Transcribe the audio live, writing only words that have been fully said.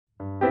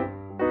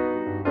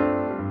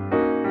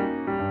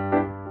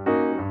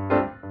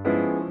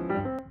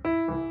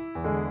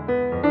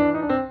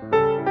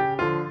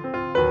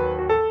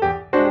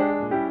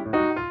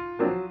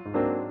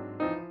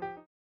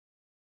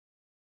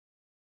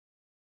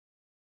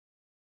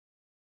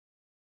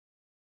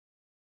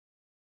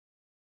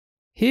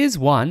Here's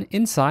one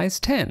in size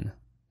 10.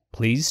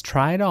 Please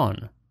try it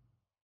on.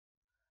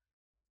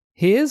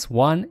 Here's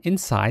one in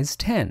size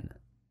 10.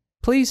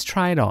 Please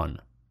try it on.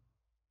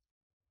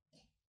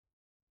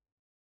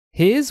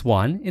 Here's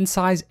one in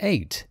size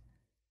 8.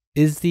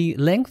 Is the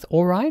length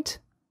all right?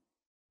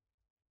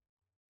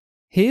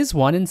 Here's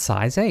one in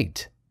size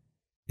 8.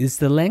 Is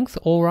the length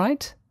all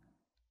right?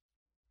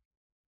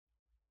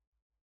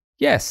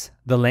 Yes,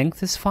 the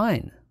length is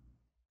fine.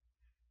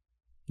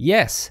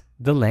 Yes,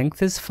 the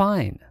length is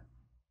fine.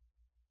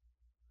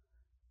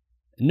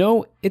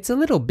 No, it's a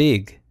little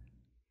big.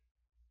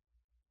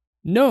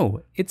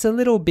 No, it's a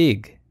little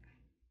big.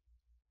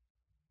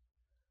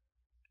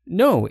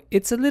 No,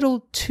 it's a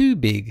little too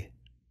big.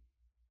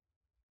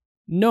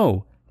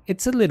 No,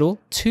 it's a little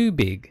too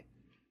big.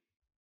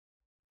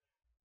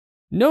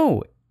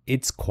 No,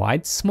 it's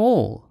quite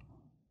small.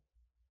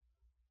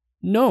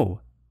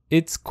 No,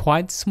 it's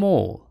quite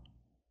small.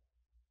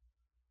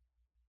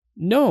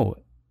 No,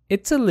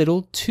 it's a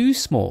little too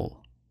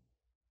small.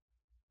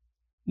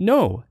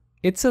 No,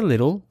 it's a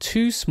little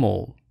too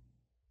small.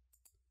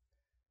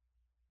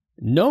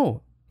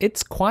 No,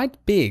 it's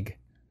quite big.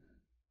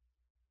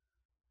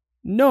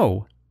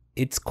 No,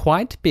 it's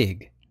quite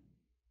big.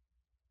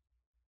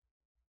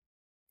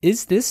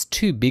 Is this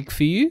too big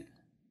for you?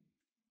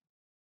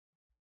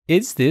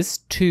 Is this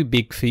too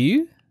big for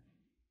you?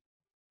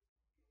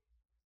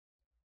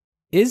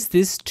 Is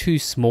this too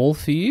small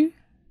for you?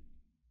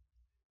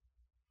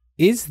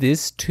 Is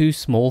this too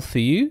small for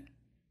you?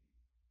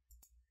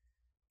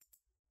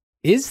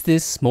 Is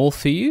this small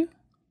for you?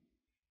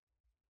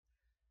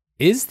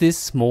 Is this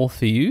small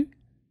for you?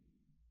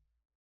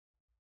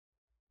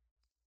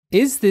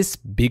 Is this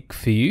big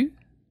for you?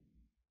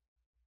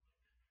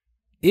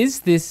 Is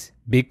this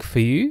big for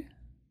you?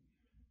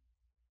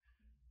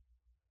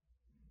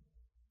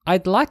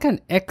 I'd like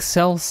an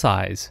XL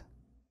size.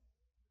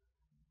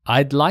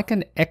 I'd like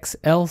an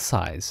XL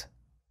size.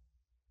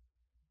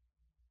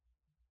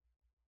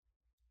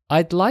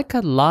 I'd like a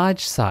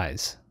large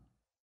size.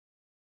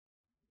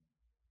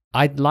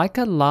 I'd like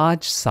a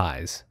large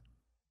size.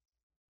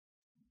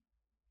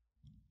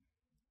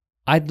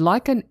 I'd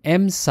like an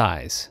M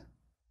size.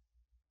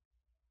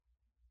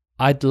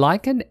 I'd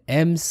like an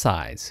M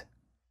size.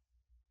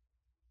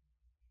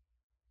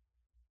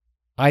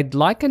 I'd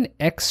like an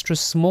extra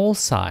small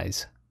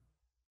size.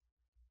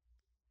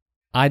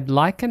 I'd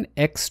like an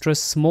extra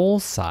small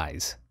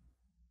size.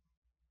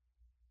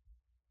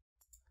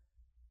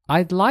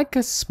 I'd like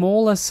a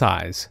smaller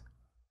size.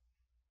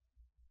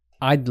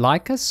 I'd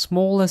like a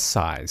smaller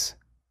size.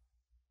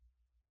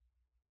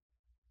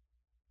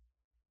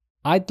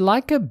 I'd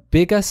like a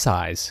bigger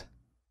size.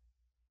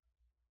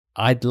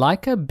 I'd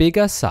like a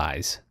bigger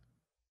size.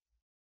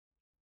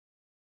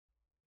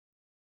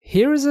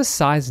 Here is a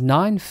size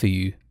 9 for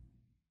you.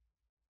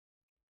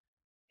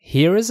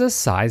 Here is a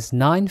size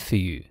 9 for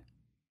you.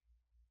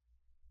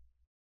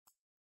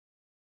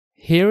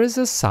 Here is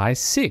a size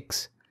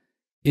 6.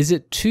 Is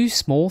it too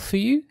small for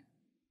you?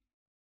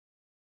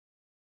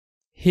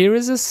 Here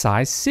is a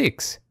size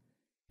 6.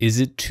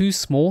 Is it too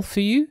small for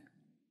you?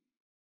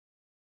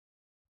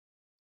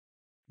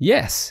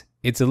 Yes,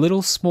 it's a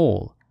little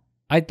small.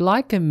 I'd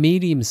like a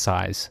medium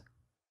size.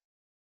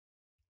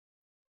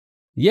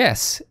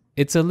 Yes,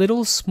 it's a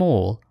little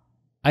small.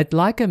 I'd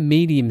like a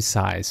medium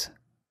size.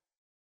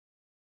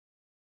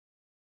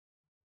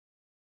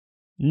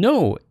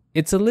 No,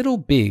 it's a little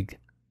big.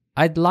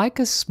 I'd like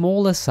a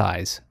smaller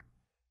size.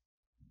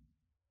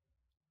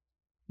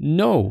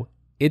 No,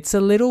 it's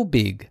a little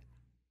big.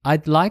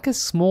 I'd like a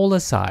smaller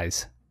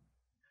size.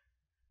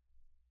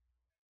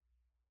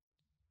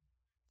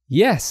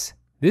 Yes,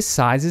 this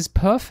size is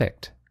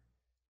perfect.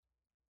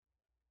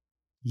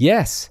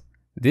 Yes,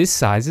 this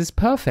size is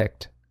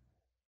perfect.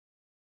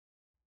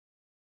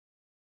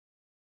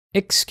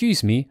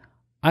 Excuse me,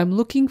 I'm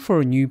looking for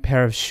a new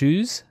pair of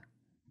shoes.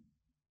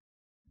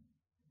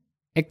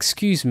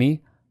 Excuse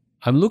me,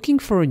 I'm looking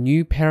for a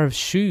new pair of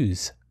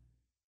shoes.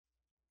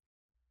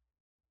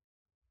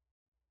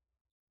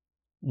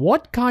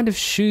 What kind of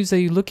shoes are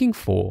you looking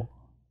for?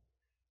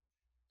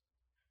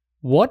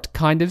 What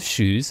kind of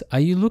shoes are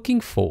you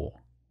looking for?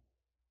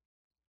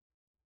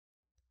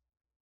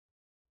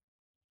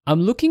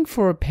 I'm looking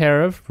for a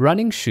pair of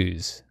running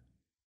shoes.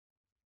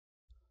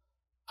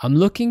 I'm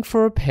looking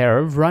for a pair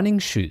of running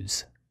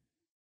shoes.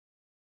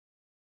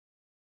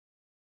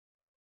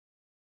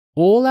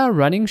 All our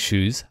running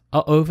shoes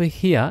are over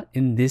here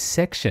in this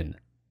section.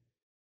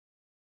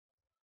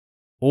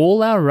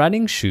 All our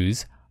running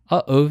shoes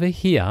are over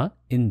here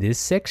in this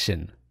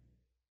section.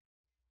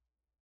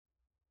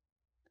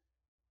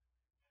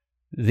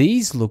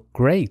 These look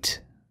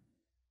great.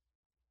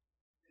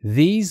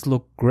 These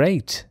look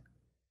great.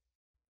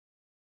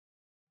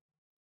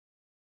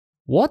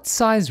 What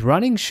size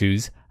running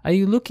shoes are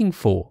you looking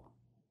for?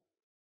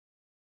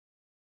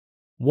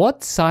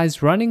 What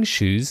size running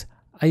shoes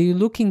are you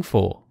looking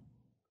for?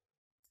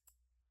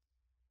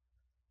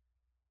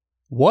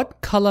 What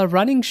color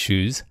running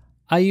shoes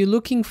are you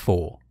looking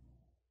for?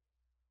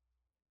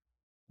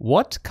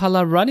 What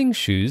color running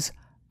shoes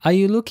are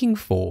you looking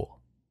for?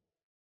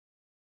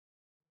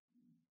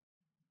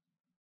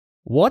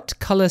 What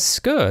color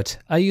skirt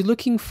are you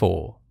looking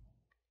for?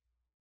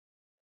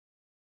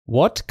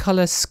 What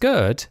color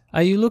skirt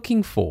are you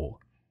looking for?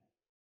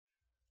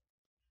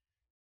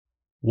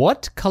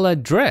 What color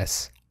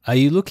dress are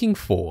you looking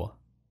for?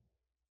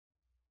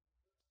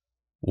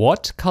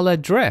 What color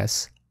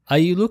dress are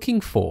you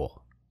looking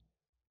for?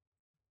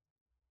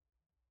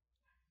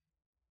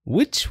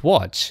 Which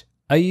watch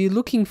are you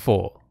looking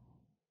for?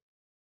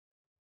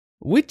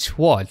 Which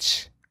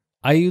watch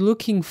are you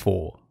looking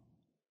for?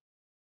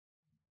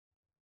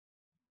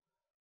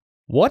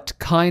 What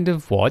kind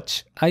of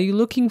watch are you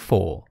looking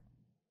for?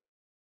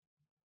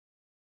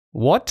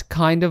 What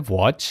kind of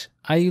watch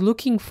are you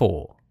looking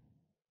for?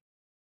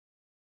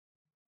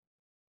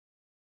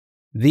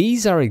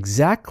 These are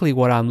exactly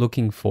what I'm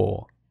looking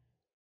for.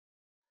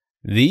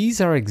 These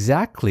are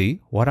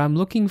exactly what I'm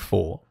looking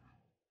for.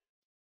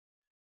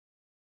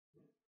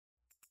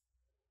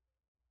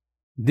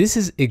 This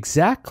is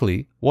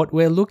exactly what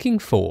we're looking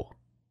for.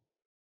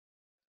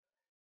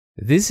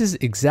 This is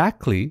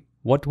exactly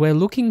what we're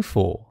looking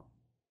for.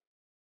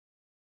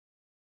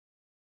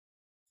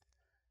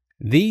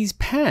 These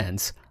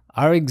pants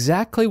are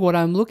exactly what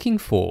I'm looking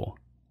for.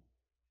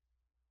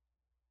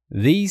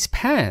 These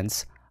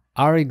pants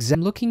are exactly what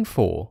I'm looking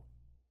for.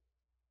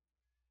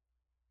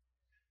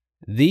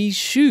 These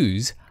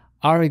shoes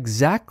are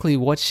exactly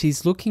what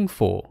she's looking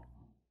for.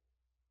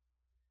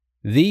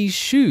 These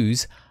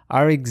shoes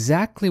are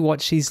exactly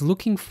what she's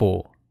looking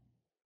for.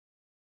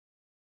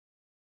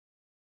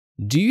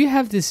 Do you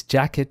have this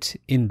jacket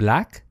in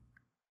black?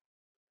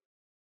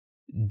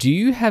 Do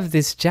you have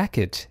this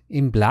jacket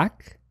in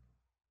black?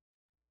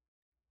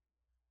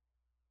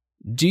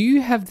 Do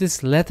you have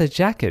this leather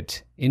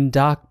jacket in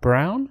dark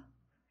brown?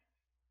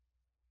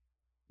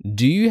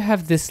 Do you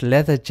have this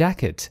leather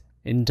jacket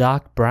in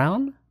dark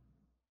brown?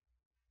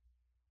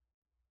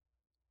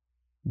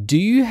 Do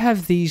you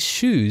have these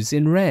shoes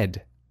in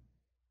red?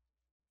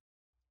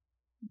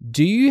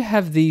 Do you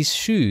have these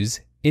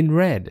shoes in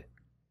red?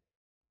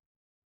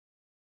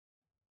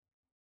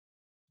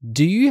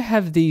 Do you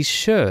have these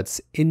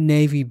shirts in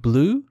navy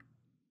blue?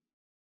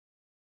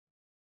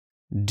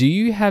 Do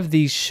you have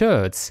these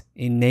shirts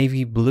in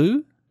navy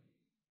blue?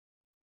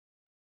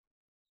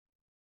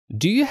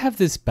 Do you have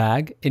this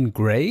bag in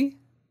grey?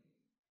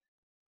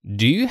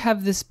 Do you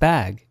have this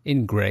bag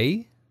in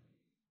grey?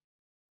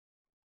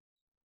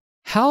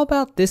 How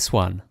about this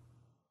one?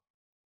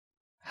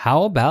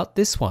 How about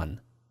this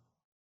one?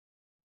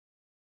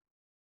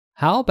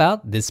 How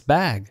about this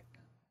bag?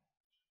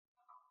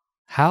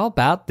 How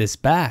about this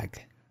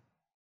bag?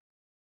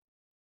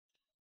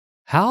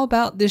 How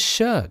about this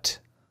shirt?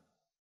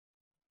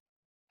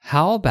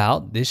 How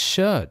about this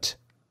shirt?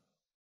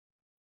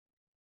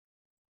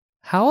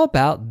 How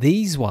about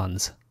these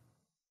ones?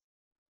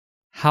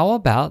 How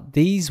about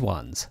these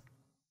ones?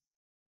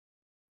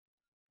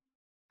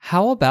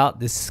 How about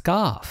this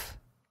scarf?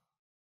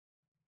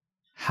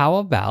 How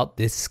about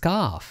this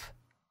scarf?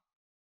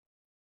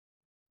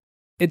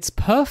 It's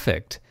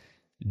perfect.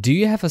 Do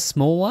you have a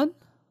small one?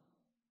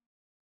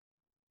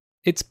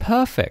 It's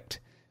perfect.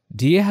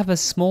 Do you have a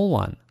small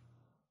one?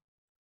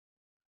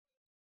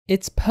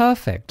 It's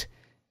perfect.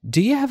 Do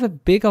you have a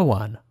bigger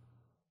one?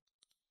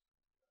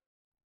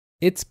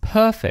 It's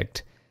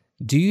perfect.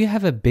 Do you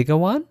have a bigger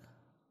one?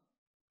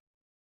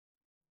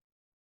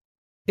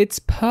 It's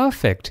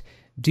perfect.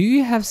 Do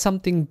you have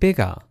something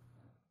bigger?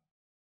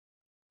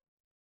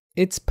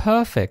 It's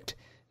perfect.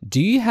 Do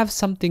you have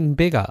something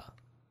bigger?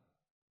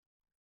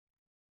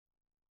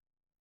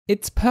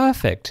 It's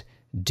perfect.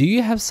 Do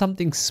you have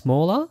something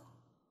smaller?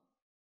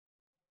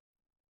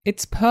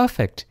 It's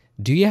perfect.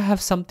 Do you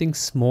have something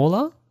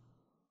smaller?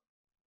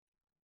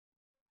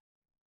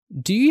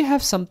 Do you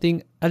have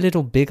something a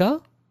little bigger?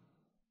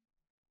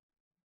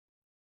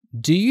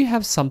 Do you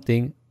have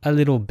something a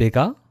little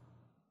bigger?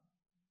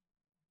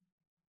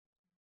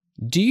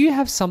 Do you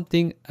have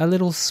something a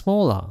little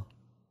smaller?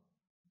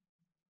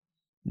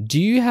 Do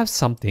you have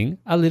something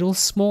a little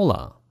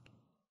smaller?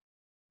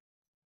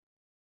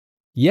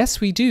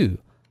 Yes, we do.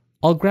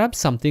 I'll grab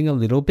something a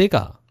little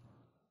bigger.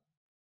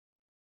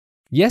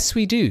 Yes,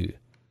 we do.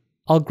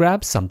 I'll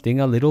grab something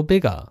a little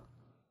bigger.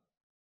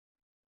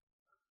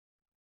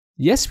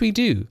 Yes, we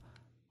do.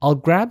 I'll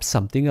grab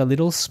something a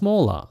little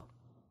smaller.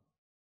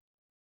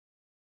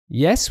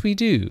 Yes, we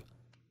do.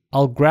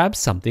 I'll grab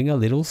something a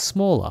little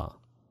smaller.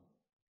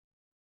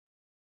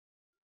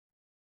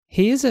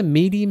 Here's a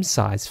medium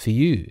size for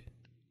you.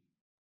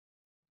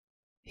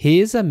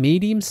 Here's a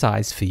medium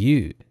size for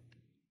you.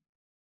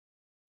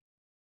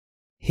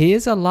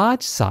 Here's a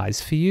large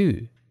size for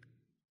you.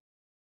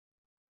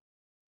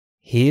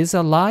 Here's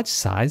a large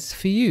size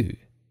for you.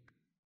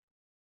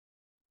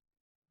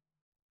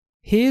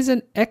 Here's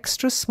an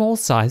extra small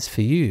size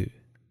for you.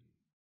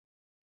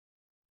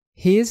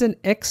 Here's an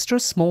extra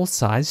small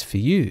size for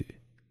you.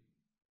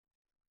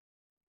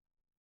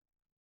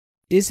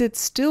 Is it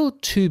still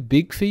too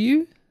big for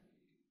you?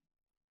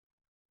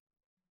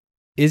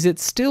 Is it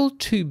still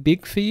too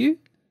big for you?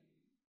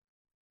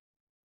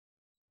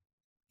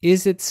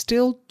 Is it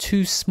still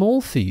too small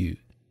for you?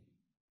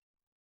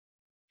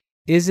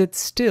 Is it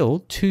still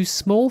too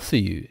small for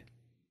you?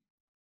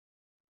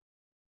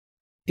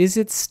 Is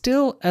it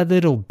still a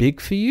little big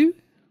for you?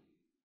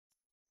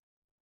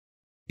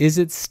 Is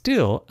it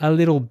still a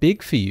little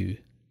big for you?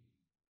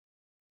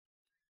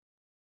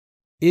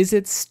 Is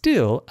it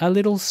still a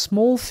little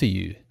small for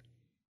you?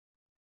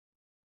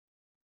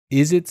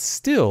 Is it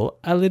still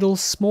a little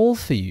small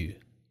for you?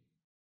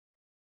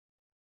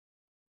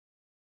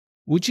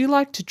 Would you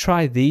like to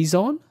try these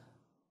on?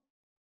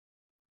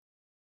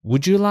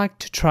 Would you like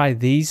to try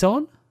these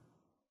on?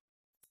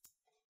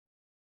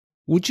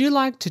 Would you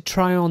like to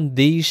try on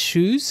these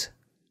shoes?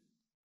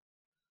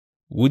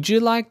 Would you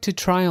like to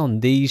try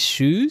on these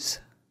shoes?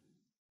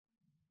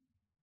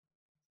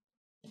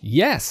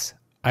 Yes,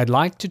 I'd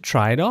like to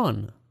try it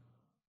on.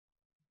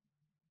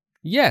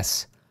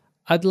 Yes,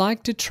 I'd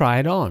like to try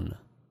it on.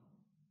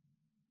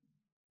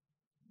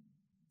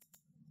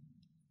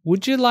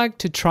 Would you like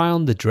to try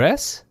on the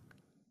dress?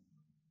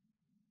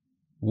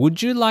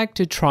 Would you like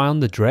to try on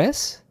the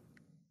dress?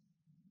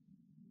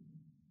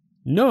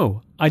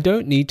 No, I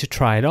don't need to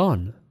try it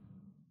on.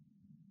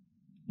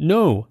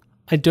 No,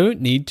 I don't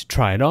need to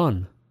try it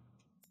on.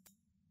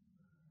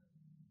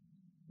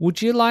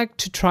 Would you like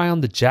to try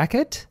on the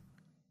jacket?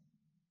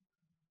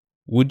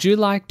 Would you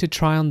like to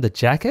try on the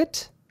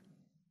jacket?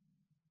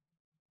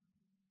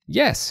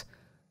 Yes.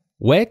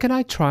 Where can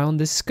I try on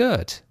this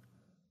skirt?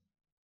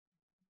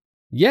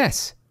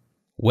 Yes.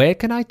 Where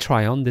can I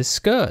try on this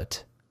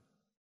skirt?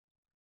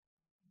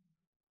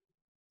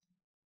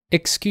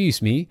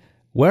 Excuse me,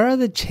 where are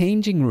the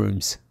changing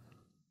rooms?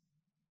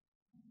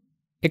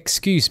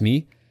 Excuse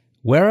me,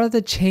 where are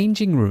the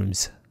changing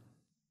rooms?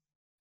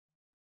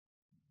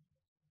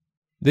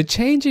 The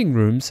changing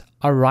rooms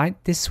are right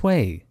this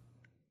way.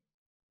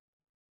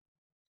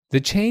 The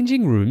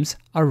changing rooms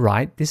are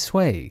right this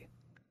way.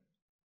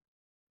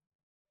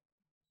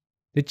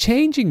 The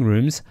changing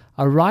rooms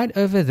are right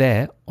over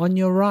there on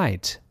your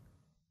right.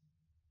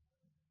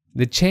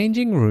 The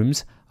changing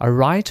rooms are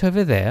right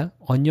over there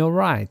on your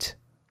right.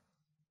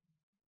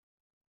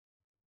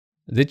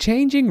 The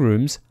changing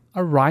rooms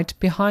are right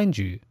behind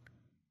you.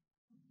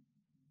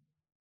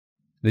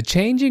 The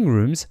changing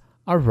rooms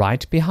are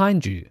right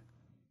behind you.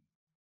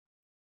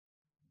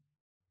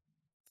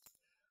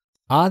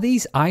 Are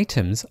these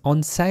items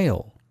on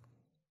sale?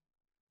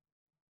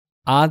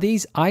 Are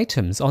these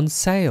items on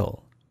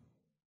sale?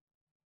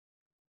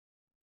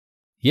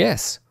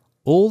 Yes,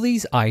 all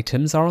these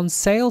items are on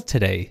sale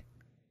today.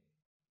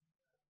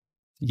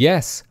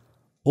 Yes,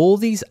 all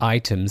these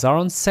items are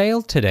on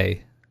sale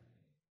today.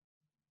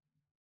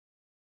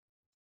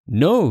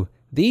 No,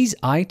 these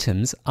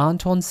items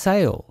aren't on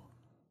sale.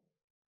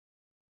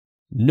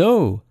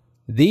 No,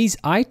 these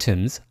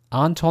items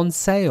aren't on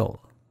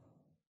sale.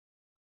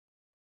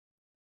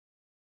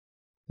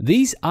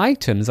 These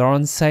items are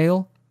on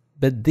sale,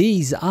 but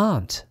these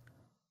aren't.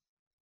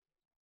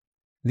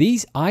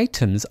 These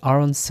items are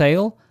on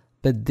sale,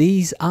 but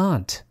these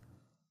aren't.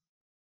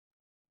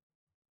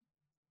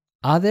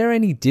 Are there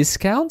any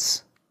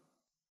discounts?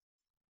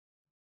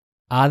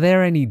 Are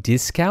there any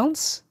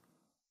discounts?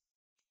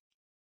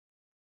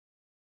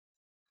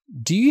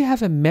 Do you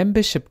have a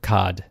membership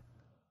card?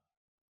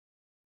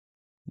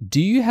 Do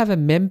you have a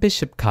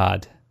membership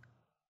card?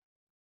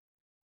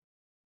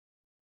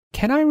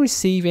 Can I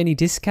receive any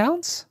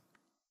discounts?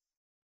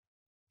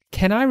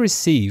 Can I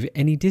receive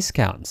any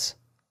discounts?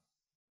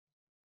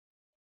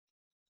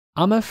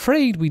 I'm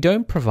afraid we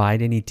don't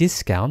provide any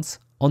discounts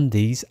on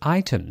these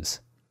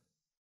items.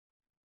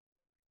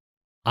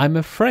 I'm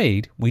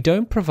afraid we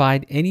don't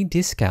provide any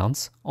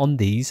discounts on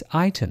these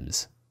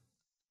items.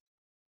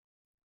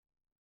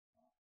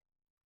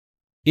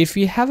 If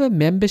you have a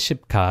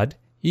membership card,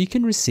 you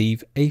can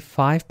receive a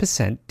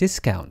 5%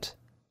 discount.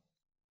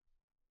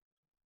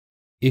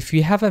 If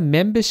you have a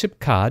membership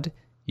card,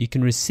 you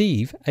can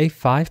receive a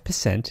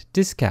 5%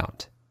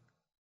 discount.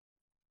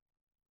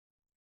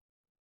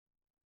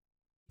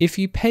 If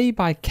you pay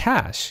by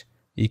cash,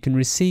 you can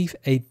receive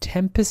a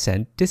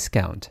 10%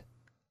 discount.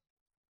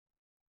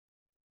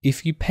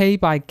 If you pay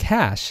by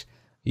cash,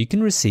 you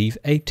can receive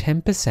a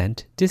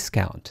 10%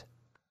 discount.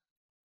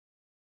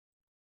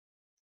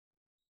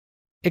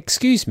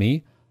 Excuse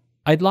me,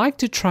 I'd like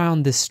to try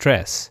on this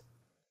dress.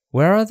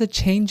 Where are the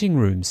changing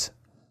rooms?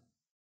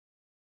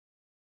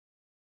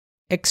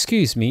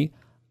 Excuse me,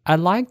 I'd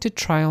like to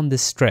try on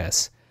this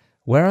dress.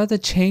 Where are the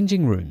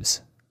changing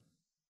rooms?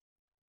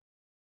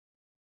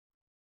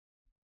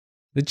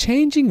 The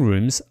changing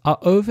rooms are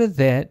over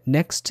there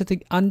next to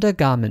the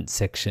undergarment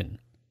section.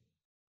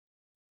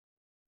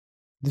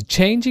 The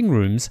changing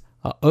rooms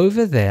are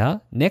over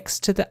there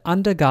next to the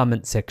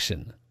undergarment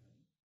section.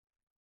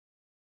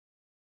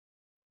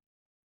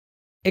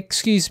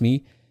 Excuse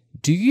me,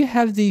 do you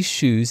have these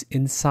shoes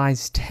in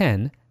size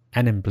 10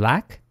 and in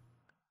black?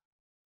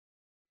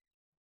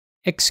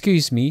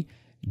 Excuse me,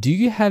 do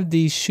you have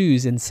these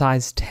shoes in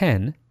size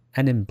 10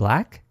 and in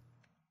black?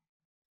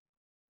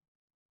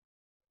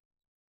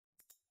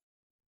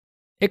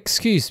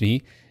 Excuse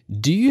me,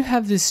 do you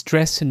have this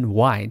dress in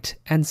white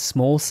and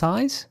small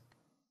size?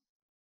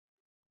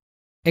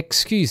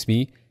 Excuse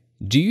me,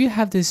 do you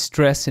have this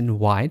dress in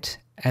white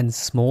and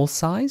small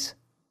size?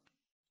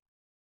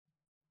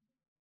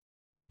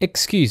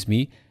 Excuse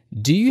me,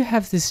 do you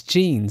have this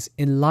jeans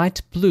in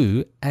light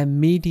blue and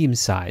medium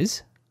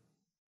size?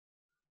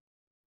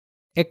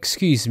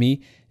 Excuse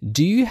me,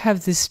 do you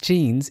have this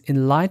jeans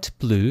in light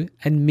blue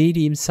and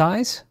medium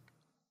size?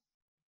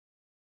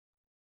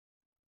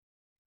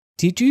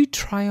 Did you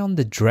try on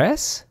the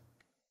dress?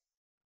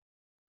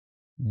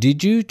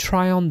 Did you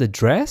try on the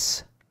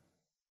dress?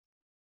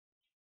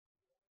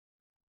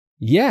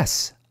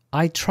 Yes,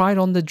 I tried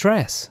on the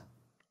dress.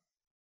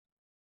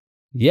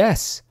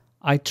 Yes,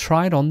 I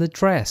tried on the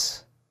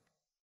dress.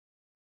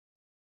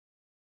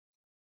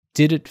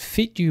 Did it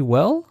fit you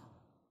well?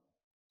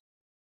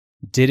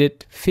 Did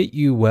it fit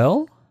you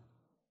well?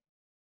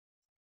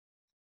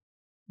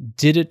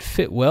 Did it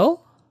fit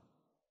well?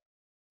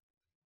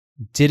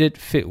 Did it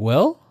fit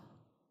well?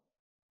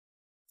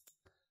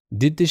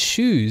 Did the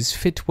shoes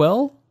fit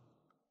well?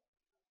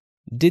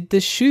 Did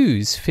the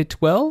shoes fit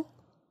well?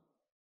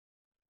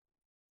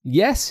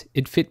 Yes,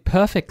 it fit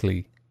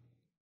perfectly.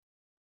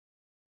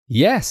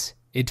 Yes,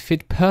 it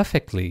fit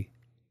perfectly.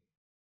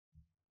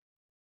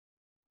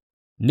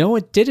 No,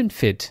 it didn't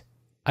fit.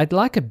 I'd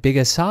like a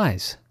bigger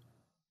size.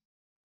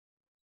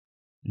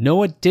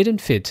 No, it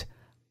didn't fit.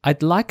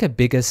 I'd like a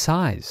bigger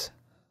size.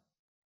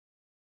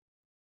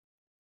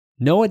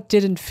 No, it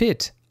didn't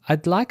fit.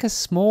 I'd like a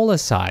smaller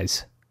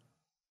size.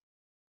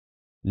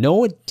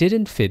 No, it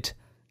didn't fit.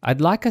 I'd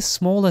like a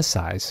smaller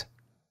size.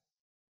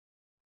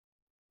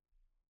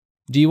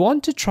 Do you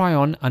want to try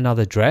on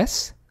another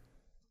dress?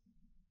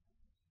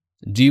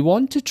 Do you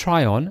want to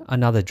try on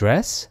another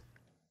dress?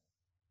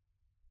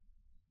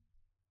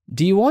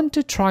 Do you want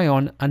to try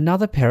on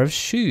another pair of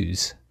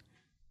shoes?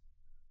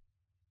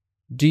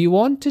 Do you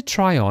want to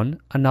try on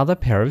another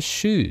pair of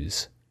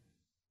shoes?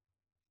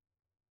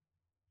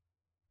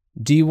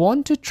 Do you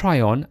want to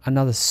try on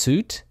another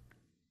suit?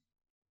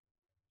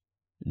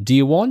 Do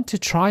you want to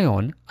try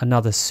on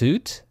another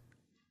suit?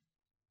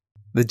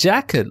 The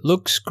jacket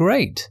looks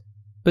great,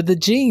 but the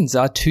jeans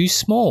are too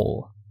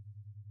small.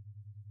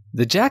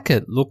 The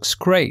jacket looks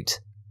great,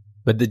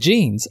 but the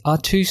jeans are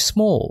too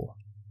small.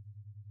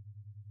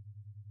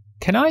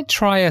 Can I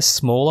try a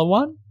smaller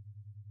one?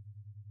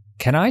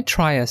 Can I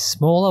try a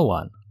smaller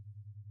one?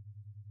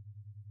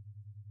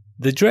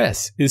 The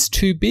dress is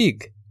too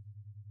big.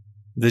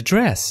 The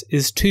dress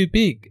is too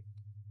big.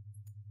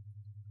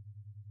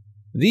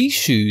 These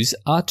shoes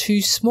are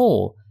too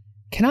small.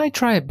 Can I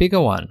try a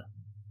bigger one?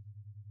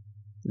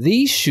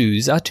 These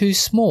shoes are too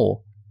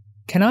small.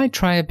 Can I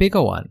try a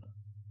bigger one?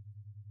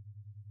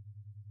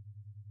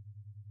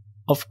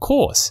 Of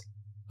course,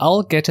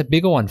 I'll get a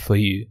bigger one for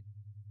you.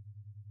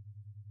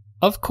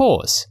 Of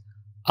course,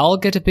 I'll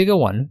get a bigger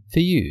one for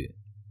you.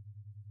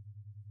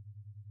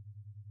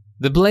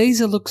 The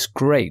blazer looks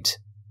great,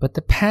 but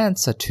the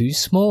pants are too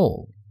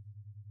small.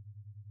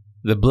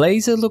 The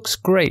blazer looks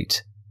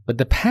great, but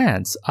the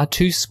pants are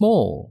too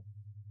small.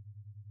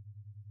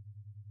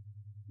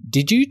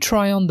 Did you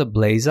try on the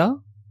blazer?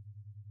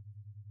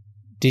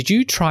 Did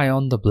you try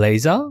on the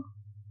blazer?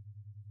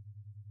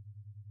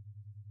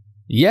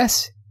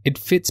 Yes, it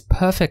fits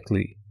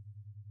perfectly.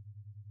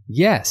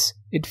 Yes,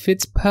 it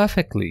fits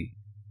perfectly.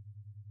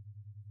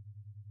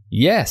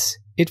 Yes,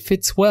 it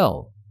fits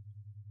well.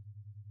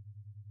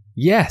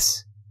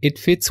 Yes, it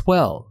fits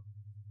well.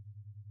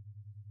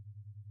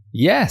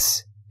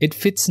 Yes, it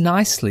fits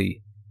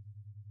nicely.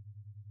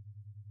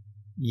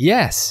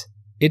 Yes,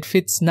 it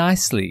fits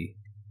nicely.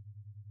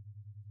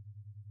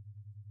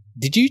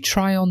 Did you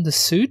try on the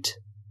suit?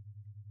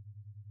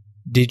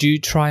 Did you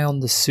try on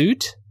the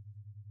suit?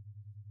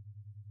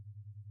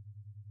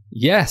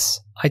 Yes,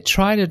 I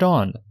tried it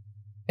on.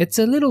 It's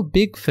a little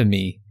big for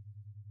me.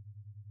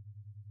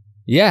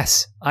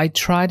 Yes, I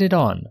tried it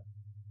on.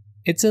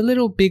 It's a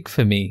little big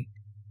for me.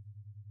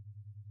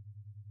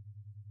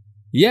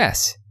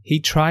 Yes, he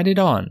tried it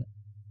on.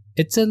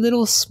 It's a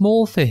little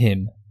small for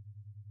him.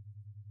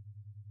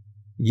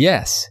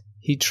 Yes,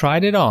 he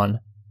tried it on.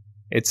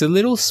 It's a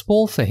little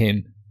small for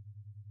him.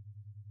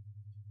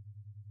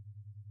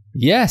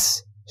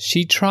 Yes,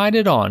 she tried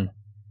it on.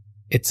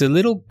 It's a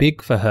little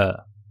big for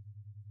her.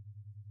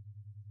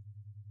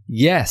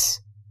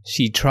 Yes,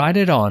 she tried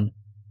it on.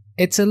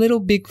 It's a little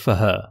big for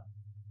her.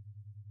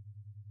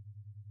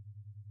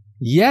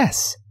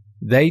 Yes,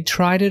 they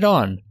tried it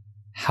on.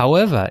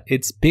 However,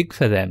 it's big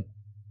for them.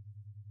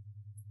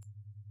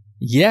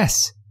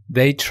 Yes,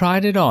 they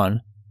tried it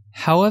on.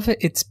 However,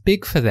 it's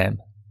big for them.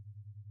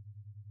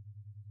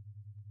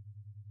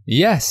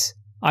 Yes,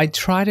 I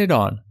tried it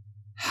on.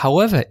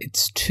 However,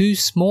 it's too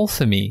small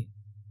for me.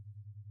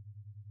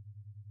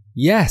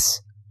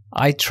 Yes,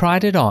 I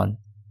tried it on.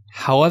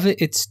 However,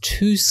 it's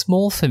too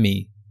small for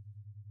me.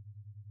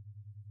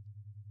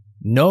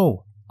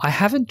 No, I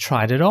haven't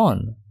tried it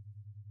on.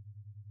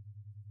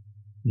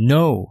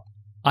 No,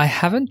 I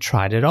haven't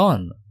tried it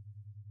on.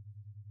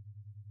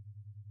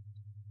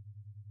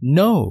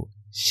 No,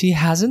 she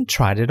hasn't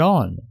tried it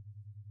on.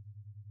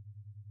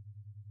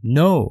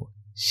 No,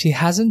 she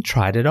hasn't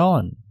tried it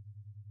on.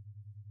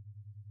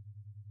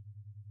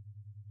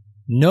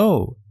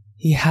 No,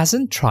 he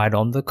hasn't tried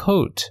on the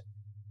coat.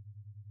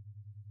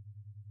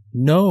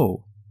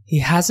 No, he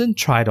hasn't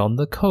tried on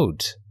the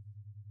coat.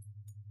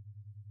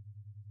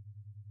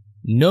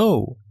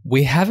 No,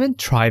 we haven't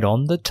tried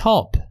on the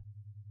top.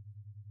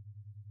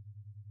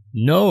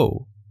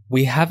 No,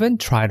 we haven't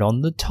tried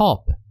on the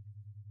top.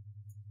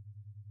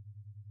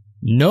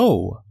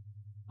 No,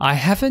 I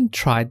haven't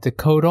tried the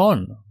coat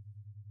on.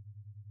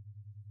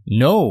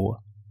 No,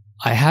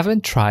 I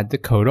haven't tried the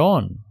coat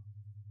on.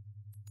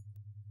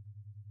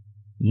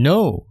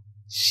 No,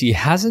 she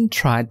hasn't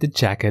tried the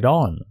jacket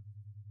on.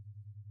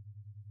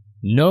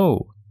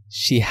 No,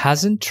 she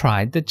hasn't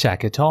tried the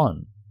jacket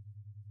on.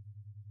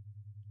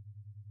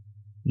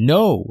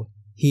 No,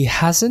 he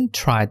hasn't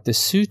tried the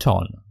suit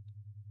on.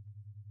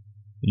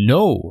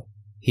 No,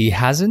 he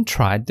hasn't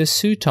tried the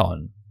suit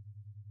on.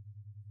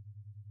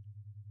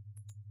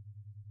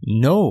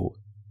 No,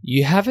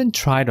 you haven't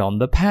tried on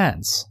the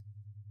pants.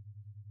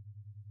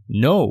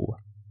 No,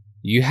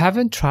 you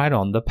haven't tried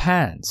on the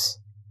pants.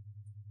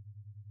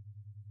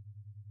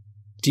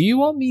 Do you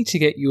want me to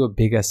get you a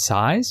bigger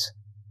size?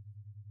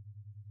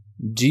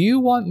 Do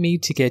you want me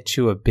to get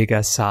you a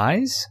bigger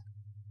size?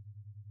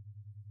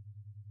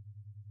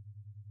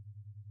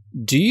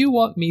 Do you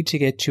want me to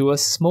get you a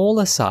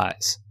smaller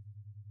size?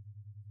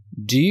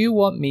 Do you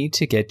want me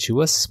to get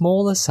you a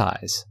smaller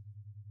size?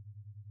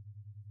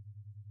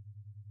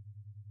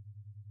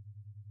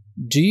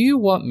 Do you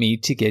want me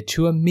to get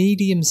you a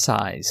medium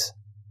size?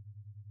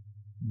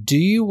 Do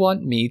you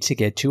want me to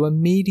get you a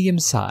medium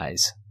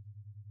size?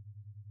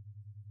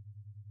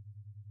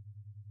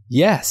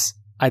 Yes,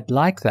 I'd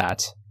like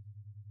that.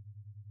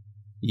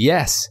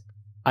 Yes,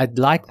 I'd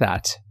like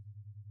that.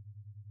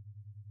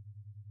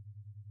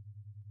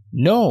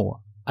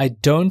 No, I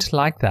don't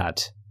like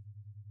that.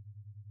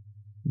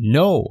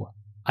 No,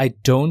 I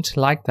don't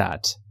like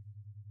that.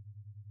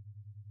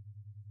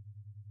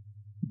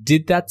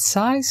 Did that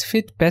size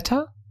fit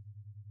better?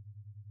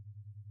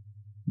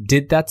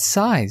 Did that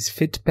size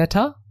fit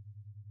better?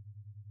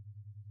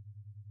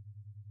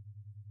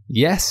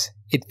 Yes,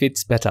 it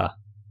fits better.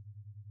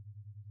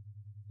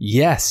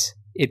 Yes,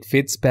 it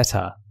fits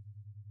better.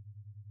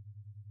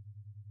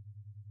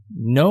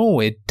 No,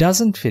 it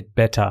doesn't fit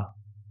better.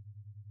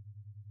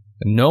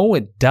 No,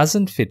 it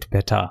doesn't fit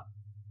better.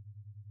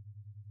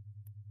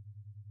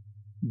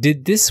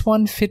 Did this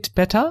one fit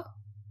better?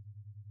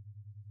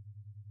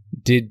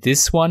 Did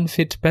this one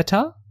fit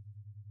better?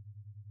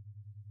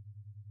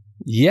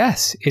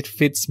 Yes, it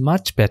fits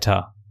much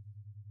better.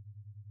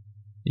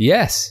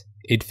 Yes,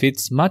 it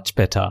fits much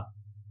better.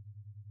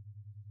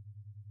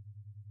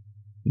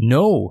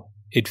 No,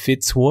 it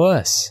fits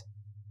worse.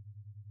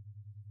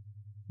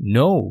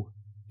 No,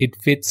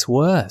 it fits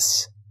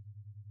worse.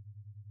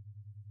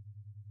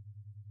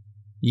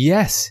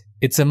 Yes,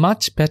 it's a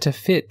much better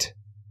fit.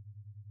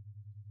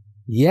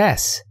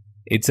 Yes,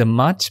 it's a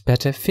much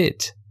better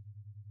fit.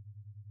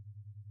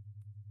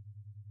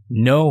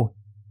 No,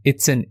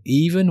 it's an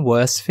even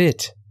worse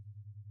fit.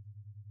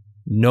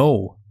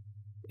 No,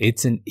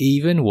 it's an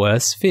even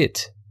worse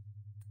fit.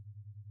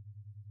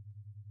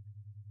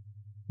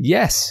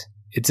 Yes,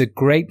 it's a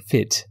great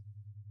fit.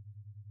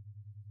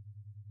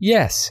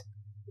 Yes,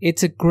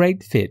 it's a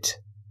great fit.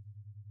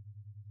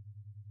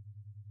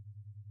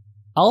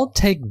 I'll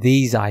take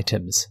these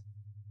items.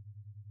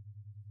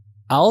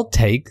 I'll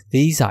take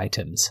these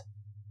items.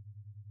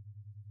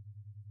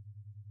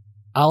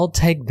 I'll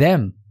take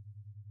them.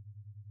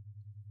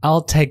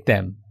 I'll take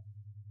them.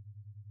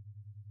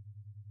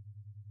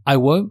 I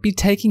won't be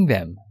taking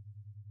them.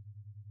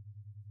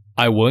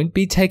 I won't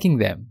be taking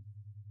them.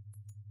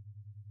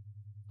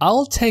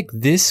 I'll take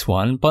this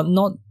one, but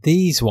not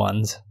these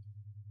ones.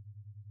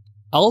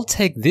 I'll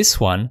take this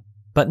one,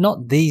 but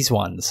not these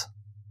ones.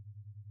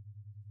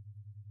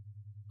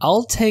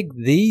 I'll take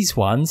these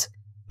ones,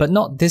 but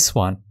not this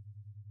one.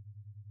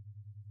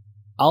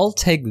 I'll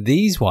take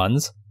these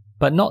ones,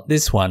 but not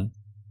this one.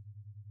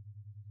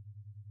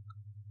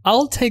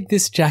 I'll take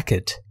this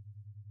jacket.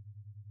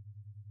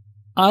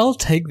 I'll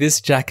take this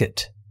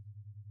jacket.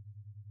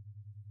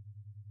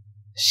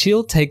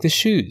 She'll take the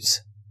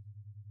shoes.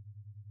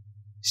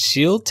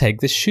 She'll take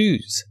the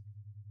shoes.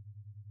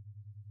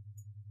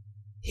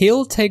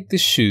 He'll take the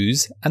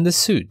shoes and the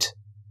suit.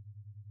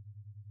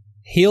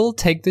 He'll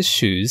take the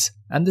shoes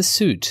and the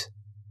suit.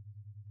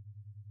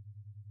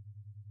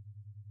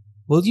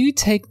 Will you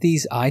take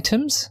these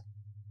items?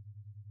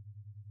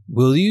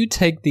 Will you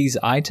take these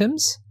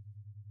items?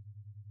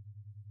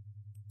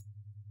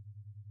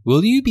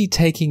 Will you be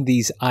taking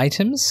these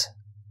items?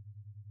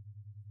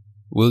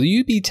 Will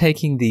you be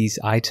taking these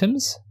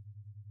items?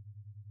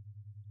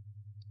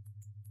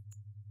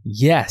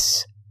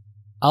 Yes,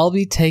 I'll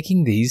be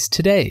taking these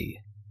today.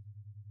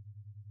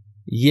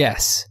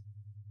 Yes,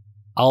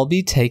 I'll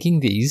be taking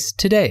these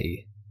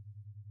today.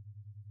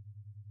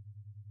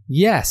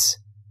 Yes,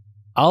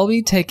 I'll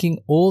be taking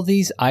all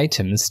these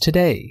items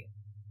today.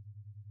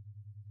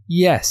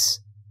 Yes,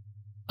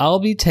 I'll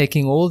be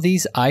taking all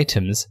these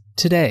items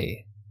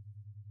today.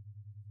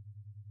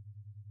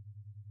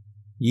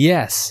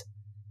 Yes,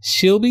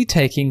 she'll be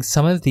taking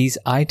some of these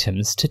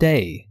items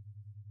today.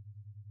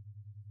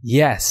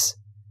 Yes,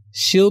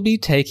 she'll be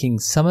taking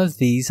some of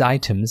these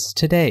items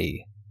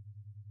today.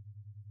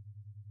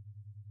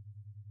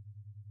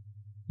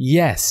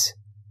 Yes,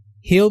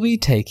 he'll be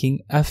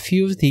taking a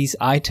few of these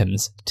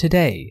items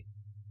today.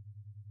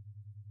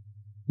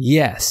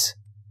 Yes,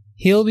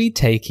 he'll be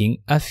taking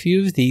a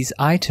few of these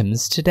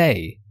items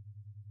today.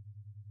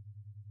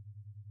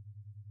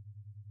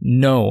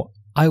 No,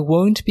 I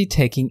won't be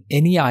taking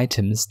any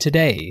items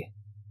today.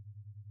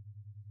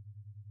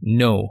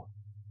 No,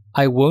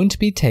 I won't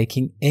be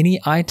taking any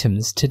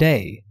items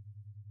today.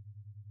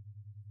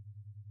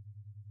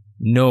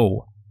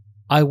 No,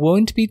 I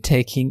won't be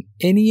taking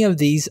any of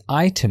these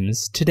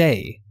items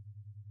today.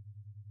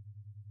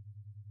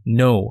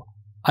 No,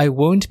 I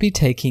won't be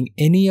taking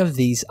any of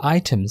these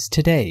items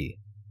today.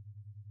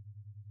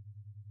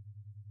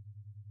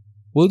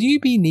 Will you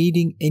be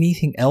needing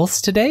anything else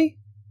today?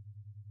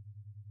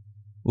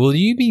 Will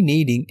you be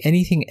needing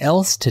anything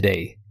else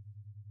today?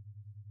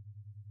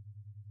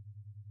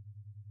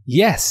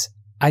 Yes,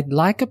 I'd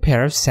like a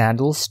pair of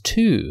sandals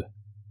too.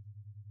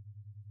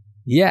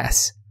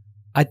 Yes,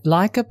 I'd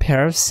like a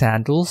pair of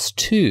sandals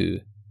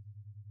too.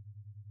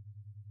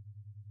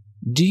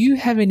 Do you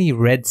have any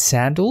red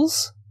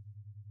sandals?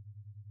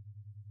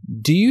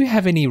 Do you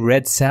have any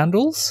red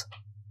sandals?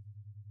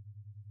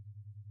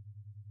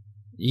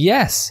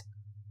 Yes,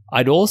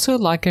 I'd also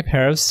like a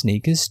pair of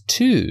sneakers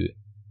too.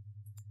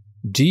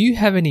 Do you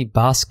have any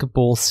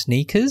basketball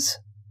sneakers?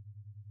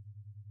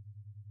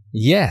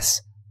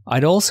 Yes,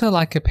 I'd also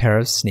like a pair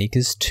of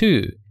sneakers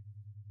too.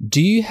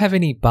 Do you have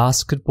any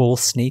basketball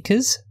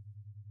sneakers?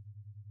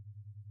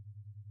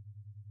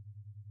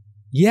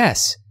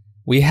 Yes,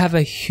 we have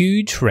a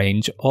huge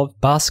range of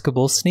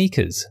basketball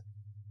sneakers.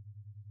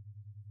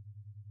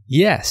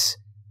 Yes,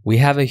 we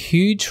have a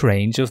huge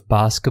range of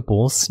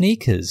basketball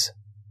sneakers.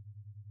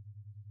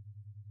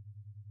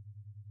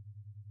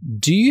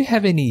 Do you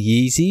have any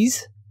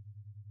Yeezys?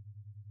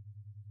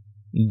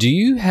 Do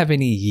you have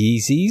any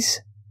Yeezys?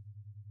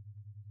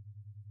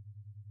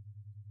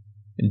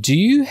 Do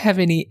you have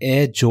any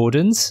Air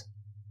Jordans?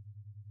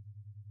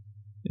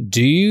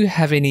 Do you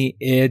have any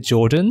Air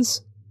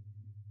Jordans?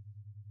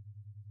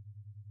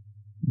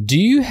 Do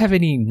you have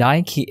any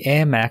Nike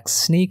Air Max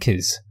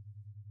sneakers?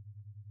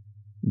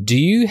 Do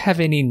you have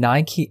any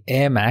Nike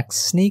Air Max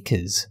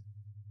sneakers?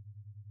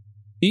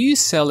 Do you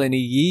sell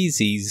any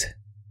Yeezys?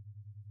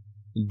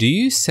 Do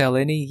you sell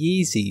any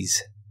Yeezys?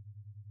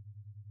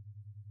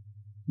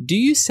 Do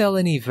you sell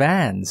any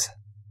Vans?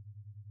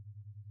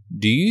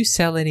 Do you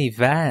sell any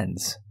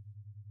Vans?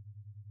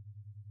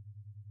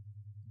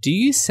 Do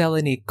you sell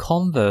any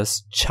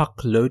Converse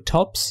Chuck Low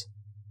Tops?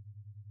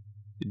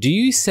 Do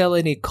you sell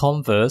any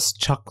Converse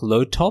Chuck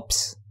Low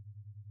Tops?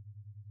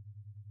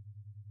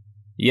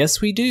 Yes,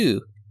 we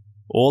do.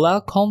 All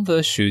our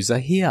Converse shoes are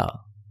here.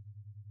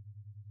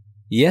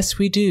 Yes,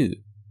 we do.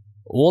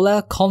 All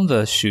our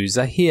Converse shoes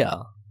are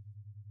here.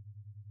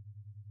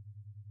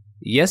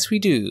 Yes, we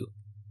do.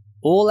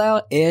 All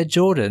our Air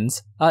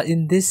Jordans are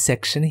in this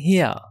section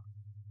here.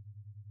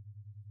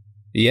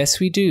 Yes,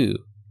 we do.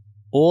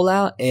 All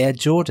our Air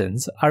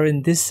Jordans are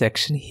in this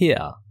section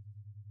here.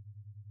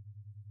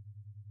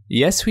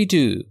 Yes, we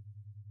do.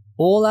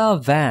 All our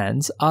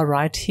Vans are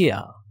right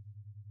here.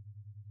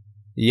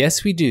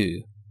 Yes, we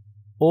do.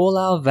 All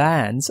our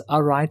Vans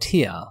are right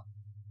here.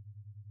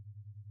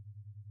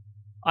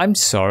 I'm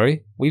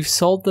sorry, we've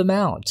sold them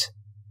out.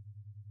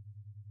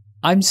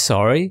 I'm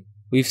sorry,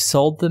 we've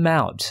sold them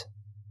out.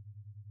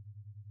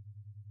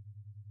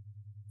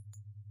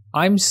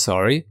 I'm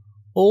sorry,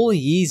 all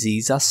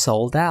Yeezys are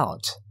sold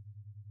out.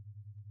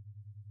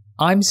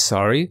 I'm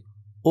sorry,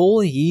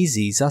 all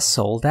Yeezys are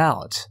sold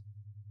out.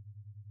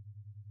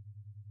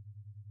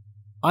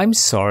 I'm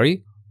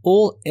sorry,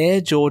 all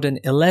Air Jordan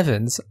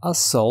 11s are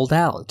sold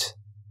out.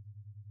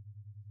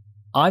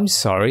 I'm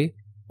sorry,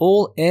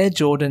 all Air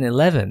Jordan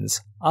 11s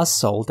are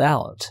sold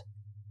out.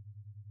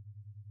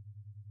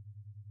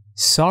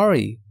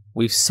 Sorry,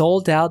 we've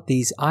sold out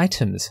these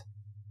items.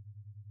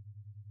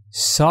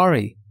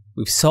 Sorry,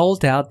 we've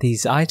sold out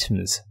these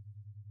items.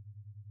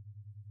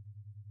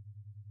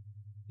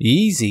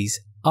 Yeezys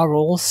are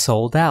all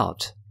sold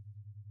out.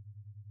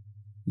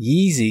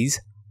 Yeezys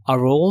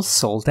are all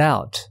sold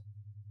out.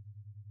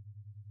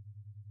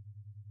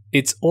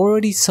 It's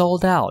already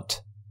sold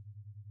out.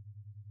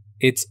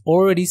 It's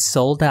already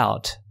sold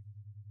out.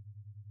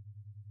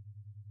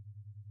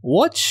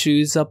 What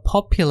shoes are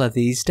popular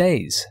these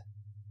days?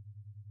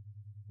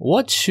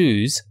 What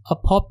shoes are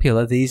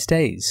popular these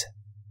days?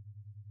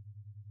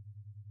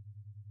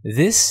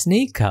 This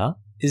sneaker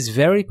is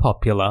very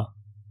popular.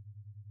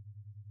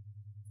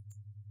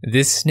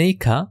 This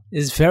sneaker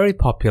is very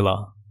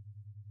popular.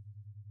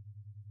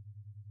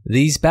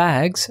 These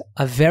bags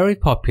are very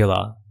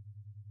popular.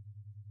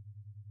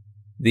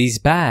 These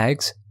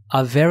bags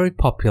are very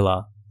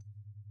popular.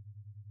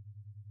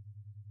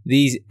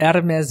 These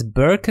Hermes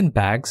Birkin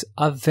bags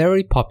are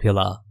very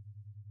popular.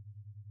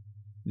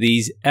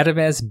 These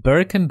Hermes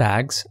Birkin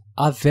bags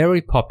are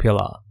very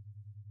popular.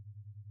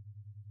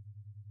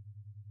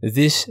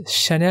 This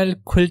Chanel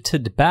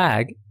quilted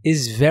bag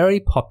is very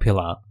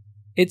popular.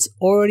 It's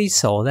already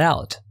sold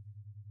out.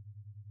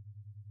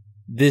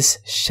 This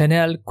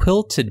Chanel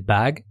quilted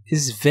bag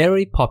is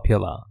very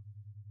popular.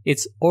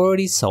 It's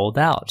already sold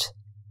out.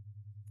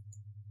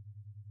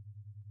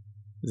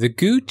 The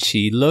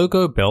Gucci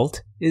logo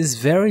belt is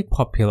very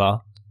popular.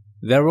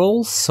 They're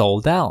all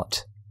sold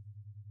out.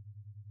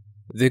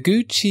 The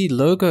Gucci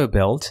logo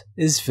belt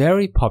is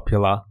very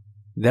popular.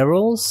 They're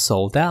all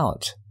sold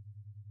out.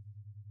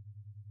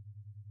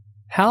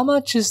 How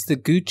much is the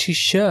Gucci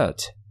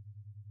shirt?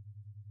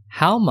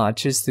 How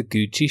much is the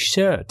Gucci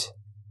shirt?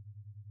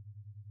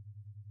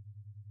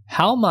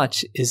 How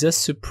much is a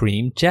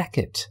Supreme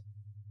jacket?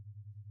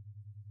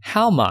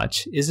 How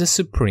much is a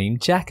Supreme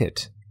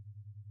jacket?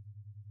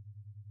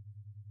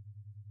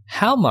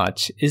 How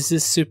much is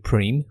this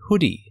Supreme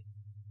hoodie?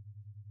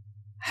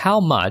 How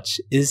much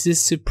is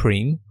this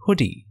Supreme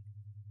hoodie?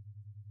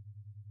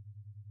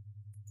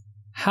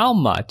 How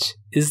much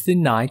is the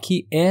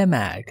Nike Air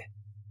Mag?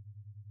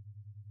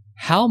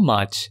 How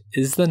much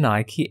is the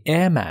Nike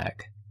Air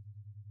Mag?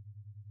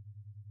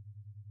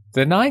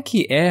 The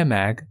Nike Air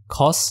Mag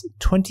costs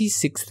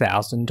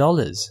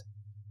 $26,000.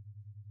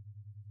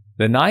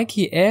 The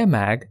Nike Air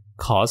Mag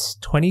costs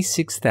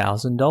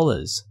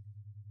 $26,000.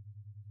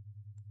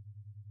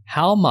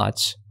 How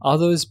much are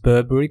those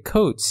Burberry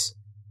coats?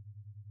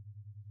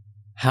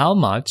 How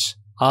much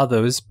are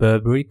those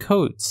Burberry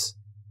coats?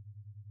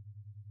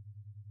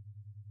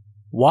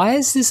 Why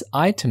is this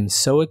item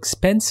so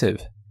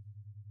expensive?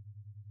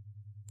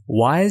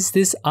 Why is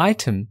this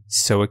item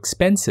so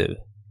expensive?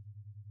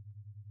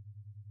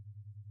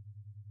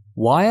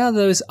 Why are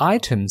those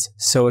items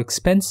so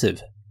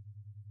expensive?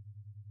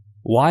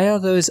 Why are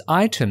those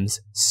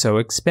items so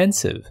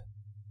expensive?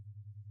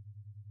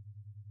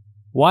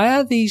 Why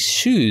are these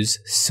shoes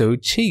so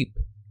cheap?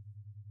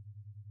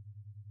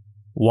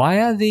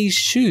 Why are these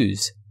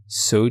shoes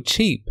so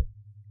cheap?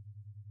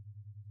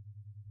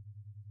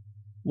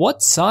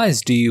 What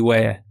size do you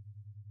wear?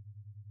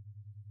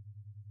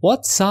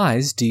 What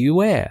size do you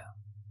wear?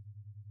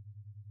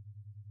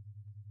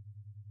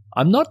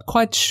 I'm not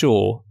quite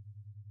sure.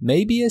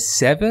 Maybe a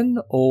 7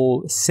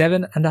 or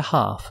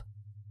 7.5.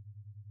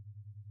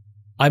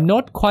 I'm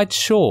not quite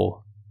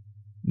sure.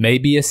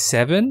 Maybe a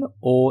 7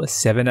 or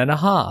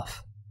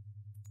 7.5.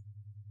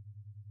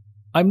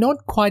 I'm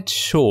not quite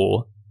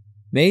sure.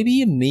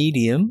 Maybe a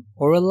medium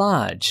or a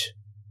large.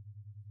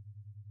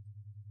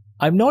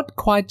 I'm not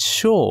quite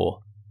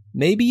sure.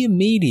 Maybe a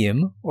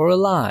medium or a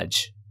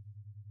large.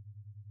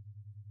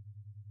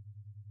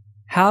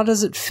 How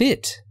does it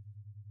fit?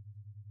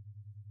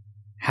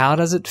 How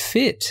does it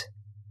fit?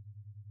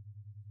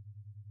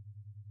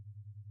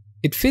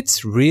 It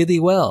fits really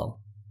well.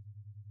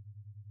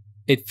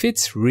 It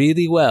fits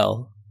really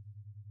well.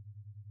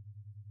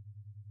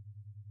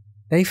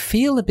 They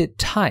feel a bit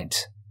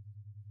tight.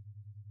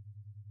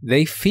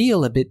 They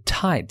feel a bit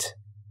tight.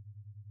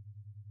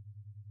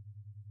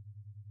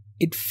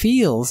 It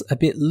feels a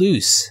bit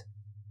loose.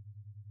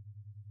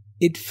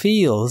 It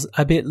feels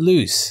a bit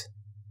loose.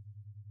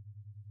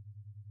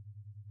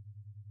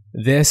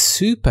 They're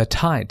super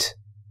tight.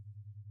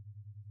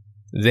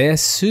 They're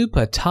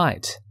super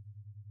tight.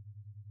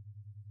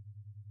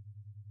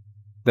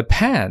 The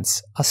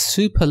pants are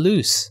super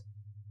loose.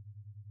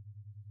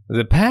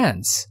 The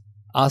pants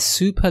are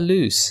super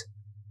loose.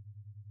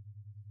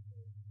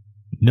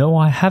 No,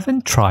 I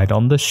haven't tried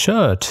on the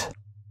shirt.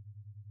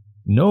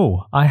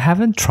 No, I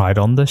haven't tried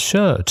on the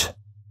shirt.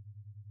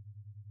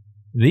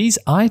 These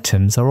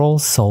items are all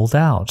sold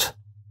out.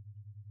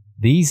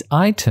 These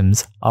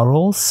items are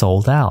all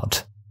sold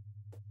out.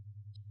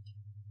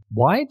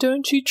 Why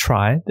don't you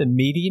try the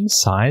medium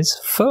size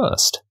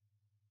first?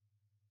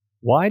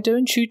 Why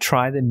don't you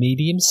try the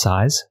medium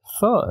size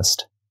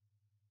first?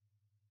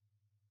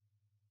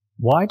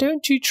 Why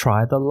don't you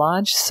try the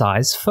large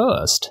size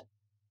first?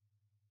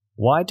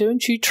 Why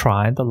don't you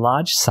try the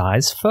large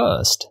size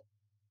first?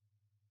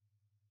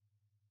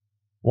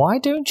 Why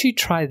don't you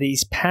try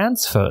these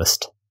pants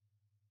first?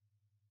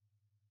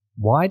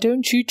 Why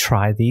don't you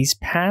try these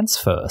pants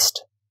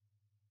first?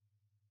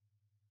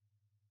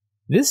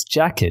 This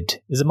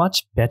jacket is a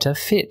much better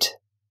fit.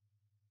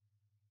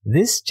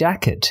 This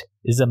jacket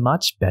is a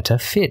much better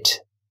fit.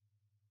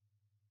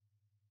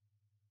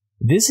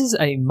 This is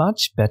a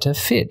much better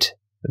fit.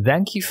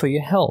 Thank you for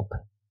your help.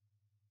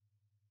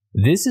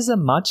 This is a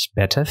much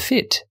better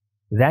fit.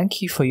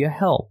 Thank you for your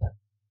help.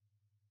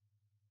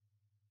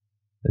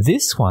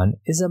 This one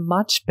is a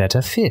much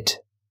better fit.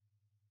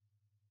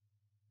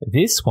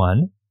 This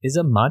one is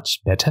a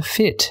much better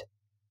fit.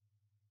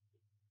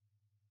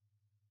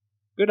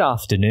 Good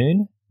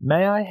afternoon.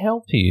 May I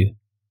help you?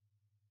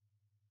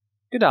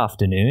 Good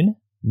afternoon.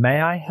 May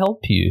I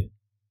help you?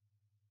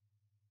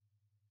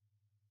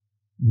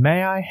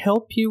 May I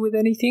help you with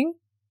anything?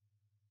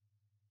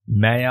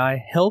 May I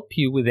help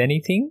you with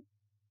anything?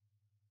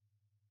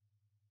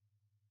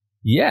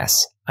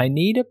 Yes, I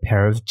need a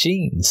pair of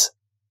jeans.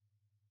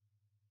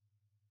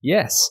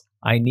 Yes,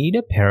 I need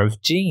a pair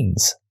of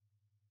jeans.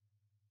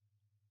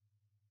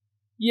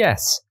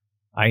 Yes,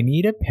 I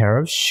need a pair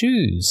of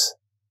shoes.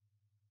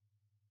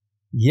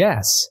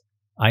 Yes,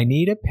 I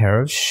need a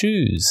pair of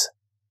shoes.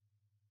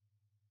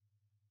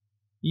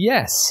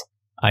 Yes,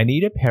 I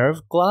need a pair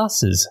of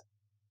glasses.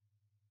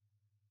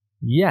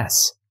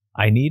 Yes,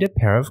 I need a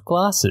pair of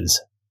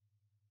glasses.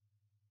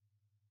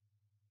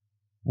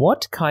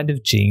 What kind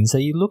of jeans are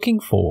you looking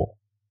for?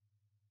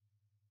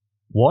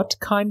 What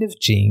kind of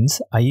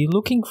jeans are you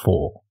looking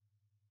for?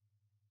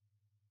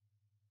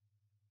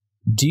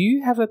 Do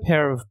you have a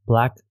pair of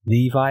black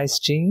Levi's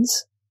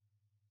jeans?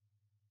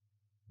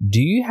 Do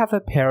you have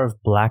a pair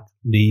of black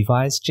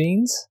Levi's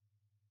jeans?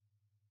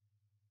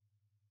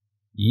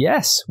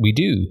 Yes, we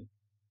do.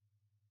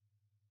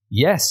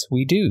 Yes,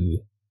 we do.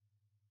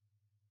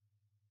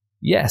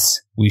 Yes,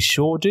 we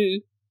sure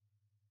do.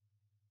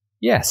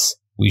 Yes,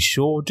 we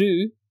sure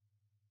do.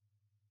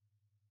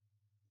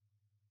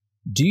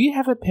 Do you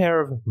have a pair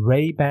of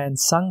Ray-Ban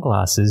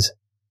sunglasses?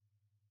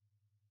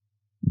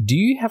 Do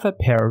you have a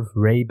pair of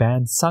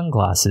Ray-Ban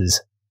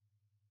sunglasses?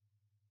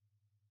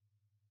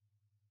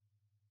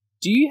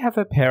 Do you have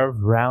a pair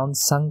of round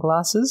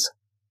sunglasses?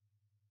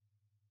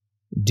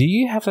 Do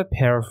you have a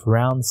pair of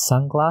round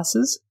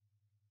sunglasses?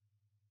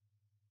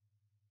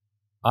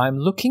 I'm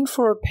looking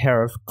for a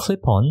pair of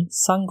clip-on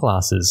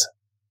sunglasses.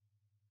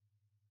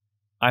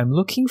 I'm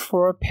looking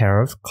for a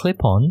pair of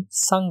clip-on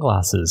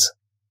sunglasses.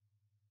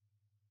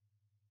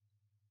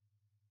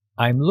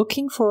 I'm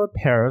looking for a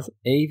pair of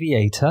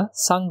aviator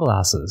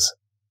sunglasses.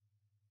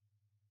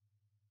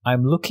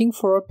 I'm looking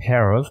for a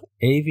pair of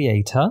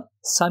aviator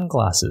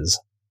sunglasses.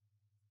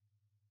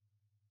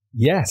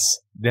 Yes,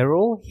 they're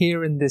all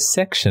here in this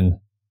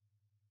section.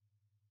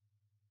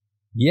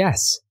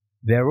 Yes,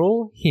 they're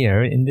all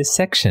here in this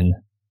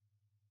section.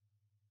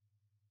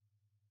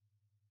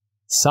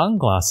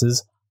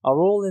 Sunglasses are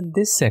all in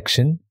this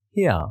section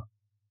here.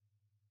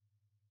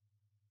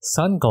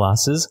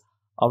 Sunglasses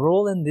are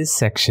all in this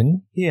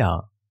section here.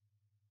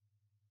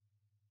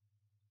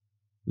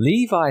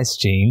 Levi's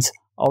jeans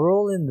are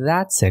all in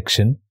that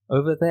section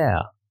over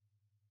there.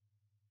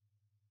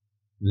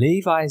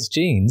 Levi's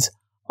jeans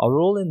are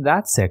all in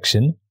that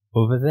section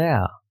over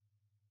there.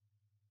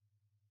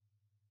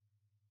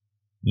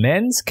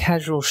 Men's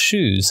casual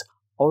shoes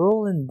are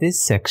all in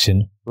this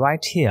section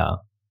right here.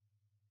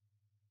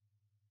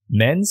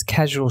 Men's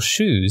casual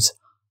shoes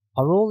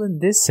are all in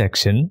this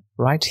section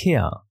right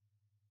here.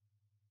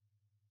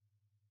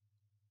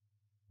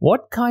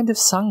 What kind of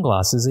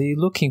sunglasses are you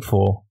looking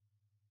for?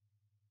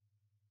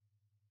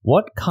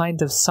 What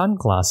kind of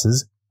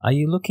sunglasses are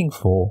you looking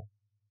for?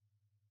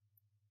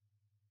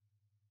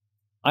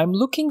 I'm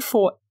looking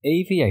for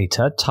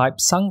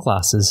aviator-type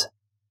sunglasses.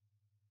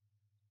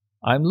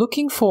 I'm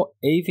looking for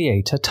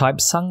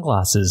aviator-type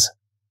sunglasses.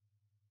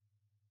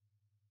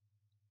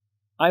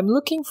 I'm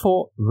looking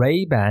for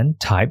Ray-Ban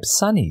type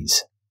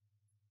sunnies.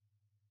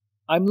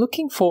 I'm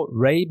looking for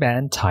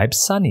Ray-Ban type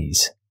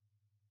sunnies.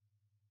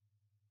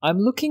 I'm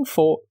looking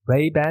for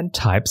Ray-Ban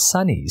type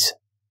sunnies.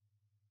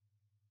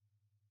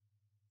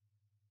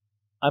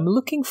 I'm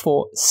looking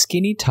for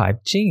skinny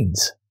type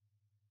jeans.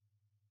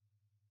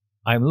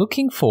 I'm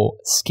looking for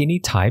skinny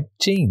type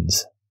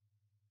jeans.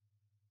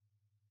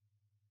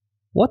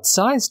 What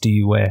size do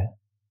you wear?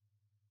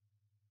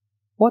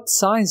 What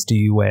size do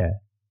you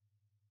wear?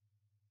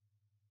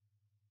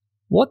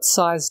 What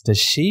size does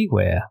she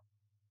wear?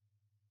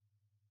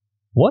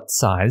 What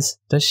size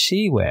does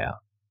she wear?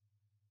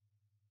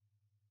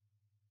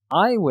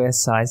 I wear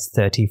size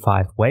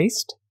 35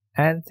 waist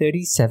and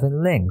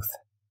 37 length.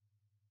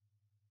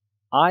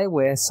 I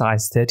wear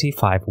size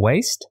 35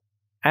 waist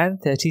and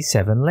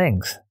 37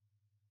 length.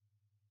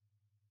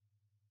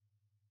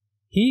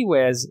 He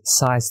wears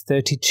size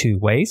 32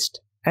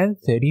 waist and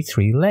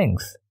 33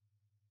 length.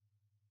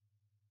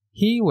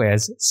 He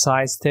wears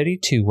size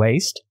 32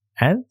 waist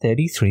and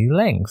 33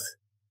 length.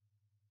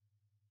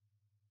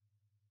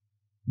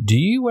 Do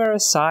you wear a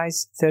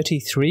size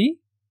 33?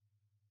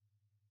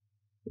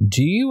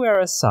 Do you wear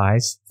a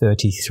size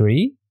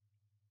 33?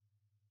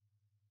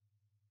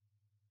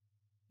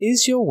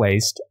 Is your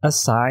waist a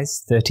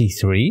size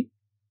 33?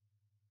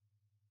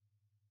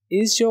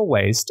 Is your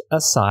waist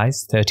a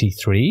size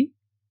 33?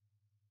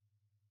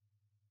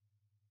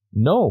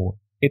 No,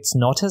 it's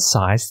not a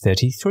size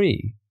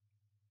 33.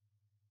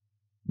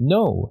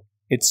 No,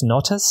 it's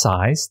not a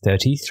size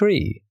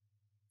 33.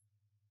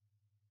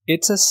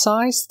 It's a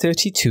size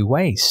 32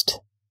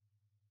 waist.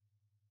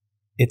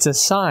 It's a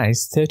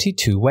size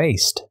 32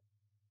 waist.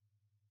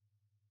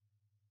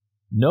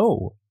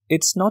 No,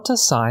 it's not a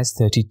size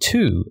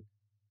 32.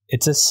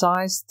 It's a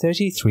size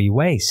 33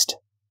 waist.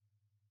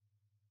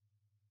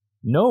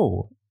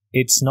 No,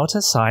 it's not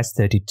a size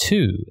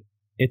 32.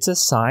 It's a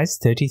size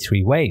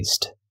 33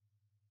 waist.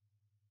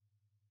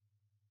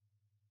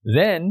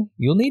 Then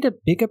you'll need a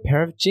bigger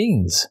pair of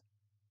jeans.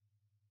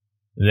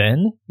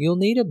 Then you'll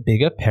need a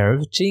bigger pair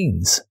of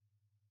jeans.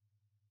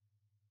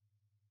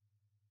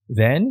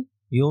 Then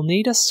you'll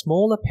need a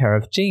smaller pair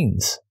of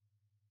jeans.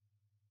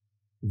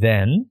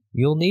 Then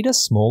you'll need a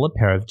smaller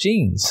pair of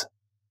jeans.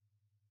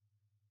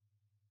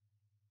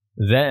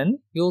 Then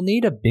you'll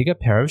need a bigger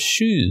pair of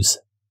shoes.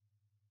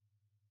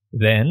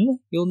 Then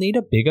you'll need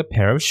a bigger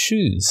pair of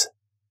shoes.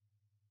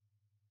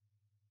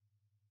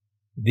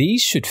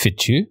 These should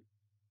fit you.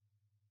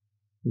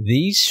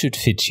 These should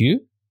fit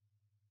you.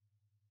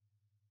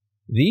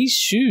 These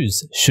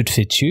shoes should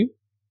fit you.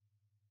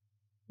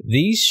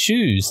 These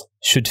shoes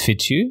should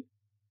fit you.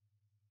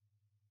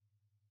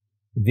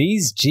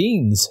 These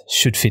jeans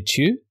should fit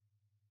you.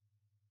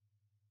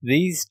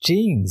 These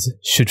jeans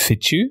should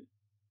fit you.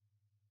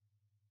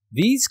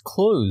 These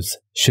clothes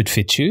should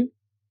fit you.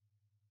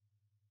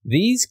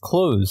 These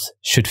clothes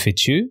should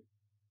fit you.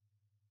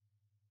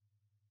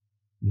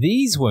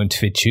 These won't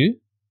fit you.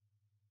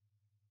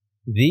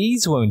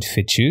 These won't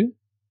fit you.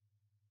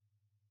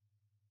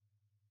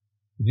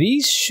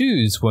 These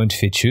shoes won't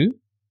fit you.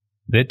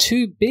 They're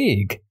too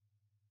big.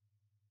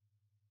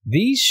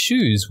 These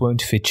shoes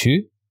won't fit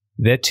you.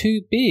 They're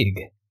too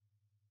big.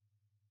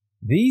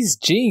 These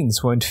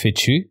jeans won't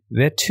fit you.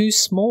 They're too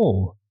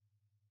small.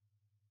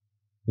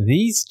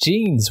 These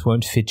jeans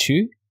won't fit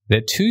you.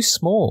 They're too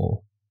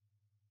small.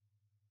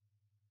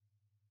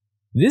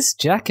 This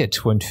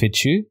jacket won't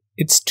fit you.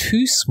 It's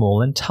too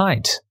small and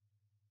tight.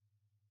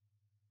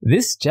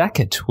 This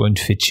jacket won't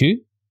fit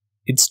you.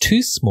 It's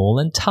too small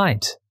and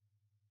tight.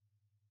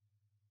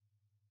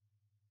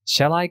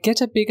 Shall I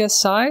get a bigger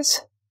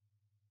size?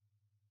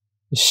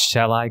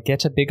 Shall I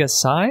get a bigger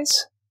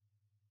size?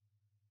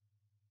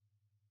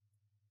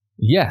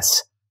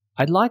 Yes,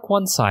 I'd like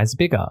one size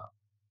bigger.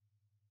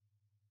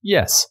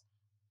 Yes,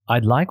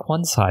 I'd like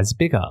one size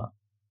bigger.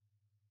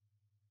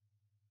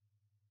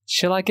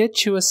 Shall I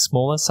get you a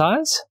smaller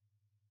size?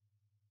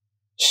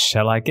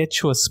 Shall I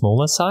get you a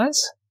smaller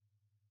size?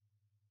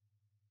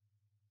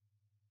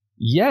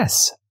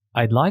 Yes,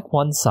 I'd like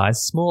one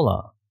size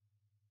smaller.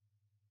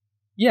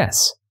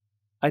 Yes,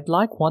 I'd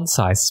like one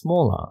size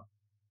smaller.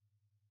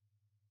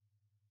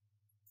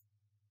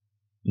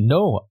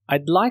 No,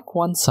 I'd like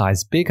one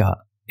size bigger.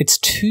 It's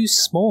too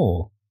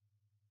small.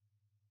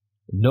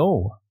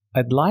 No,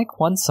 I'd like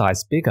one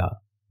size bigger.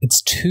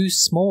 It's too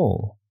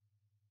small.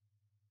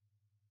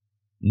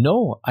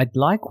 No, I'd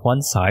like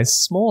one size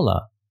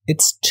smaller.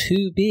 It's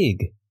too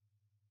big.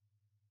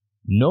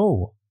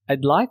 No,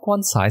 I'd like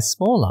one size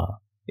smaller.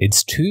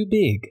 It's too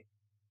big.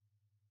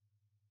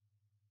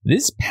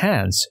 This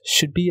pants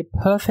should be a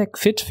perfect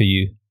fit for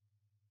you.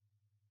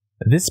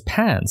 This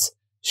pants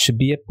should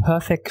be a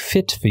perfect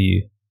fit for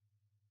you.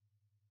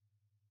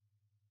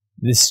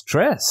 This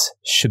dress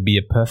should be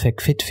a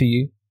perfect fit for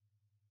you.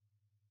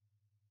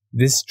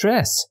 This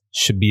dress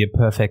should be a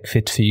perfect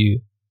fit for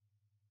you.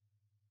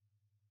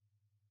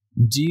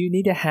 Do you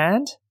need a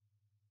hand?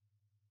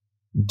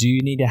 Do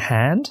you need a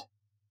hand?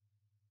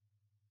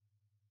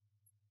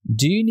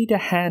 Do you need a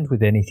hand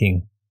with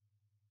anything?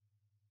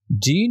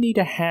 Do you need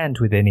a hand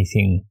with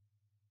anything?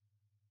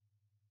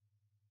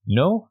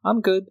 No,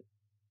 I'm good.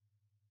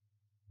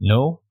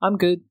 No, I'm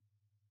good.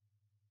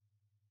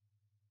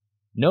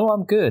 No,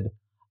 I'm good.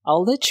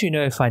 I'll let you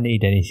know if I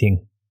need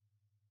anything.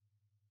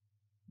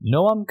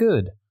 No, I'm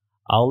good.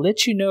 I'll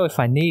let you know if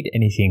I need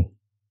anything.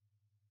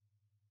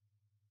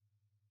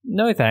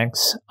 No,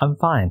 thanks. I'm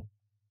fine.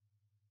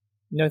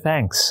 No,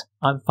 thanks.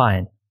 I'm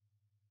fine.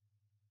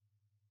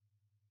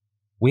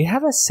 We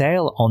have a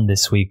sale on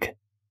this week.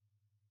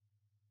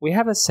 We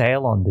have a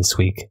sale on this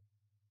week.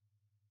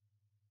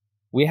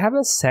 We have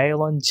a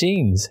sale on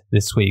jeans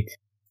this week.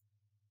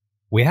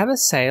 We have a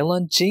sale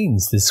on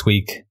jeans this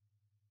week.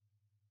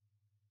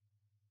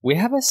 We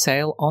have a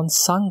sale on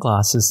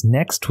sunglasses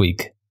next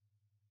week.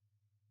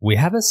 We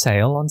have a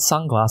sale on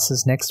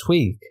sunglasses next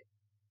week.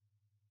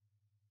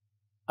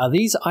 Are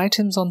these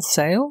items on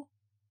sale?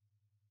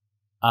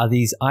 Are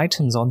these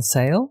items on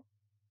sale?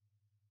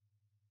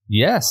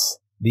 Yes,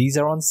 these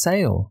are on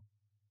sale.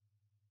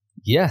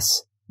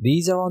 Yes,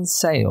 these are on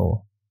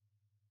sale.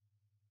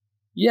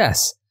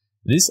 Yes,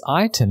 this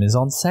item is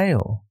on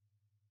sale.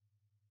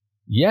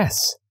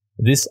 Yes,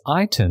 this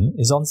item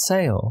is on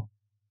sale.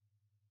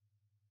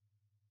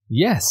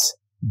 Yes,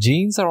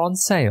 jeans are on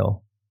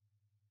sale.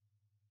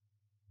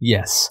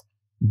 Yes,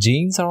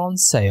 jeans are on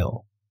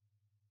sale.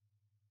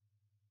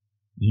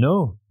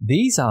 No,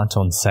 these aren't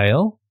on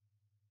sale.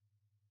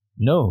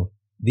 No,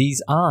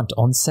 these aren't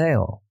on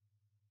sale.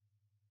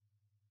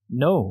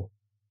 No,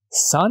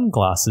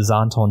 sunglasses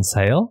aren't on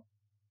sale.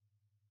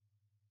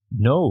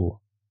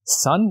 No,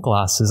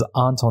 sunglasses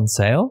aren't on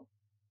sale.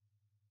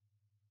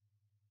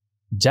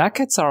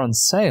 Jackets are on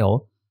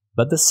sale,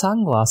 but the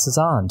sunglasses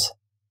aren't.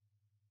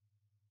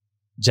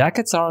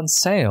 Jackets are on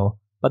sale,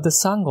 but the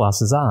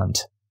sunglasses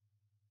aren't.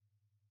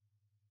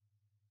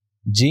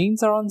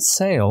 Jeans are on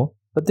sale,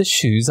 but the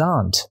shoes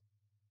aren't.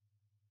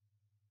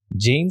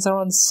 Jeans are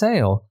on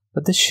sale,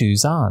 but the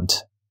shoes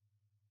aren't.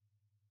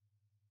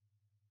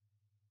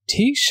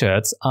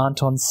 T-shirts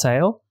aren't on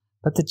sale,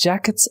 but the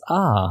jackets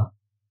are.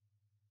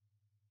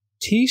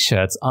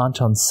 T-shirts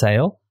aren't on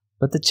sale,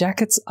 but the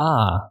jackets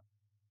are.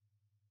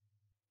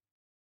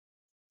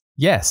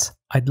 Yes,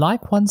 I'd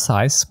like one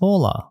size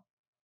smaller.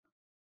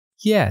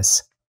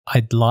 Yes,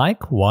 I'd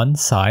like one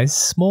size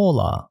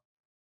smaller.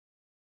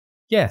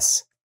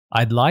 Yes,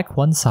 I'd like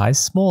one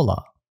size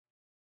smaller.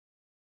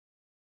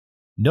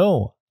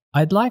 No,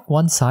 I'd like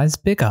one size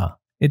bigger.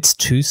 It's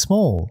too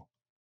small.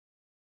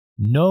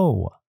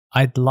 No,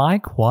 I'd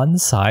like one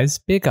size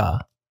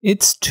bigger.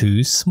 It's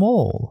too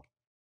small.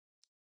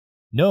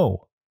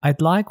 No,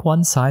 I'd like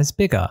one size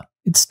bigger.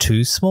 It's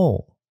too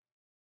small.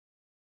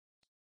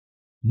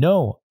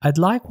 No, I'd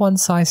like one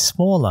size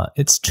smaller.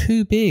 It's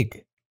too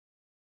big.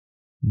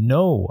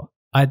 No,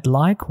 I'd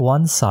like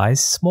one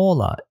size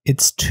smaller.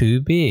 It's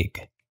too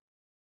big.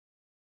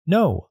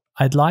 No,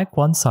 I'd like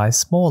one size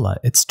smaller.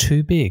 It's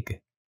too big.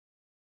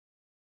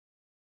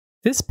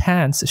 This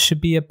pants should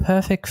be a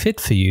perfect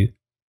fit for you.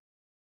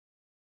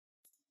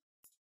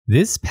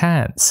 This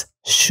pants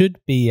should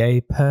be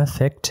a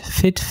perfect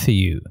fit for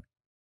you.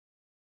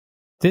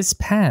 This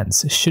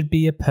pants should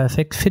be a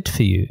perfect fit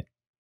for you.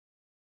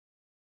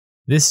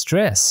 This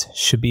dress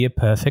should be a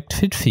perfect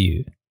fit for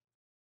you.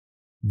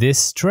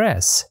 This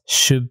dress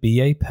should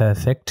be a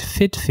perfect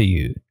fit for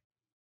you.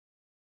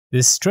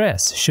 This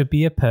dress should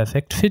be a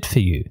perfect fit for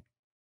you.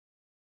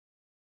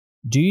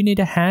 Do you need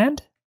a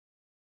hand?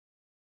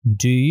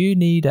 Do you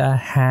need a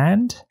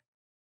hand?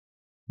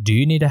 Do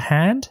you need a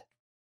hand?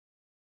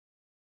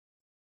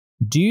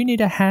 Do you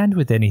need a hand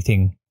with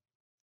anything?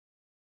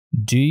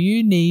 Do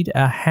you need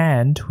a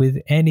hand with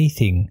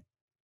anything?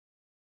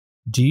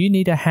 Do you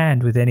need a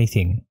hand with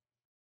anything?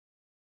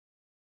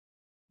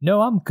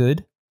 No, I'm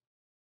good.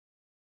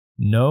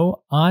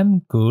 No,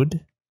 I'm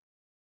good.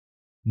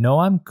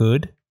 No, I'm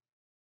good.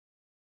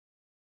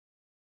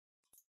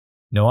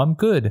 No, I'm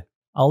good.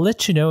 I'll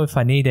let you know if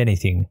I need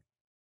anything.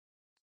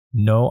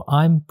 No,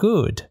 I'm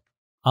good.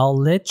 I'll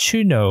let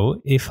you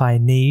know if I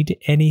need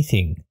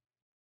anything.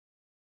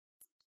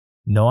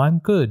 No, I'm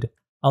good.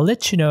 I'll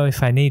let you know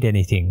if I need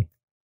anything.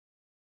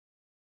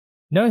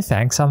 No,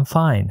 thanks, I'm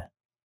fine.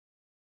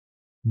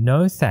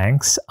 No,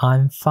 thanks,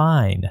 I'm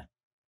fine.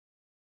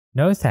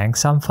 No,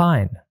 thanks, I'm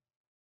fine.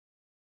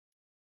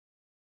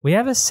 We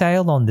have a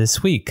sale on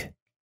this week.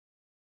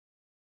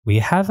 We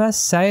have a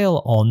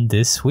sale on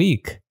this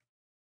week.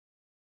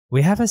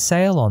 We have a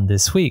sale on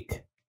this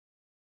week.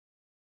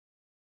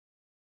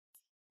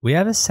 We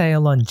have a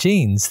sale on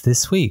jeans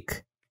this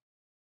week.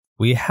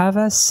 We have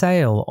a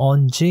sale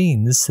on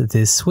jeans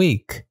this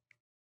week.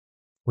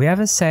 We have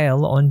a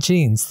sale on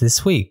jeans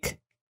this week.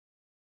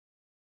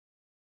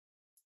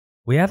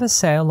 We have a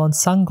sale on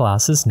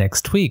sunglasses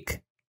next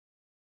week.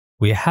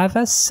 We have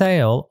a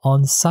sale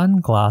on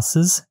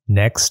sunglasses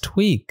next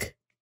week.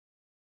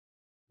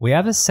 We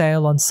have a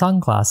sale on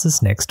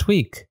sunglasses next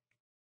week.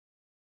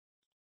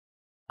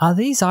 Are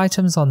these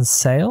items on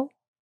sale?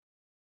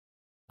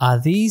 Are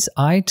these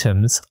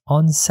items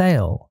on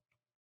sale?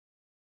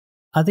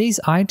 Are these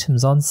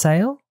items on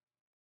sale?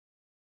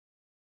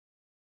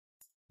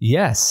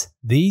 Yes,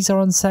 these are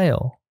on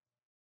sale.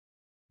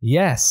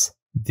 Yes,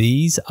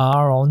 these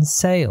are on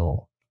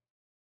sale.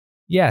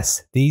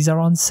 Yes, these are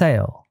on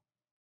sale.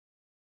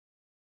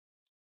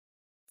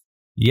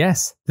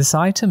 Yes, this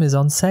item is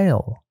on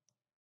sale.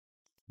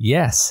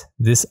 Yes,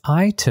 this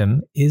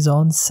item is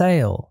on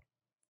sale.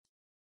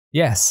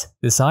 Yes,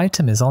 this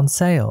item is on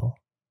sale.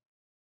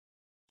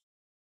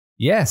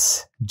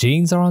 Yes,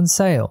 jeans are on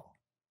sale.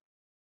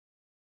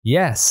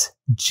 Yes,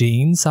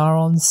 jeans are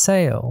on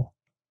sale.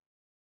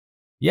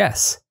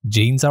 Yes,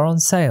 jeans are on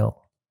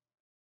sale.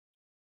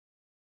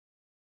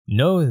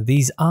 No,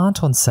 these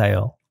aren't on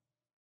sale.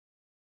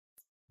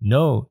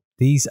 No,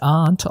 these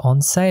aren't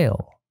on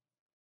sale.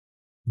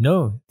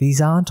 No, these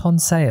aren't on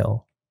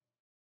sale.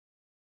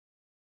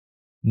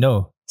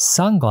 No,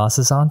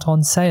 sunglasses aren't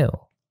on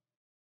sale.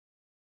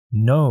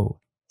 No,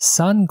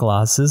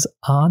 sunglasses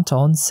aren't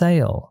on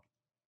sale.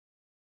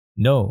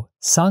 No,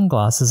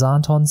 sunglasses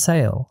aren't on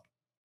sale.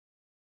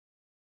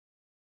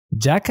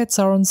 Jackets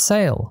are on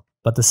sale,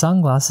 but the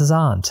sunglasses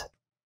aren't.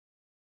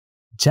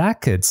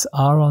 Jackets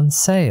are on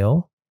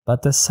sale,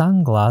 but the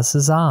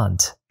sunglasses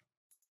aren't.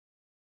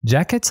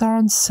 Jackets are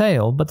on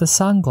sale, but the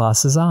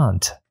sunglasses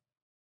aren't.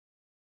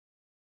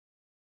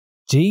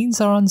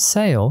 Jeans are on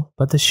sale,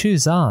 but the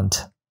shoes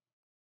aren't.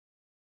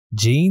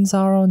 Jeans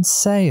are on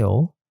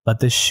sale,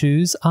 but the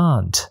shoes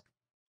aren't.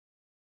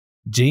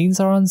 Jeans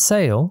are on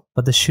sale,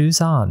 but the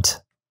shoes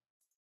aren't.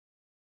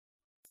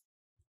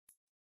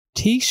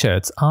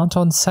 T-shirts aren't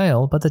on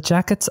sale, but the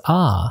jackets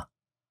are.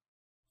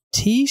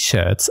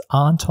 T-shirts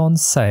aren't on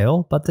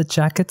sale, but the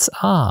jackets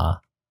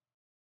are.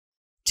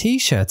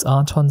 T-shirts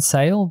aren't on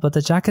sale, but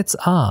the jackets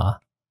are.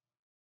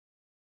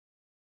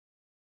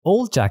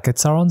 All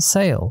jackets are on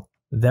sale.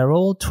 They're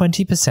all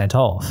 20%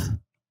 off.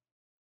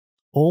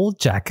 All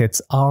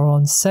jackets are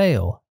on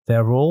sale.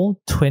 They're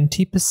all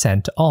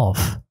 20%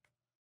 off.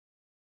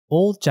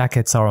 All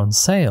jackets are on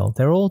sale.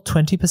 They're all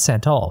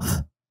 20%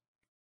 off.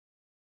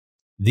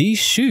 These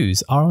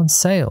shoes are on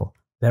sale.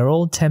 They're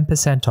all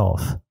 10%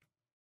 off.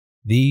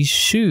 These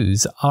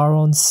shoes are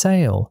on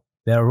sale.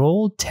 They're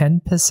all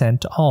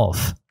 10%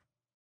 off.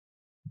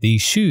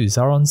 These shoes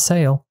are on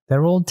sale.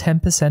 They're all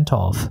 10%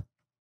 off.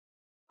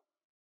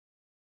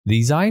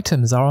 These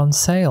items are on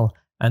sale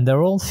and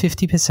they're all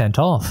 50%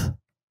 off.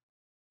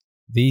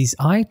 These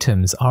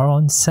items are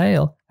on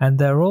sale and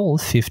they're all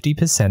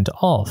 50%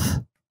 off.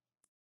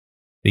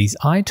 These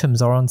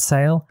items are on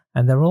sale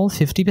and they're all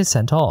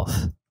 50%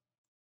 off.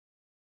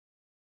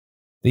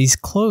 These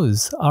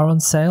clothes are on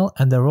sale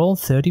and they're all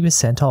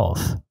 30%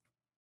 off.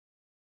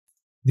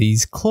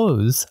 These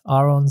clothes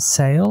are on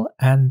sale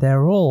and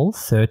they're all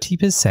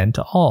 30%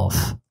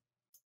 off.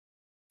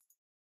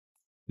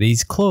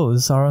 These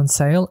clothes are on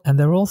sale and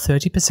they're all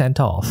 30%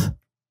 off.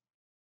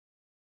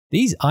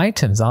 These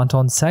items aren't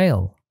on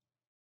sale.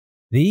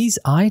 These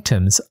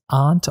items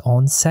aren't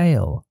on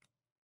sale.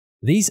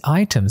 These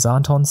items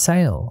aren't on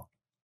sale.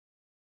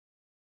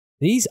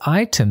 These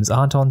items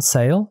aren't on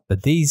sale,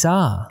 but these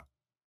are.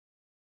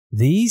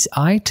 These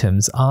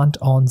items aren't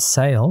on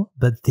sale,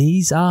 but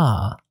these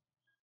are.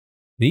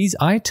 These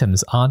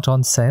items aren't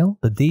on sale,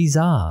 but these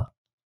are.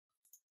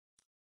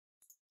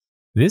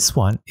 This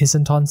one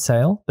isn't on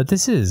sale, but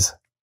this is.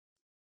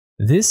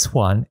 This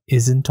one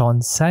isn't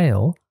on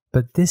sale,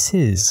 but this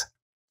is.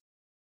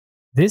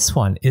 This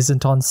one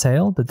isn't on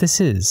sale, but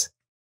this is.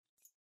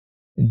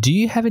 Do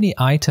you have any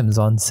items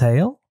on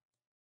sale?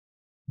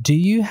 Do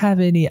you have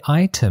any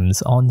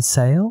items on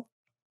sale?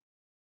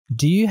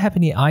 Do you have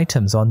any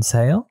items on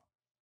sale?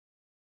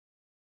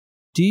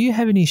 Do you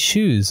have any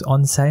shoes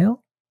on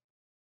sale?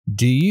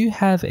 Do you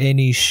have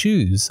any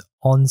shoes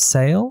on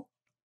sale?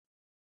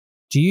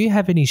 Do you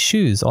have any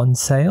shoes on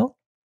sale?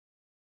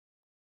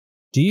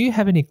 Do you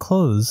have any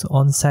clothes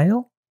on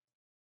sale?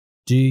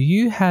 Do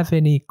you have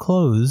any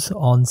clothes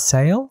on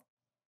sale?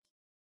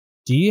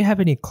 Do you have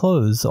any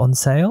clothes on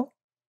sale?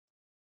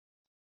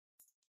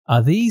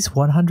 Are these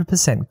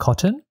 100%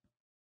 cotton?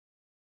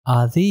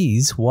 Are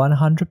these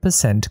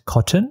 100%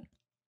 cotton?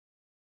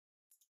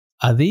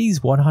 Are these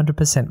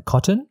 100%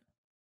 cotton?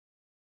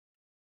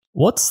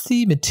 What's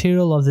the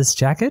material of this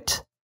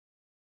jacket?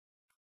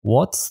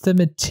 What's the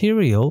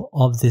material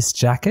of this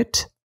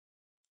jacket?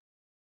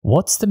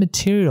 What's the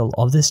material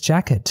of this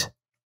jacket?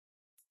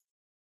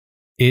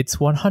 It's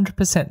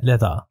 100%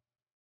 leather.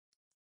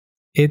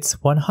 It's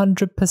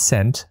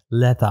 100%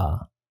 leather.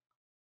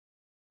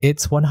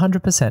 It's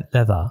 100%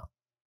 leather.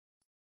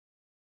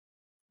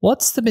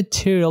 What's the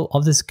material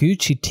of this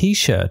Gucci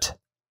t-shirt?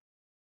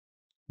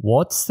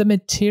 What's the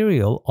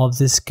material of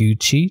this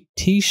Gucci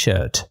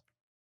t-shirt?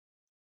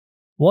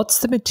 What's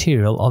the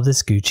material of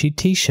this Gucci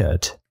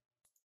t-shirt?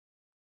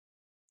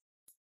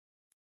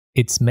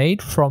 It's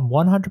made from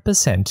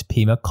 100%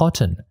 Pima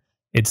cotton.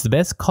 It's the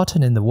best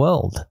cotton in the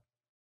world.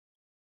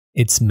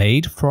 It's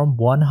made from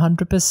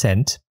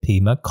 100%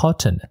 Pima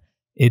cotton.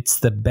 It's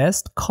the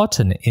best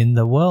cotton in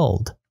the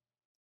world.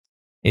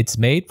 It's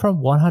made from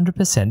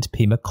 100%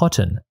 Pima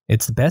cotton.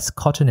 It's the best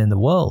cotton in the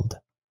world.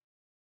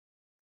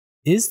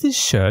 Is this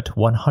shirt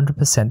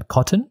 100%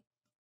 cotton?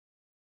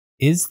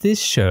 Is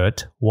this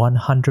shirt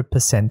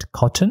 100%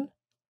 cotton?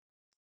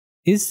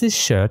 Is this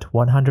shirt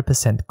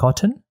 100%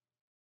 cotton?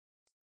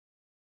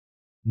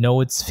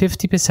 No, it's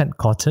 50%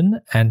 cotton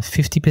and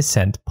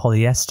 50%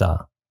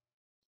 polyester.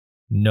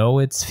 No,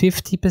 it's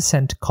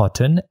 50%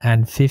 cotton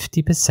and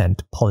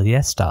 50%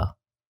 polyester.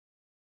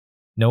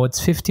 No,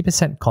 it's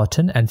 50%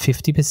 cotton and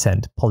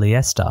 50%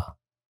 polyester.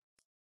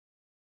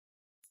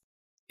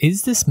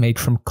 Is this made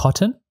from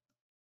cotton?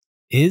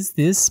 Is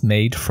this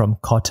made from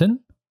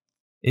cotton?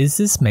 Is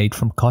this made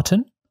from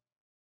cotton?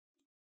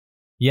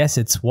 Yes,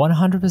 it's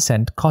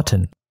 100%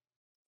 cotton.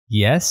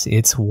 Yes,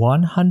 it's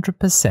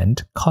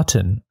 100%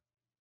 cotton.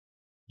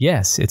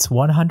 Yes, it's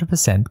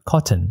 100%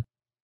 cotton.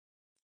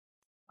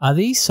 Are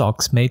these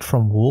socks made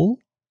from wool?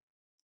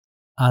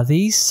 Are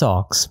these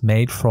socks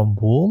made from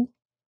wool?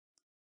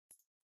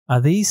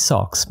 Are these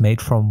socks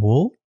made from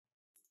wool?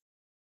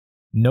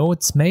 No,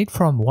 it's made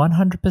from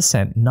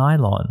 100%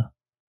 nylon.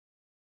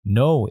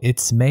 No,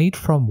 it's made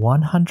from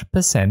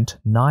 100%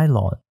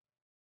 nylon.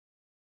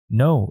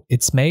 No,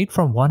 it's made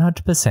from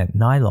 100%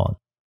 nylon.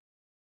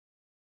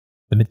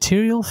 The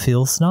material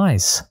feels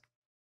nice.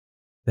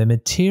 The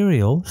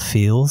material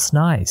feels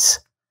nice.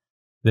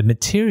 The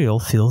material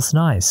feels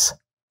nice.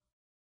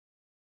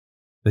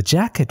 The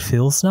jacket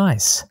feels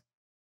nice.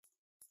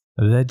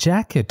 The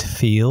jacket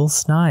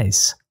feels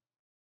nice.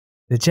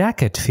 The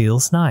jacket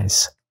feels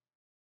nice.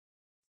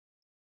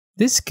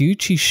 This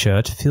Gucci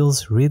shirt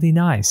feels really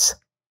nice.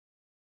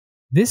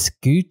 This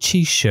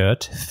Gucci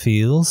shirt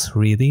feels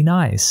really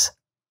nice.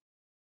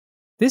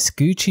 This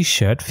Gucci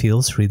shirt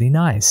feels really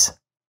nice.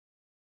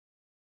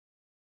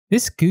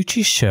 This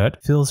Gucci shirt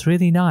feels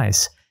really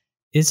nice.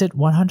 Is it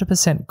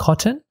 100%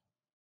 cotton?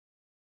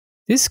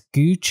 This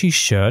Gucci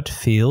shirt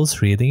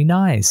feels really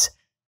nice.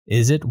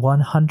 Is it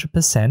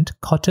 100%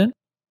 cotton?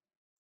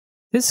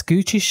 This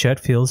Gucci shirt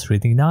feels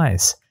really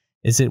nice.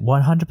 Is it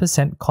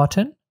 100%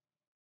 cotton?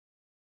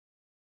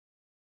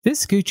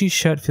 This Gucci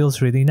shirt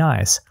feels really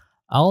nice.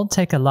 I'll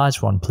take a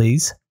large one,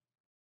 please.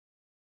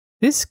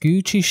 This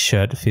Gucci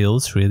shirt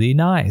feels really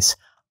nice.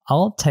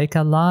 I'll take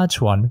a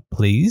large one,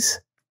 please.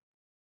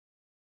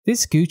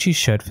 This Gucci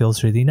shirt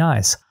feels really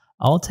nice.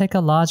 I'll take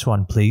a large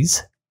one,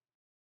 please.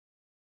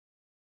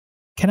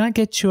 Can I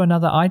get you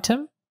another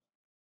item?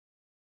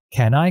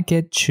 Can I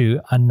get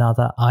you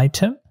another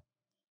item?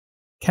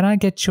 Can I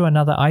get you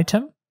another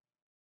item?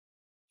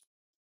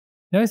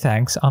 No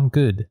thanks, I'm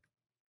good.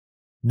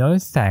 No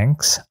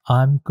thanks,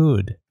 I'm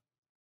good.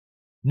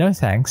 No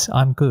thanks,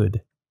 I'm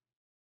good.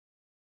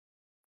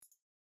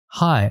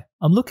 Hi,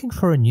 I'm looking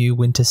for a new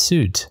winter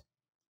suit.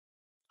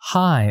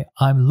 Hi,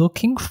 I'm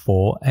looking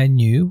for a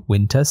new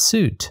winter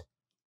suit.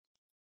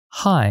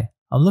 Hi,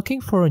 I'm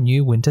looking for a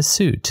new winter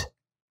suit.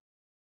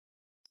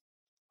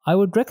 I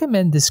would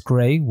recommend this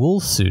grey wool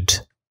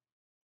suit.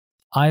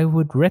 I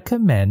would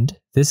recommend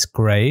this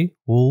grey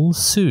wool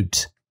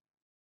suit.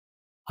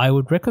 I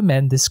would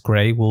recommend this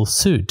grey wool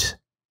suit.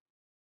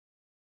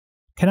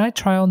 Can I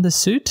try on this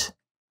suit?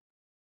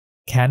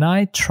 Can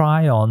I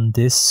try on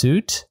this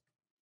suit?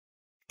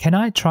 Can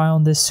I try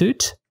on this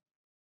suit?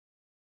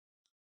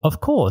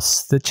 Of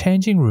course, the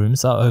changing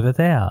rooms are over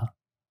there.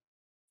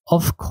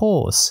 Of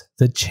course,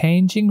 the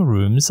changing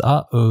rooms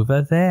are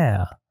over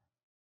there.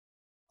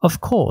 Of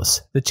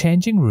course, the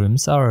changing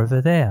rooms are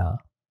over there.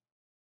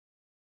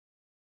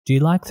 Do you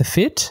like the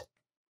fit?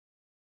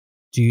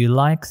 Do you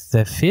like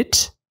the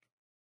fit?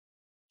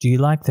 Do you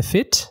like the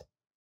fit?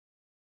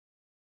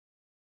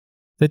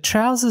 The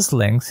trousers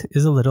length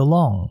is a little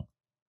long.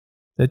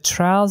 The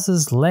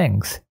trousers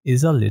length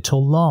is a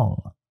little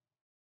long.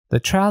 The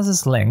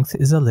trousers length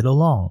is a little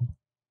long.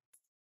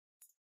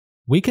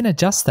 We can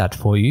adjust that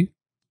for you.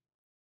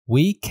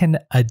 We can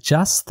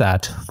adjust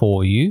that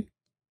for you.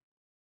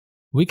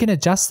 We can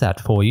adjust that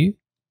for you.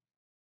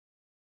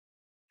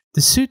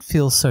 The suit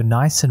feels so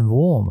nice and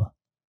warm.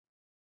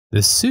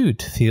 The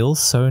suit feels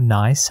so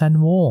nice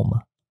and warm.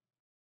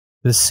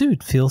 The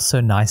suit feels so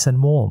nice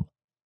and warm.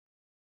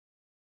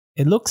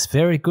 It looks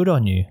very good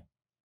on you.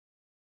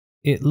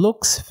 It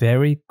looks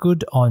very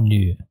good on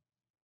you.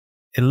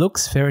 It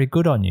looks very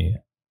good on you.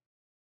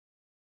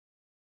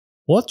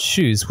 What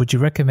shoes would you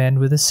recommend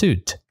with a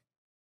suit?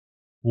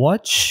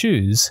 What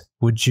shoes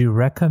would you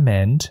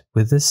recommend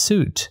with a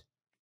suit?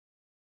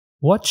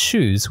 What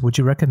shoes would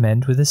you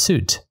recommend with a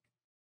suit?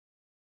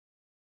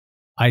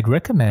 I'd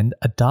recommend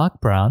a dark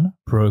brown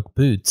brogue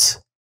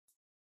boots.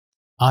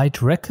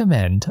 I'd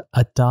recommend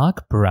a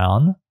dark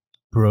brown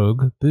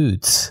brogue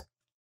boots.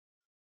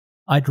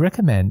 I'd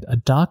recommend a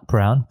dark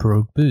brown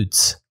brogue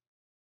boots.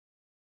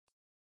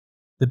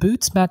 The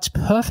boots match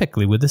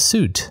perfectly with the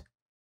suit.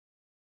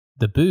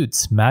 The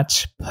boots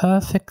match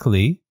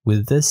perfectly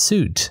with the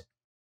suit.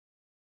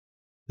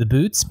 The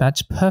boots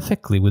match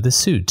perfectly with the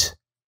suit.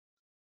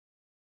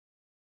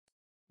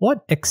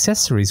 What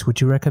accessories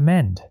would you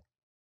recommend?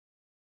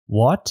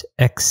 What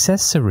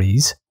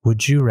accessories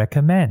would you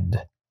recommend?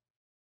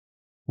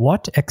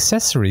 What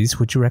accessories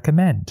would you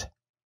recommend?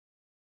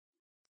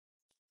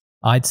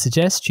 I'd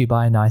suggest you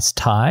buy a nice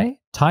tie,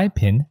 tie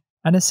pin,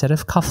 and a set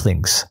of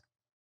cufflinks.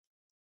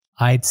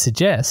 I'd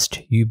suggest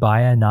you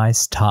buy a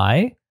nice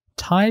tie,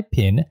 tie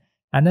pin,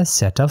 and a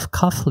set of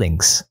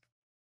cufflinks.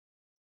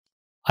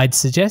 I'd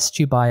suggest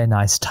you buy a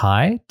nice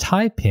tie,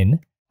 tie pin,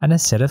 and a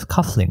set of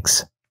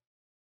cufflinks.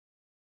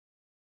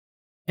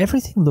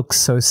 Everything looks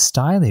so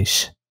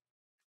stylish.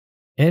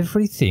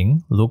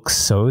 Everything looks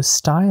so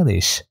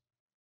stylish.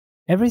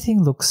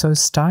 Everything looks so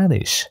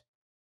stylish.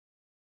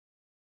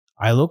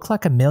 I look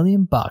like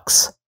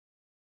 $1,000,000.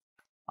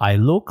 I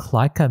look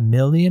like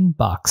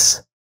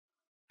 $1,000,000.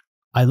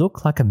 I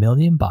look like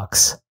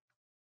 $1,000,000.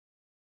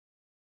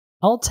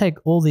 I'll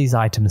take all these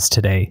items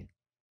today.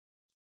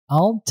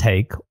 I'll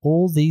take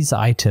all these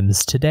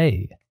items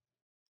today.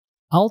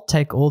 I'll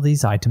take all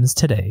these items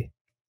today.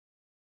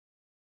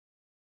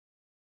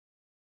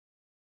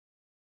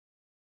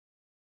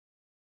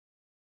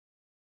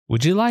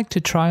 Would you like to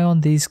try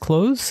on these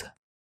clothes?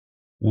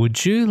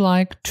 Would you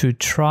like to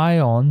try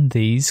on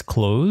these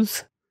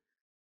clothes?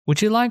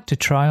 Would you like to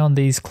try on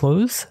these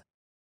clothes?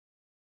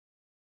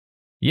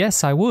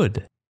 Yes, I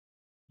would.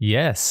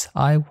 Yes,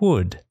 I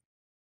would.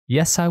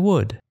 Yes, I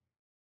would.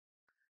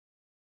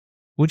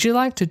 Would you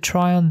like to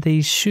try on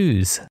these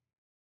shoes?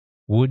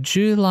 Would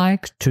you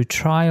like to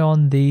try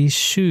on these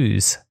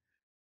shoes?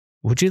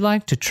 Would you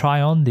like to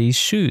try on these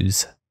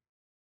shoes?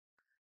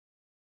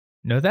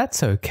 No,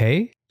 that's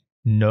okay.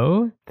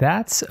 No,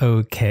 that's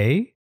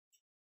okay.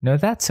 No,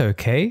 that's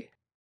okay.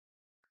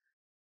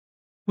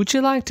 Would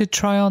you like to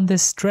try on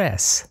this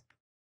dress?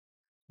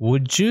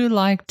 Would you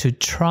like to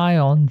try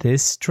on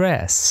this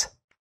dress?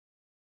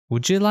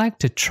 Would you like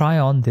to try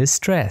on this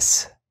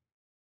dress?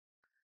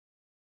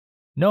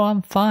 No,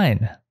 I'm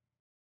fine.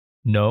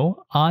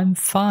 No, I'm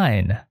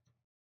fine.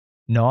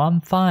 No,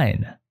 I'm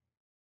fine.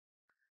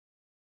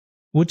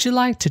 Would you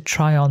like to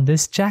try on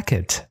this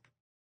jacket?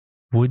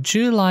 Would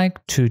you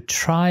like to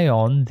try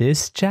on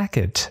this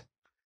jacket?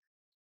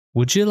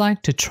 Would you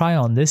like to try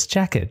on this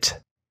jacket?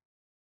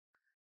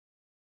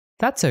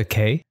 That's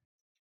okay.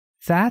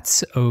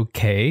 That's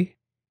okay.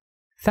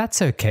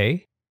 That's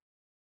okay.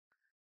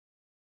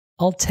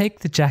 I'll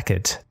take the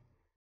jacket.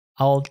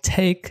 I'll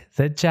take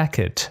the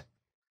jacket.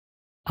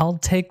 I'll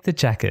take the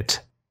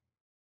jacket.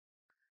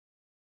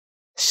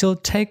 She'll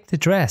take the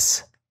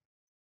dress.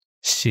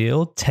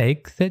 She'll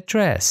take the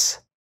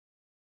dress.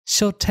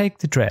 She'll take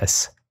the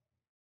dress.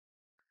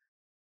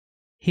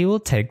 He will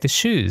take the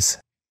shoes.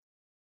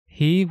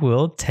 He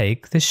will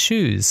take the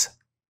shoes.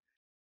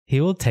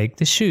 He will take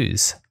the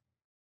shoes.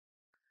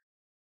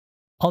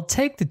 I'll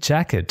take the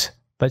jacket,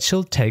 but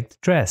she'll take the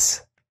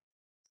dress.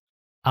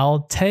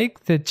 I'll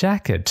take the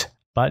jacket,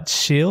 but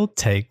she'll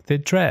take the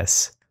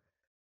dress.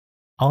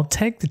 I'll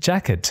take the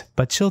jacket,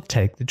 but she'll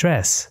take the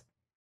dress.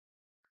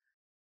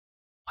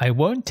 I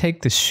won't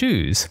take the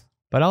shoes,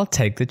 but I'll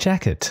take the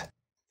jacket.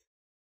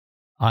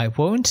 I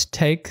won't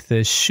take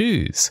the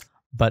shoes,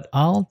 but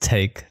I'll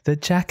take the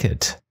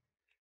jacket.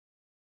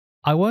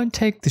 I won't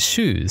take the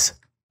shoes,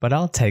 but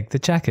I'll take the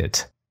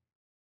jacket.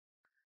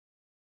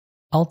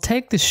 I'll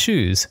take the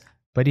shoes,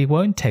 but he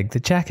won't take the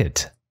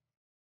jacket.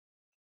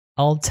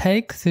 I'll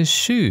take the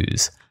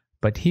shoes,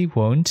 but he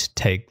won't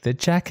take the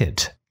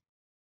jacket.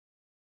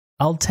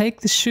 I'll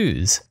take the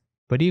shoes,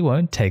 but he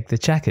won't take the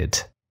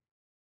jacket.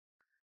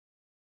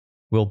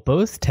 We'll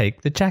both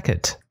take the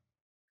jacket.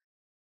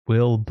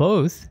 We'll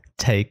both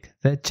take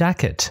the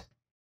jacket.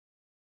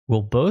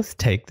 We'll both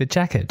take the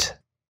jacket.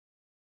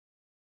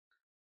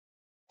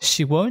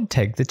 She won't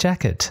take the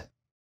jacket.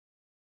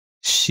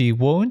 She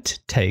won't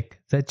take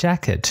the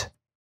jacket.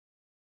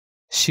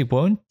 She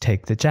won't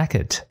take the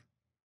jacket.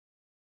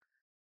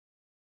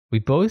 We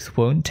both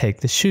won't take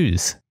the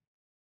shoes.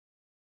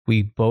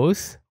 We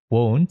both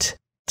won't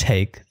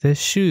take the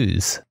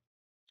shoes.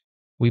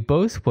 We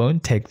both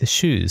won't take the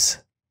shoes.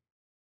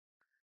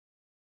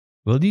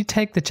 Will you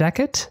take the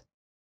jacket?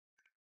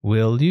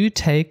 Will you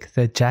take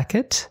the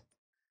jacket?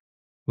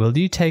 Will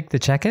you take the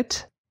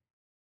jacket?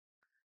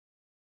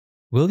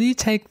 Will you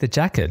take the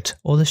jacket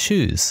or the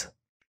shoes?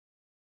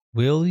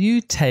 Will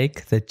you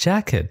take the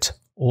jacket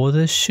or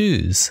the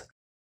shoes?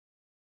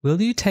 Will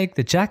you take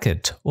the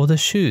jacket or the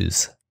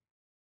shoes?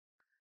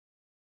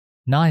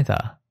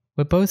 Neither.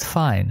 We're both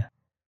fine.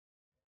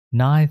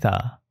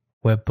 Neither.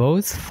 We're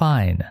both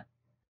fine.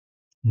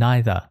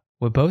 Neither.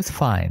 We're both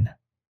fine.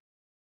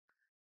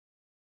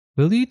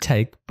 Will you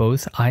take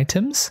both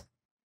items?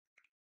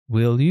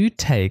 Will you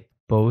take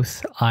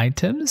both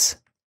items?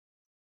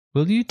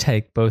 Will you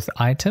take both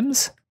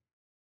items?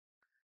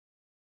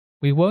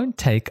 We won't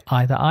take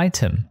either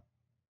item.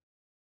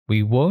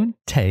 We won't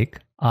take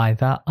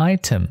either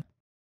item.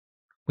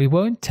 We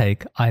won't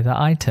take either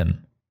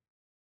item.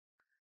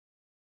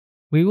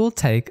 We will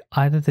take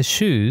either the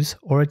shoes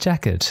or a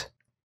jacket.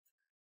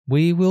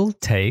 We will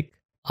take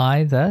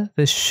either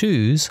the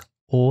shoes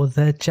or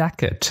the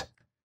jacket.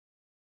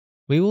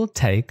 We will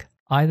take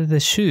either the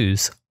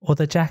shoes or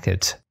the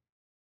jacket.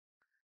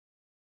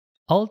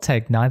 I'll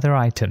take neither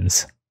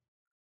items.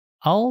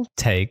 I'll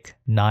take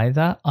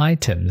neither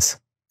items.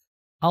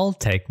 I'll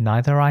take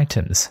neither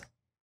items.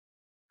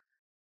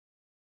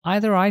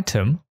 Either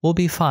item will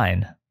be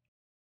fine.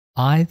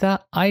 Either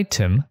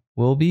item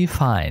will be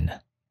fine.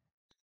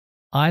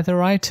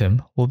 Either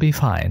item will be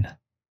fine.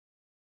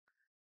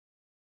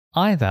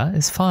 Either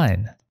is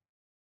fine.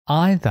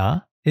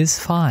 Either is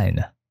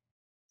fine.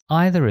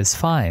 Either is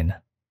fine.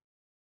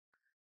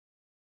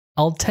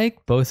 I'll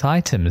take both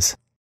items.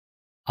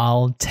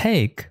 I'll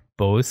take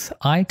both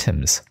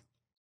items.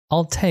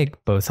 I'll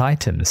take both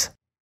items.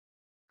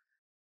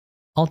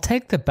 I'll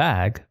take the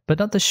bag, but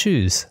not the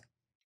shoes.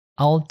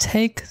 I'll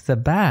take the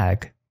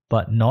bag,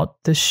 but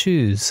not the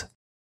shoes.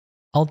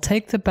 I'll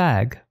take the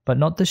bag, but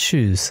not the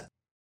shoes.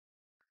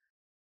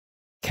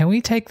 Can we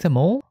take them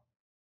all?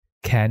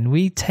 Can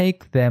we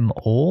take them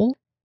all?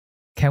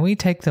 Can we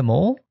take them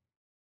all?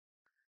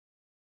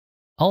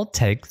 I'll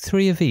take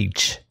 3 of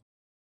each.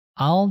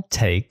 I'll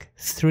take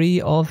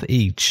 3 of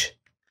each.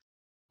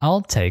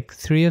 I'll take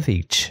 3 of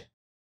each.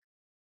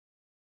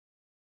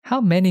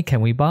 How many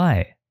can we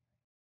buy?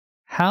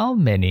 How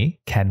many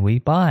can we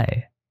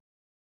buy?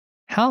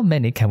 How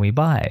many can we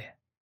buy?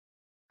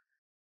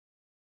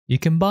 You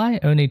can buy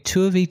only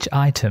 2 of each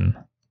item.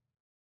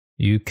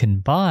 You can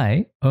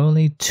buy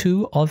only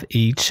 2 of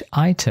each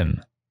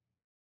item.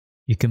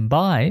 You can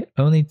buy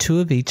only 2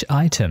 of each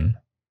item.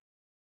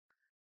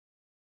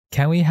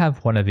 Can we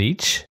have 1 of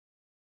each?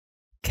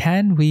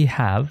 Can we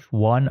have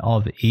 1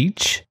 of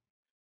each?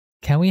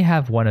 Can we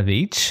have 1 of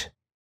each?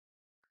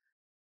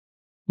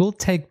 We'll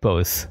take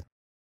both.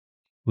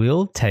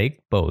 We'll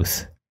take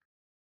both.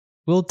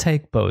 We'll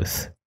take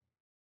both.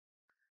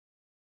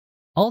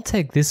 I'll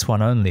take this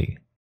one only.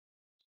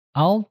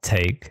 I'll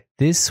take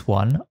this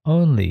one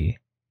only.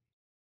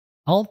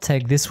 I'll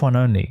take this one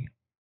only.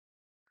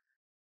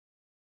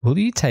 Will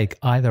you take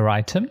either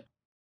item?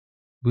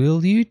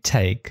 Will you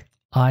take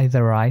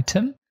either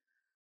item?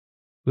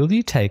 Will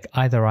you take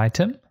either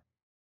item?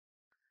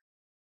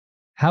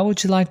 How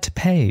would you like to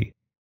pay?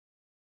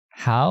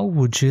 How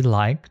would you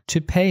like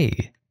to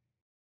pay?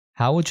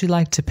 How would you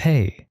like to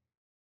pay?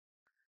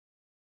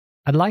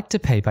 I'd like to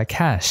pay by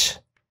cash.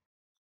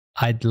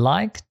 I'd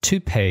like to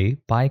pay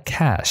by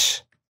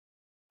cash.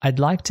 I'd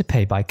like to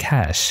pay by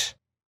cash.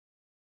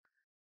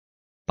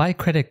 By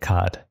credit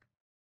card.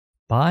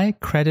 By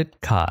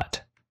credit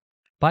card.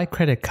 By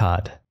credit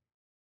card.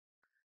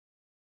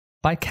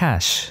 By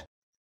cash.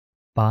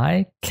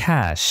 By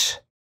cash.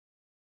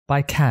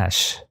 By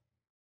cash.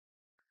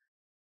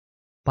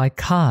 By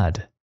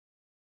card.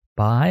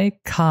 By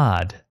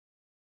card.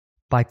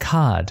 By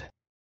card.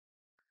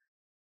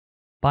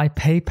 By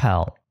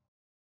PayPal.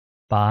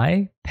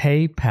 By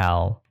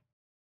PayPal.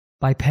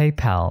 By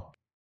PayPal.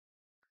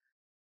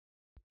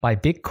 By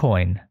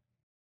Bitcoin.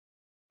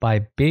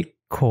 By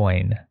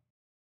Bitcoin.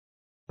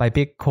 By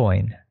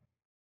Bitcoin.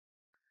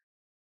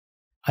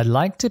 I'd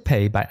like to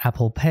pay by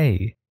Apple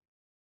Pay.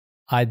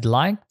 I'd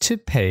like to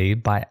pay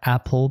by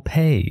Apple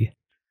Pay.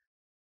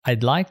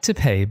 I'd like to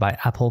pay by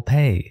Apple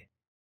Pay.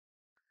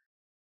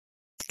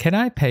 Can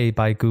I pay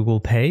by Google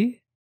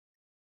Pay?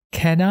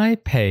 Can I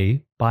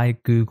pay by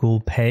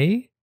Google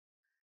Pay?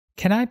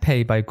 Can I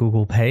pay by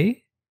Google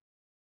Pay?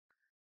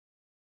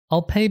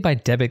 I'll pay by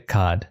debit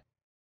card.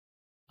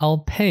 I'll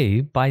pay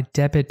by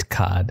debit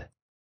card.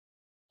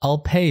 I'll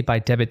pay by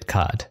debit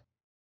card.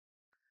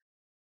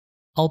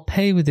 I'll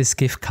pay with this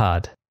gift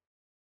card.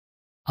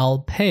 I'll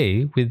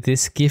pay with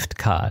this gift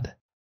card.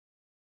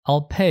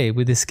 I'll pay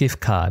with this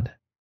gift card.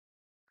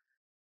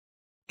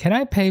 Can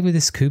I pay with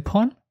this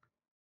coupon?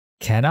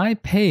 Can I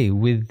pay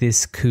with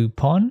this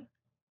coupon?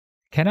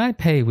 Can I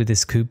pay with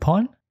this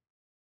coupon?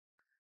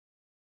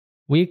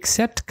 We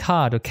accept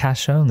card or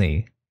cash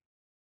only.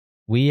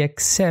 We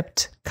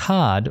accept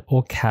card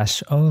or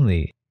cash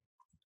only.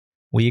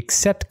 We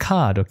accept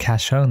card or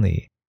cash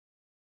only.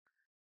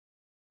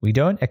 We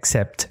don't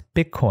accept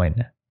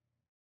Bitcoin.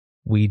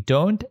 We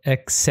don't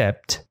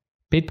accept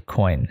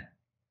Bitcoin.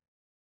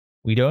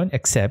 We don't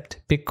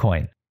accept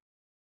Bitcoin.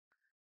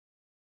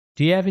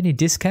 Do you have any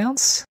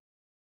discounts?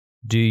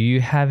 Do you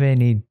have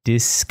any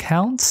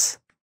discounts?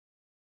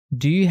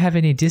 Do you have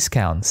any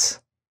discounts?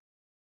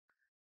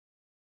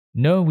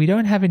 No, we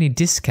don't have any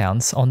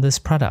discounts on this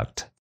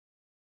product.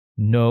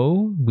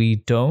 No, we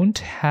don't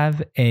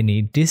have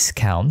any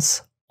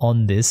discounts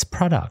on this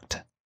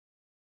product.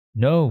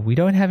 No, we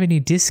don't have any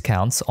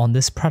discounts on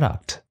this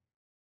product.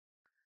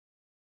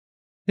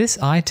 This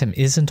item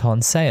isn't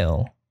on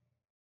sale.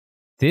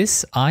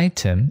 This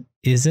item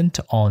isn't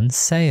on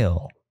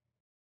sale.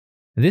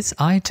 This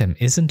item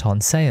isn't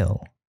on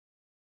sale.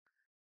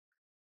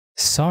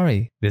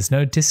 Sorry, there's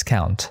no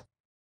discount.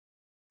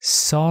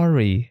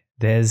 Sorry,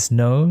 there's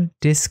no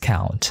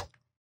discount.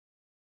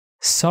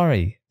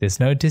 Sorry, there's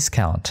no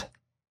discount.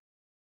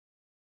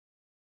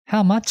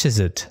 How much is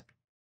it?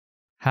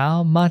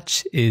 How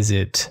much is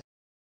it?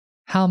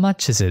 How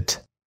much is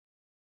it?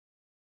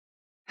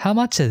 How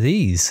much are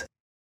these?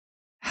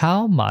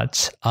 How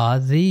much are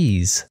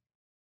these?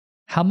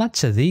 How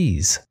much are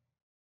these?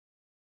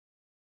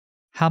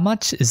 How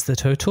much is the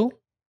total?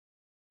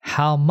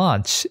 How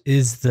much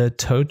is the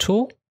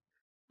total?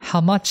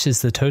 How much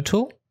is the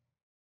total?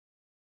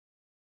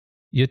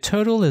 Your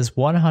total is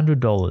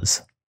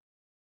 $100.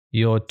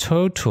 Your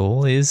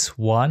total is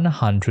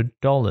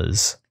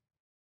 $100.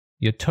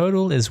 Your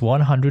total is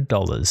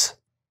 $100.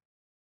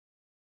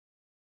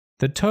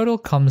 The total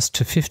comes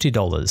to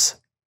 $50.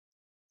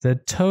 The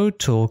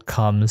total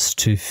comes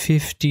to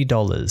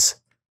 $50.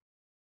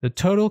 The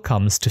total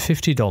comes to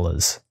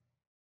 $50.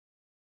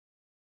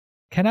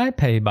 Can I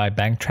pay by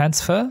bank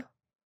transfer?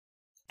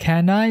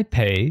 Can I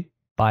pay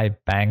by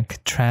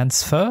bank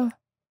transfer?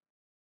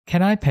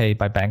 Can I pay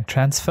by bank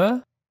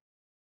transfer?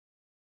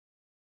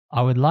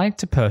 I would like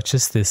to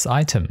purchase this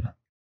item.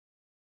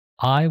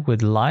 I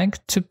would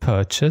like to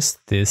purchase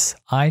this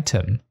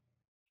item.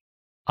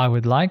 I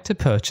would like to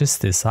purchase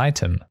this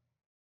item.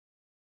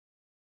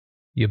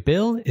 Your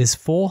bill is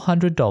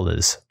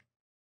 $400.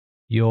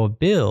 Your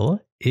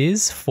bill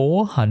is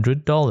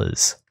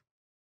 $400.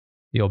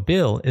 Your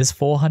bill is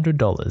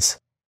 $400.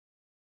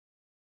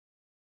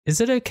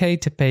 Is it okay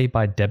to pay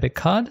by debit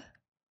card?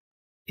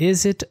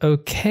 Is it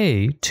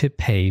okay to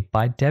pay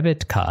by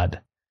debit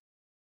card?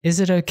 Is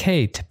it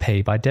okay to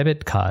pay by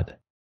debit card?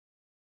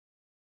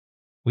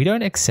 We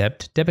don't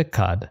accept debit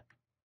card.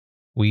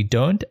 We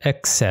don't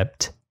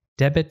accept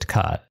debit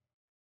card.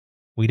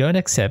 We don't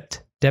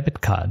accept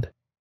debit card.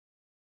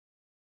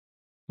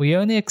 We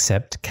only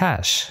accept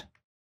cash.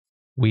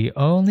 We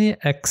only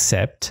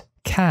accept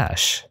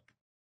cash.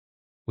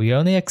 We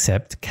only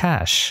accept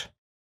cash.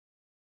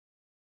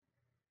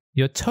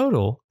 Your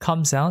total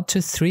comes out to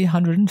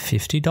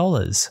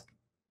 $350.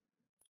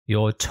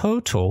 Your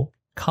total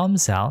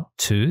comes out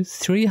to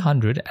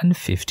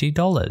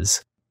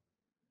 $350.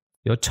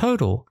 Your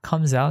total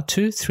comes out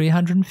to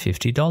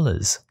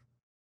 $350.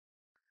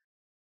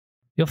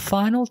 Your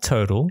final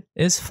total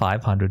is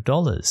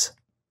 $500.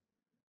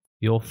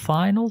 Your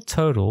final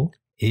total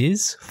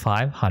is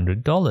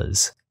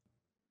 $500.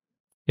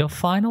 Your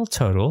final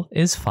total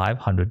is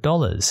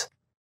 $500.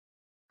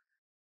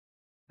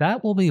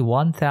 That will be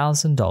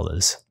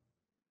 $1,000.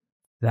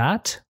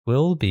 That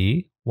will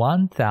be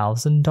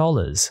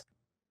 $1,000.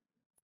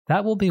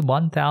 That will be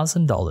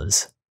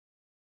 $1,000.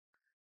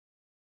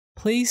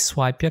 Please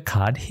swipe your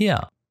card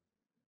here.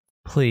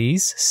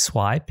 Please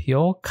swipe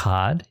your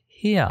card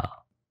here.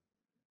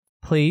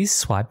 Please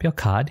swipe your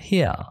card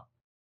here.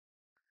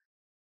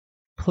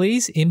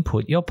 Please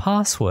input your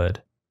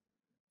password.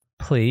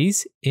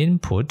 Please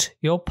input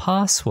your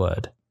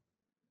password.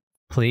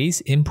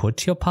 Please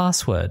input your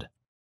password.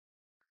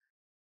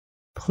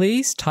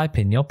 Please type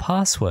in your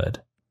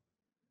password.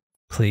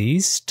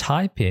 Please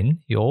type in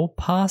your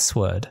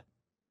password.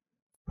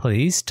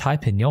 Please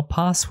type in your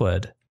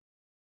password.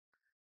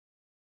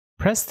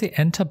 Press the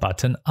enter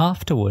button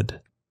afterward.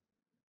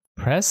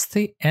 Press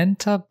the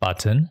enter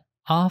button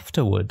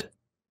afterward.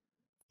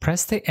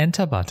 Press the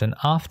enter button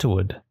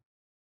afterward.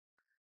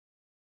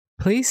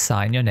 Please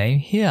sign your name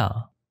here.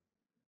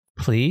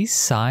 Please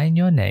sign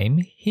your name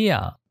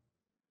here.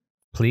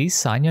 Please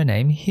sign your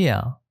name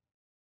here.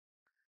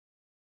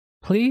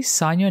 Please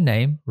sign your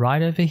name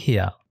right over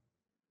here.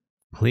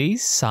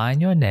 Please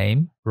sign your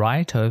name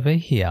right over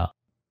here.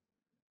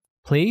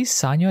 Please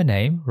sign your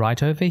name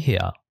right over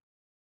here.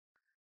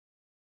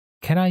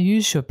 Can I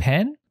use your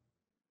pen?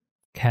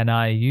 Can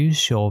I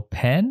use your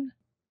pen?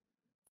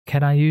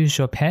 Can I use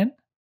your pen?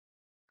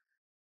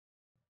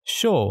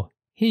 Sure,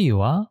 here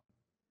you are.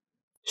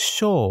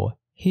 Sure,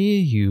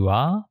 here you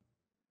are.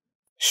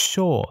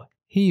 Sure,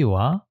 here you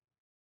are.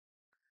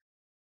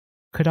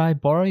 Could I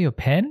borrow your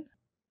pen?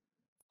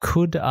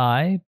 Could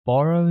I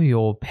borrow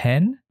your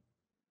pen?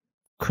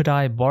 Could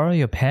I borrow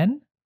your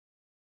pen?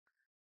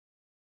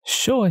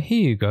 Sure,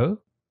 here you go.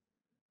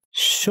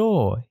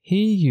 Sure,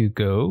 here you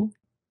go.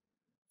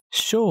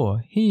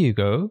 Sure, here you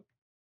go.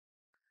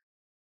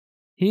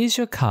 Here's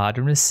your card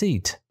and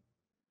receipt.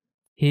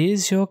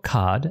 Here's your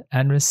card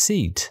and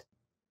receipt.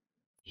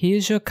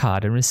 Here's your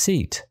card and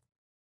receipt.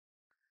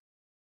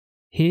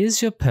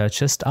 Here's your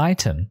purchased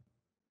item.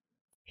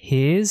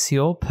 Here's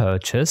your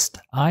purchased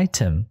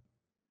item.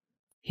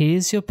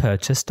 Here's your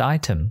purchased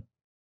item.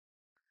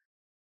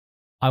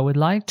 I would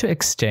like to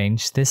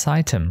exchange this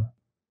item.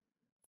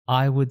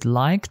 I would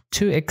like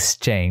to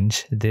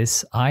exchange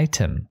this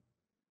item.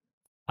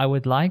 I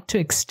would like to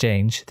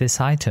exchange this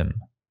item.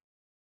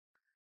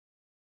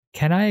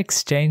 Can I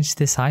exchange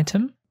this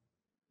item?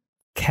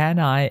 Can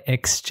I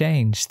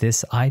exchange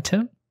this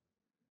item?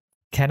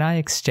 Can I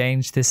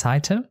exchange this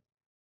item?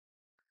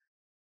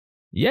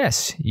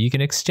 Yes, you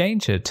can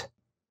exchange it.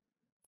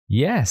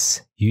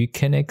 Yes, you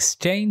can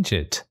exchange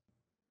it.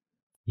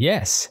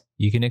 Yes,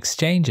 you can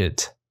exchange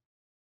it.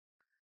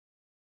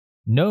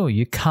 No,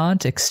 you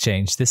can't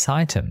exchange this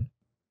item.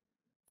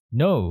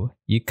 No,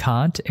 you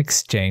can't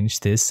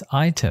exchange this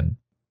item.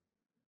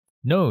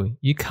 No,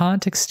 you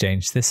can't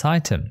exchange this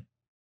item.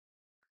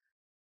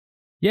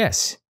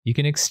 Yes, you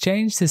can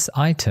exchange this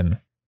item.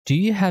 Do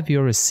you have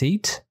your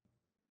receipt?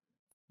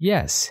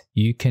 Yes,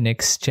 you can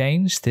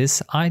exchange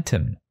this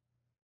item.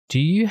 Do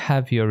you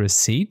have your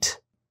receipt?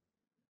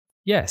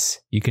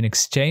 Yes, you can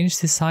exchange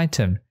this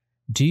item.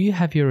 Do you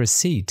have your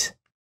receipt?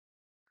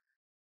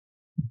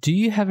 Do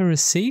you have a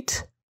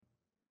receipt?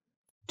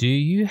 Do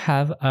you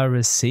have a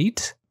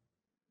receipt?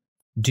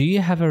 Do you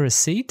have a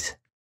receipt?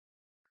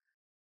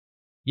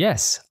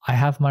 Yes, I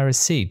have my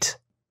receipt.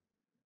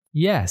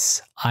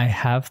 Yes, I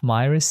have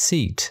my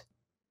receipt.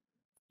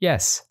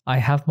 Yes, I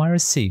have my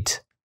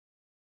receipt.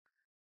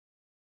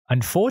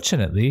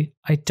 Unfortunately,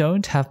 I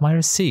don't have my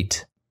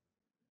receipt.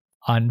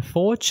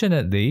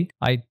 Unfortunately,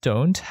 I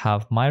don't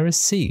have my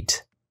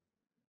receipt.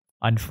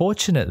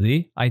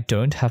 Unfortunately, I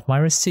don't have my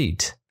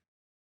receipt.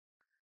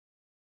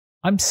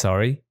 I'm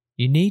sorry,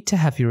 you need to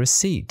have your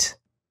receipt.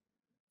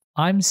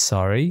 I'm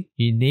sorry,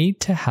 you need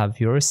to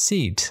have your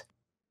receipt.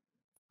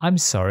 I'm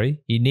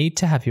sorry, you need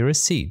to have your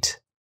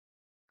receipt.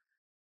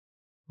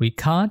 We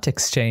can't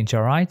exchange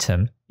your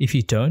item if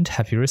you don't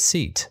have your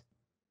receipt.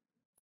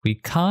 We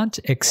can't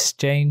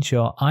exchange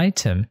your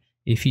item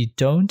if you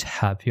don't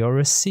have your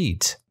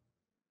receipt.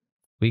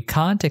 We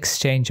can't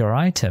exchange your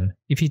item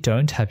if you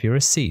don't have your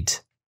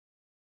receipt.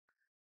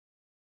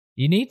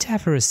 You need to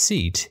have a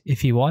receipt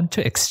if you want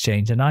to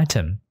exchange an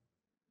item.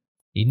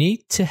 You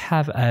need to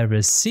have a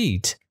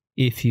receipt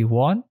if you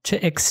want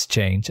to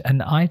exchange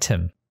an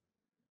item.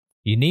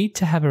 You need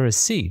to have a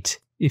receipt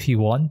if you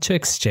want to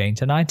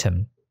exchange an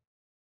item.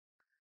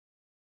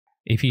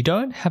 If you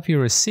don't have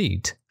your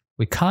receipt,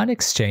 we can't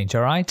exchange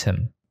your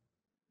item.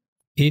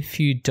 If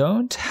you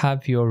don't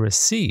have your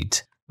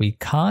receipt, we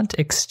can't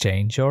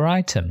exchange your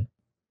item.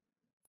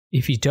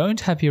 If you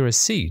don't have your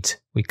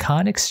receipt, we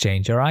can't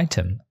exchange your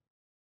item.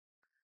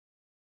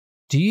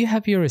 Do you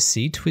have your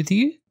receipt with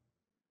you?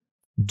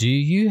 Do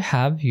you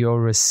have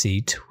your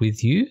receipt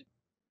with you?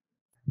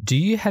 Do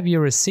you have your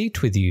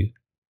receipt with you?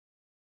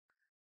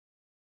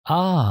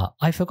 Ah,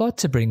 I forgot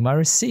to bring my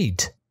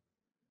receipt.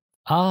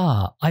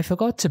 Ah, I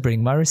forgot to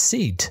bring my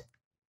receipt.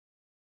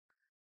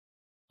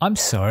 I'm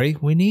sorry,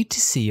 we need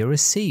to see your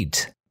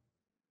receipt.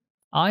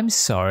 I'm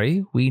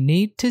sorry, we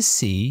need to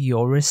see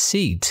your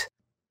receipt.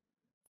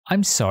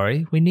 I'm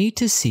sorry, we need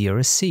to see your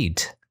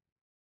receipt.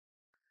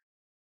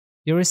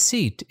 Your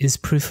receipt is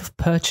proof of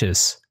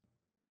purchase.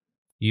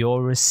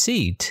 Your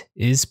receipt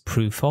is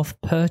proof of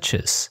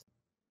purchase.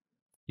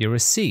 Your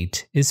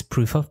receipt is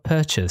proof of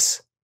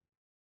purchase.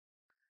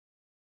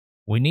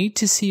 We need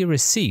to see a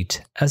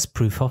receipt as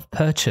proof of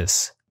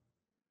purchase.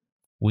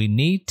 We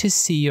need to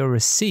see your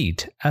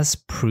receipt as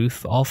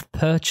proof of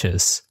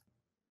purchase.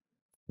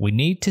 We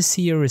need to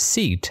see your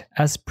receipt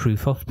as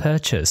proof of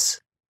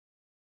purchase.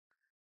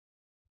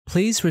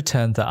 Please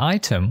return the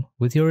item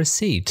with your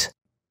receipt.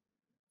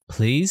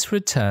 Please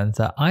return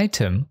the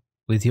item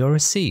with your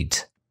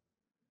receipt.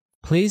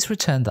 Please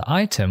return the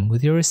item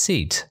with your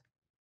receipt.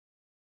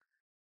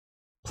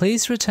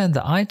 Please return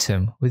the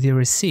item with your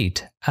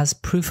receipt as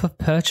proof of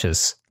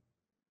purchase.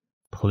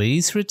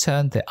 Please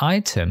return the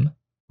item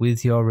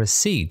with your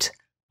receipt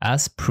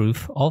as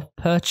proof of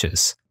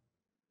purchase.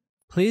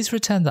 Please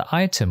return the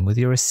item with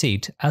your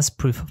receipt as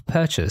proof of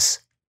purchase.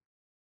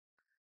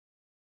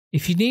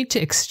 If you need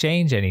to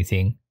exchange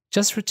anything,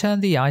 just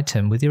return the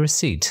item with your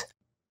receipt.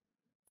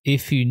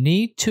 If you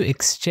need to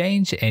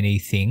exchange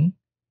anything,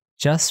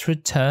 just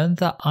return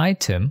the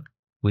item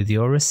with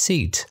your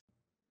receipt.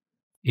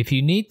 If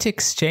you need to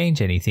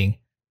exchange anything,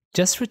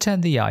 just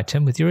return the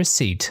item with your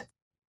receipt.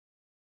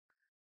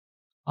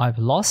 I've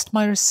lost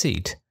my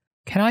receipt.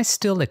 Can I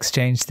still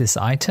exchange this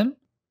item?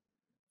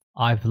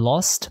 I've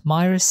lost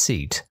my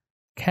receipt.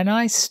 Can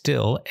I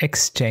still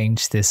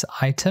exchange this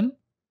item?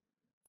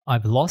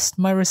 I've lost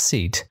my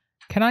receipt.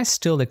 Can I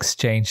still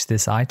exchange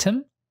this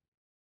item?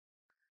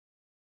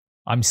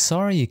 I'm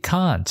sorry you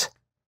can't.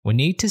 We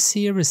need to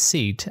see a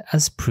receipt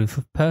as proof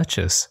of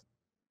purchase.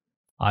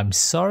 I'm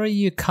sorry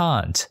you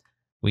can't.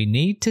 We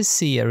need to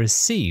see a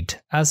receipt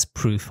as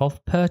proof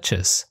of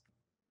purchase.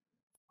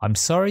 I'm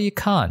sorry you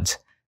can't.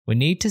 We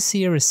need to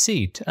see a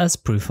receipt as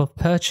proof of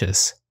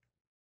purchase.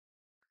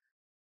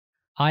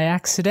 I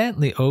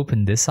accidentally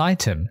opened this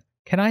item.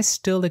 Can I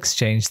still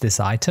exchange this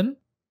item?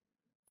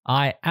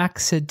 I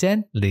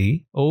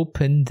accidentally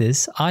opened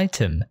this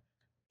item.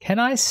 Can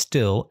I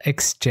still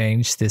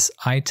exchange this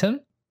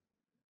item?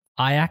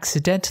 I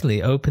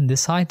accidentally opened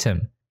this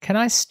item. Can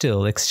I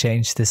still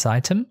exchange this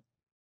item?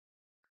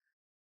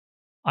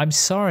 I'm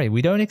sorry,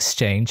 we don't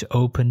exchange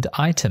opened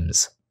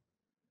items.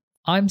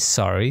 I'm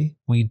sorry,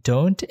 we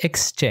don't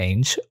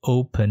exchange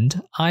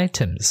opened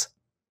items.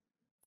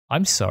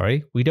 I'm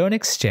sorry, we don't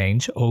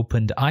exchange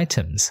opened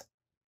items.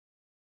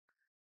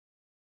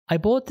 I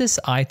bought this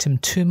item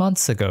 2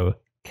 months ago.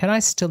 Can I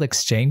still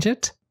exchange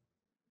it?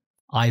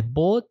 I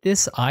bought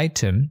this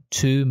item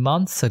 2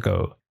 months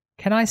ago.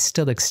 Can I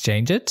still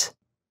exchange it?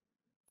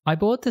 I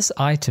bought this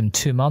item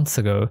 2 months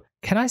ago.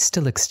 Can I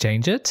still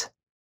exchange it?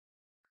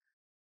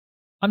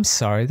 I'm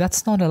sorry,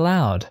 that's not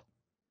allowed.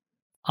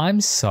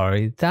 I'm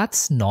sorry,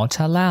 that's not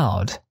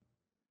allowed.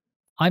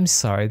 I'm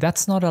sorry,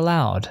 that's not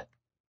allowed.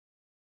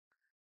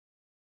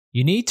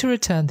 You need to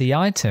return the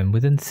item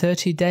within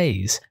 30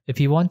 days if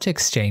you want to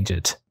exchange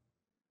it.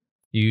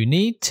 You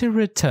need to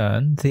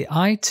return the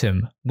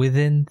item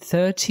within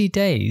 30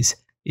 days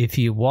if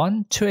you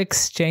want to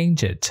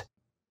exchange it.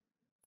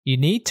 You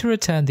need to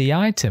return the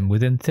item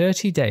within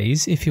 30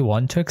 days if you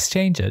want to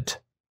exchange it.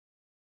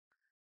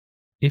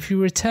 If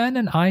you return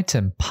an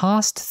item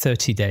past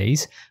 30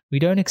 days, we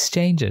don't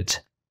exchange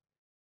it.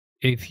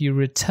 If you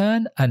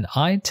return an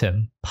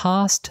item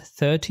past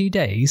 30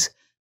 days,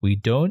 we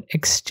don't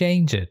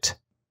exchange it.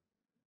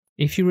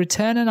 If you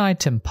return an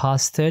item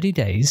past 30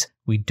 days,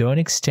 we don't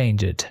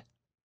exchange it.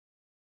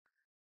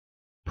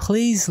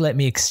 Please let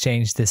me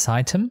exchange this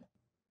item.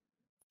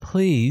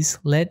 Please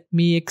let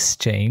me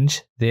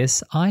exchange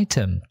this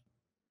item.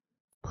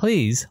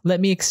 Please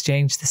let me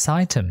exchange this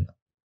item.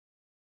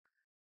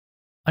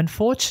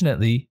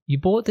 Unfortunately, you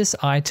bought this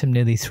item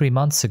nearly 3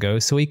 months ago,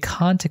 so we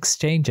can't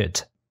exchange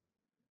it.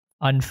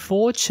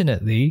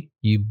 Unfortunately,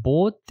 you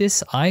bought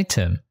this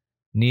item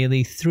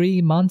nearly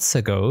 3 months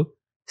ago,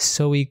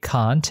 so we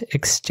can't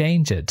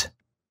exchange it.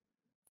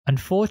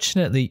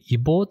 Unfortunately, you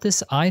bought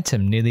this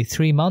item nearly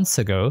 3 months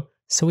ago,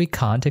 so we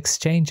can't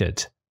exchange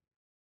it.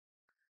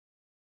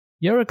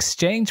 Your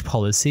exchange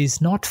policy is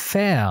not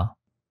fair.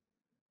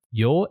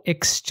 Your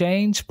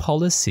exchange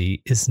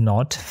policy is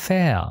not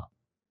fair.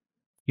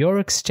 Your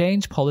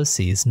exchange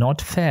policy is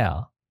not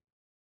fair.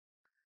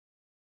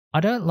 I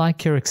don't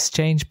like your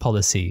exchange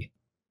policy.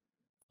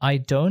 I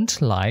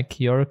don't like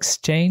your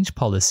exchange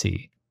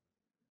policy.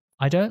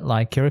 I don't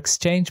like your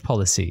exchange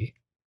policy.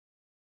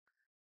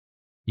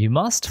 You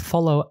must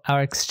follow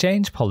our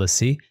exchange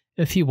policy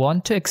if you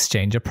want to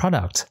exchange a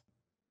product.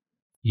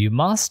 You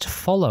must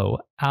follow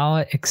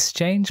our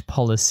exchange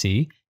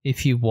policy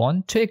if you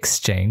want to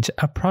exchange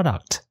a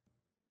product.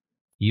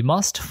 You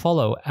must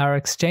follow our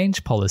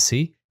exchange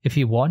policy if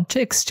you want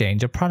to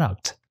exchange a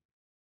product.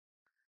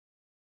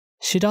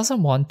 She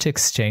doesn't want to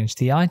exchange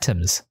the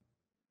items.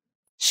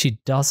 She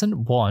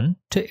doesn't want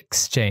to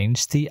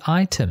exchange the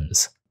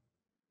items.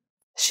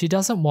 She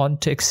doesn't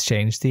want to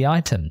exchange the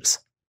items.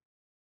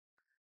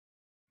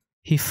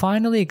 He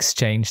finally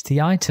exchanged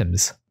the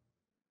items.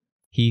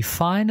 He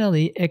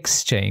finally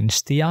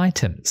exchanged the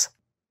items.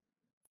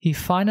 He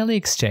finally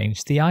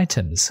exchanged the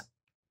items.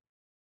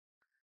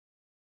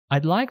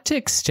 I'd like to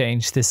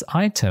exchange this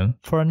item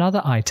for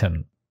another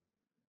item.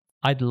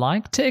 I'd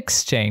like to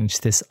exchange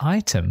this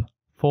item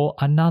for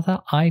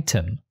another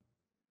item.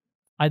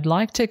 I'd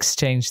like to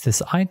exchange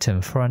this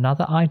item for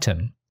another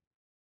item.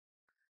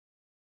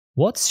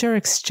 What's your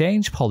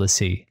exchange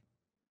policy?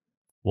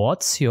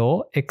 What's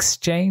your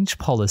exchange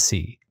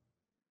policy?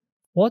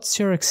 What's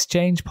your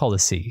exchange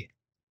policy?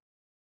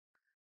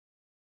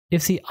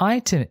 If the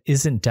item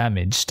isn't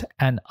damaged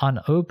and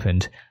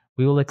unopened,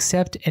 we will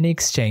accept any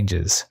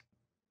exchanges.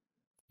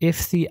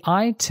 If the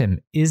item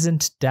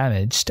isn't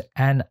damaged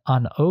and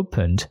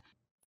unopened,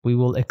 we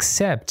will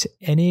accept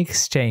any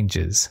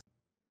exchanges.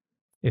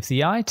 If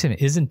the item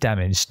isn't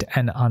damaged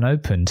and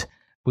unopened,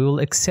 we will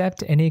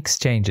accept any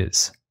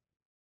exchanges.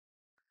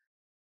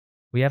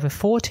 We have a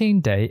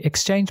 14-day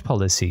exchange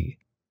policy.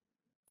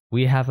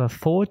 We have a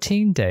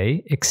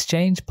 14-day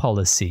exchange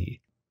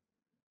policy.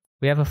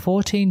 We have a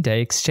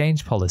 14-day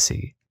exchange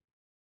policy.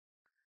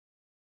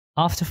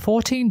 After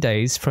 14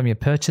 days from your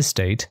purchase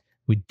date,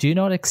 we do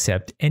not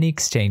accept any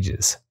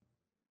exchanges.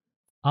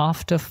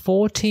 After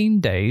 14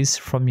 days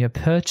from your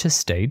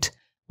purchase date,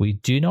 we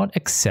do not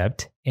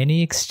accept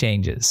any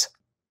exchanges.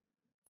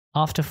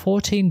 After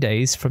 14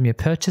 days from your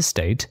purchase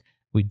date,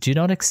 we do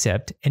not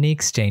accept any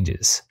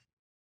exchanges.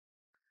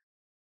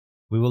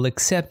 We will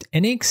accept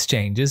any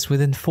exchanges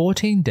within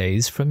 14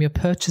 days from your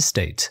purchase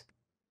date.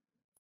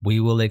 We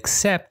will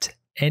accept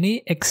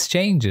any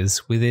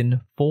exchanges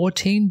within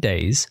 14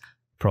 days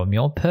from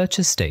your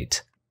purchase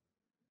date.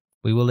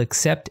 We will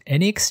accept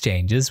any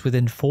exchanges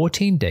within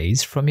 14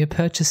 days from your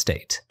purchase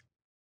date.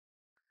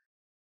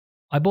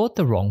 I bought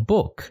the wrong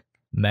book.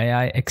 May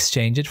I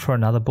exchange it for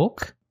another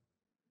book?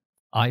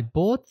 I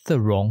bought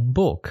the wrong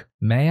book.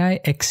 May I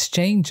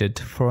exchange it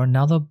for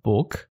another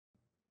book?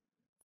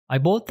 I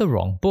bought the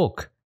wrong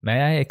book.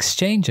 May I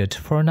exchange it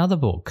for another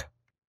book?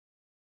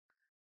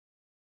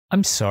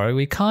 I'm sorry,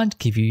 we can't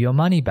give you your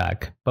money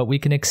back, but we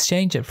can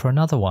exchange it for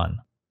another one.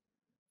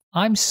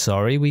 I'm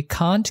sorry, we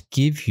can't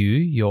give you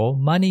your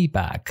money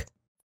back,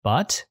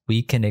 but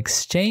we can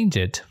exchange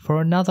it for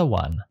another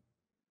one.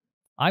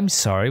 I'm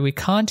sorry, we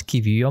can't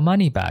give you your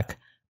money back,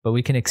 but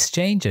we can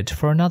exchange it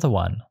for another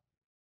one.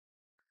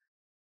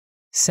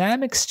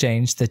 Sam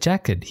exchanged the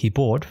jacket he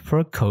bought for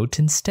a coat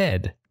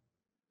instead.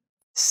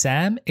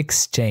 Sam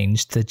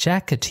exchanged the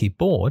jacket he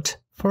bought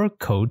for a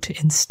coat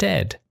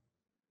instead.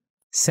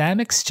 Sam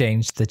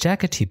exchanged the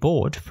jacket he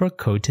bought for a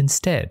coat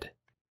instead.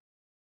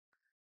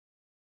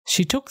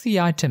 She took the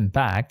item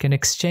back and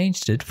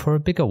exchanged it for a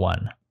bigger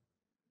one.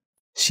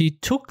 She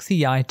took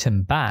the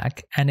item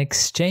back and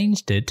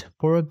exchanged it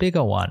for a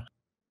bigger one.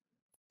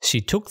 She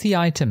took the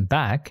item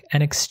back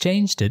and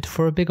exchanged it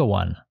for a bigger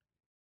one.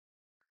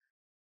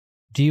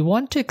 Do you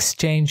want to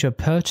exchange your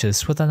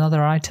purchase with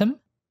another item?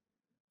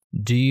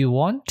 Do you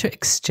want to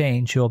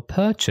exchange your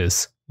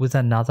purchase with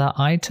another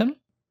item?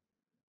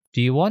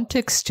 Do you want to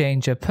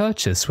exchange your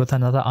purchase with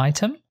another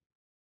item?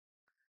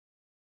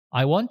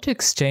 I want to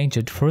exchange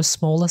it for a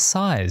smaller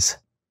size.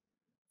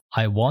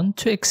 I want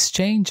to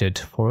exchange it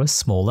for a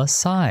smaller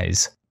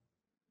size.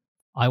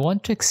 I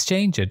want to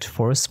exchange it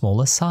for a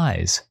smaller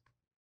size.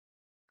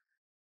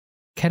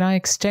 Can I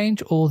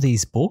exchange all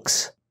these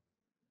books?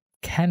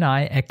 Can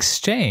I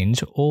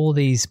exchange all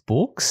these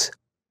books?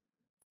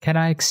 Can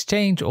I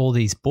exchange all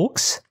these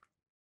books?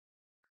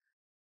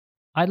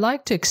 I'd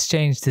like to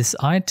exchange this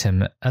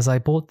item as I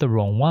bought the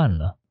wrong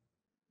one.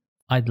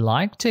 I'd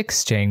like to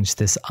exchange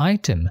this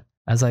item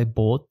as I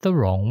bought the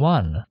wrong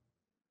one.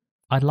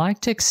 I'd like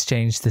to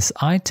exchange this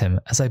item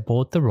as I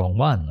bought the wrong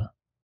one.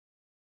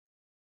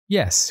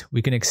 Yes,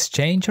 we can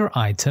exchange your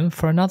item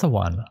for another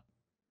one.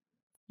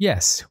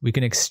 Yes, we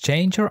can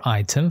exchange your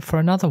item for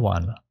another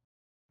one.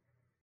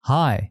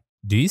 Hi,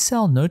 do you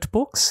sell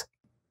notebooks?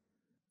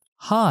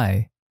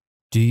 Hi,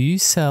 do you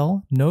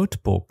sell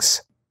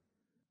notebooks?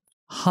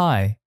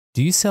 Hi,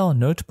 do you sell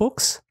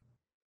notebooks?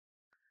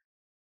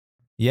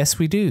 Yes,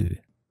 we do.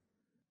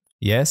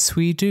 Yes,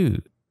 we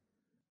do.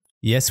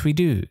 Yes, we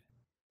do.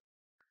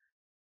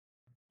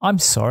 I'm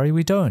sorry,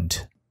 we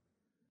don't.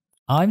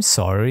 I'm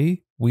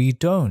sorry, we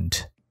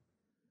don't.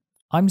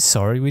 I'm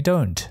sorry, we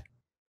don't.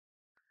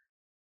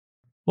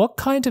 What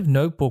kind of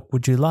notebook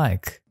would you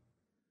like?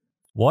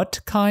 What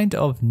kind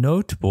of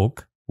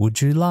notebook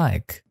would you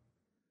like?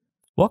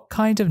 What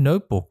kind of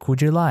notebook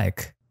would you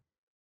like?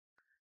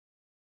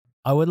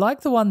 I would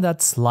like the one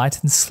that's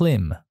light and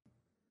slim.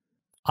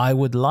 I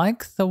would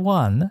like the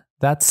one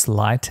that's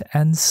light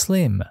and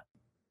slim.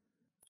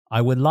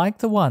 I would like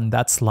the one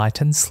that's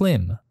light and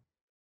slim.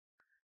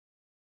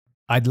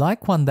 I'd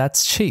like one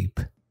that's cheap.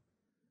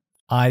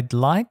 I'd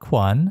like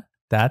one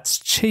that's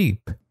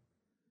cheap.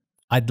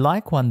 I'd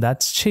like one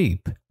that's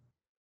cheap.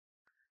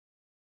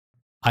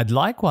 I'd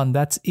like one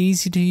that's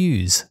easy to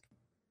use.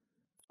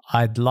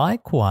 I'd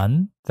like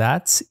one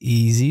that's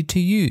easy to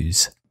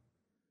use.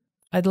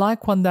 I'd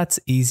like one that's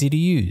easy to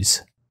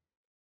use.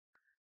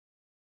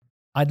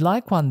 I'd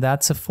like one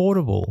that's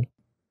affordable.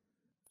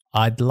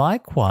 I'd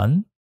like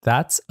one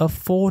that's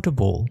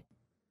affordable.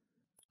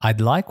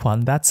 I'd like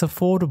one that's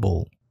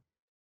affordable.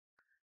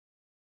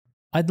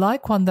 I'd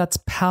like one that's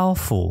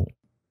powerful.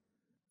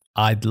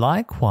 I'd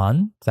like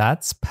one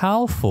that's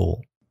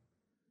powerful.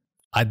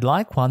 I'd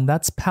like one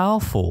that's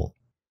powerful.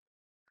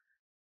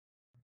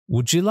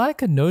 Would you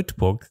like a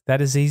notebook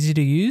that is easy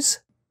to use?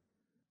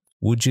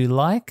 Would you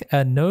like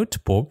a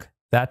notebook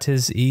that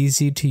is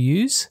easy to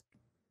use?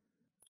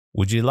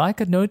 Would you like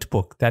a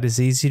notebook that is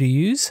easy to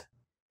use?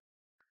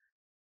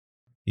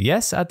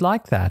 Yes, I'd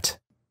like that.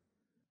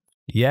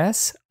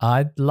 Yes,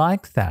 I'd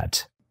like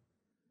that.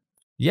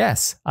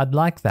 Yes, I'd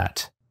like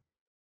that.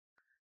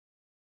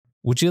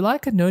 Would you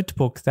like a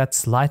notebook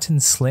that's light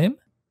and slim?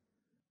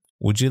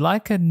 Would you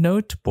like a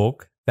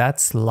notebook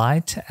that's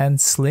light and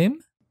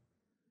slim?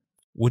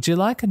 Would you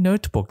like a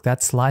notebook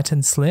that's light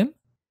and slim?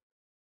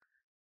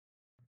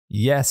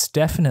 Yes,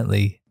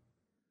 definitely.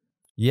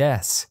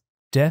 Yes,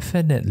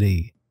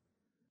 definitely.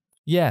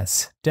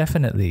 Yes,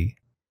 definitely.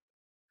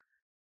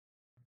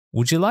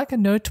 Would you like a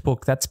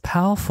notebook that's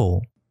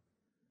powerful?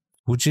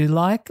 Would you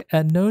like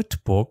a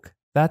notebook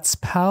that's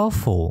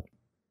powerful?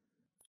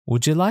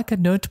 Would you like a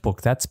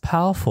notebook that's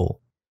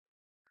powerful?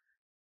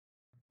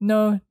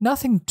 No,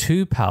 nothing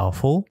too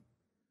powerful.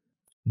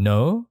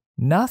 No,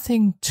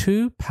 nothing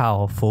too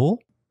powerful.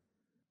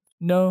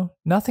 No,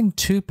 nothing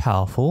too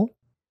powerful.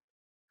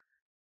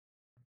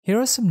 Here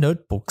are some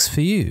notebooks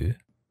for you.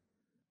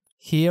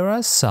 Here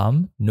are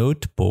some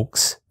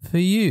notebooks for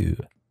you.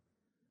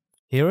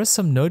 Here are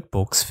some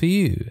notebooks for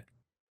you.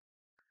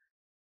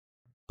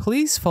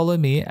 Please follow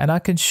me and I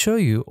can show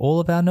you all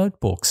of our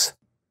notebooks.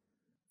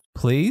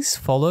 Please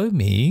follow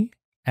me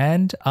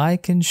and I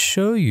can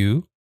show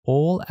you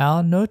all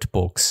our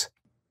notebooks.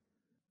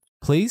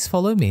 Please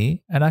follow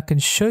me and I can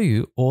show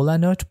you all our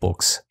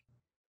notebooks.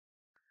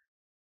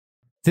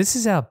 This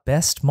is our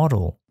best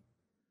model.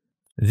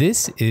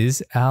 This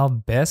is our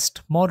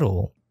best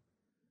model.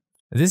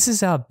 This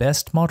is our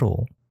best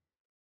model.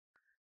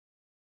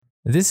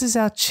 This is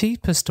our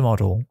cheapest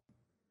model.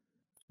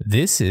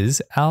 This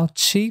is our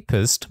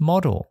cheapest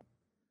model.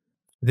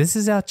 This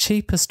is our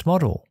cheapest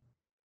model.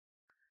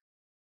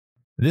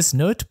 This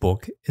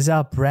notebook is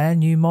our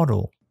brand new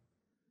model.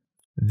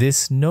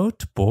 This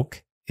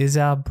notebook is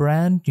our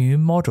brand new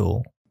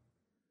model.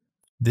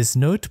 This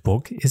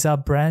notebook is our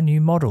brand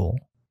new model.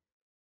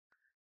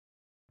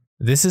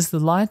 This is the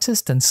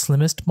lightest and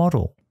slimmest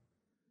model.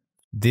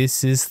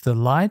 This is the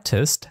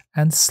lightest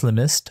and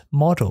slimmest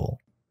model.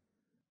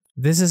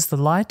 This is the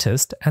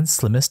lightest and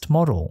slimmest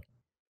model.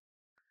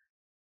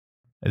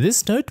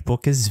 This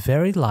notebook is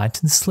very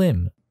light and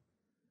slim.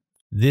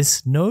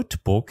 This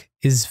notebook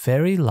is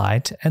very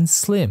light and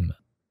slim.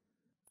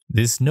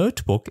 This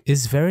notebook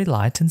is very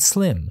light and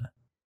slim.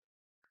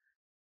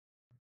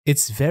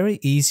 It's very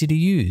easy to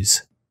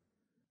use.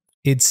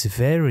 It's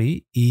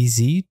very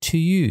easy to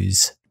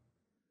use.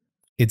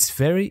 It's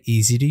very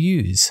easy to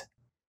use.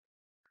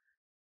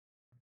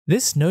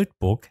 This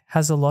notebook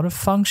has a lot of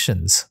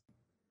functions.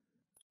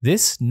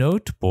 This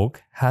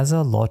notebook has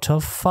a lot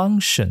of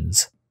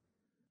functions.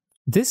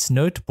 This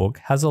notebook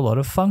has a lot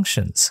of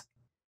functions.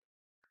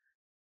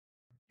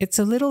 It's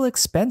a little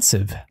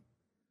expensive.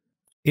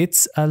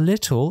 It's a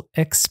little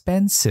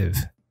expensive.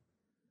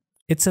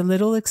 It's a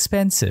little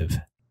expensive.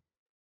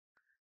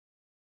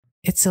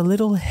 It's a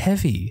little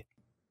heavy.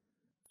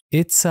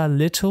 It's a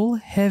little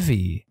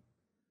heavy.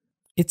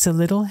 It's a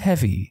little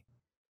heavy.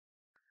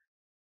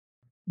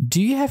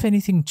 Do you have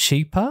anything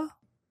cheaper?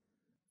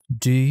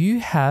 Do you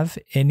have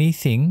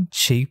anything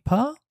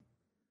cheaper?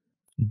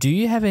 Do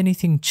you have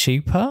anything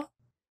cheaper?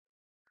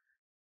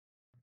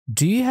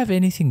 Do you have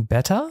anything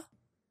better?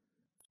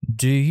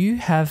 Do you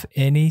have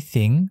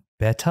anything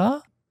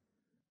better?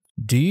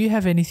 Do you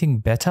have anything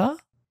better?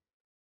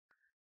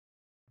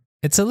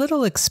 It's a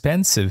little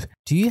expensive.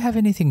 Do you have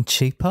anything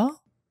cheaper?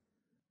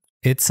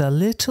 It's a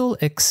little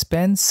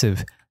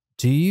expensive.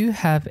 Do you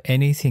have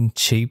anything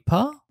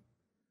cheaper?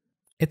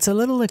 It's a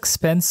little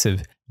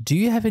expensive. Do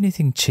you have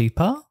anything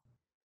cheaper?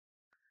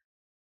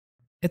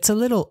 It's a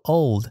little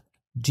old.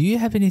 Do you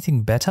have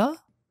anything better?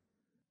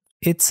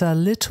 It's a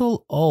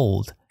little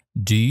old.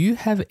 Do you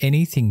have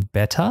anything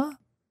better?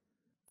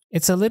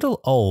 It's a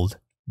little old.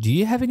 Do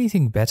you have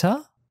anything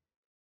better?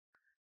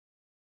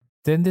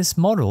 Then this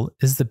model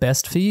is the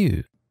best for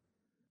you.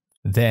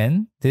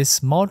 Then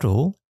this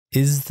model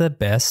is the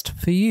best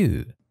for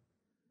you.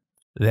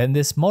 Then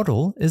this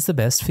model is the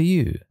best for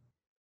you.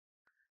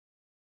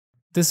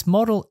 This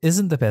model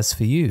isn't the best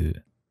for you.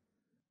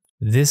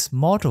 This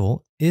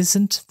model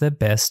isn't the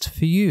best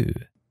for you.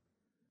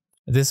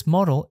 This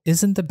model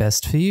isn't the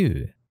best for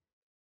you.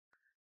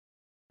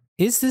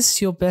 Is this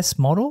your best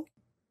model?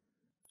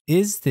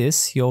 Is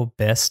this your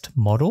best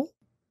model?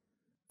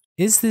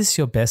 Is this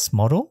your best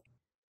model?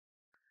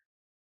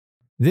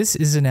 This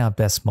isn't our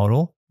best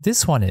model.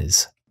 This one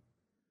is.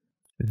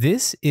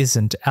 This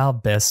isn't our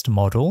best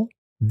model.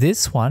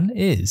 This one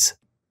is.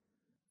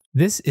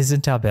 This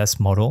isn't our best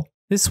model.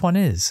 This one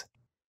is.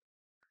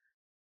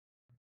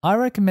 I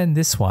recommend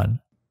this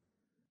one.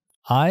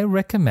 I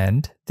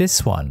recommend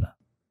this one.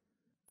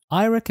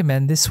 I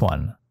recommend this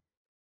one.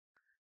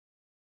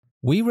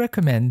 We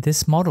recommend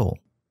this model.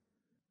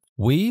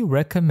 We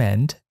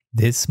recommend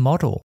this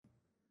model.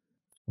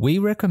 We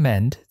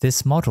recommend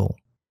this model.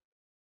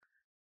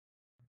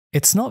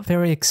 It's not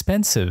very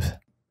expensive.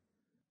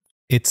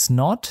 It's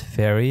not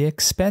very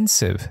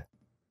expensive.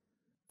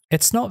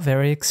 It's not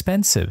very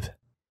expensive.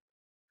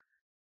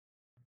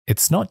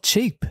 It's not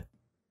cheap.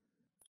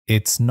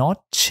 It's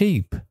not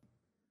cheap.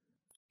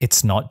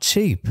 It's not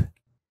cheap.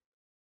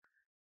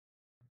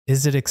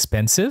 Is it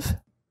expensive?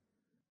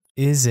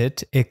 Is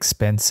it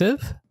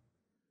expensive?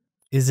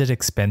 Is it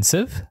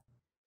expensive?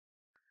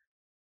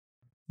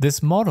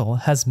 This model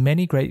has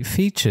many great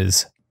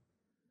features.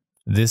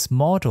 This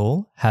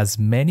model has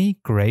many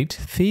great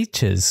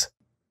features.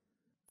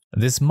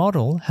 This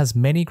model has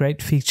many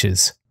great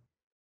features.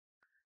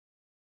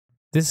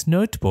 This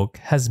notebook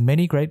has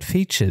many great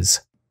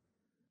features.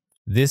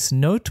 This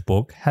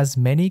notebook has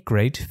many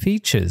great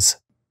features.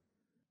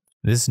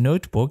 This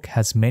notebook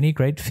has many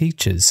great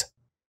features.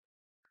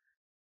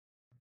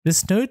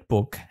 This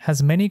notebook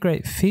has many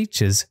great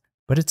features,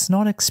 but it's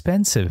not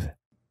expensive.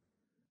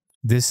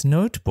 This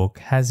notebook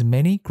has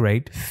many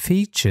great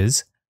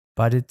features,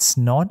 but it's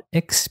not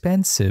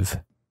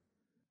expensive.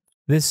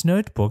 This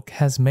notebook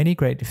has many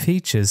great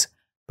features,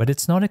 but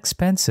it's not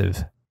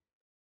expensive.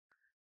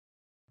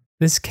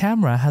 This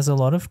camera has a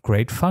lot of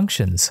great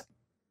functions.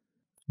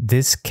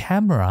 This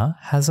camera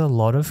has a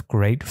lot of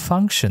great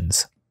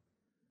functions.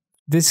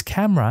 This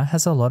camera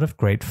has a lot of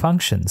great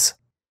functions.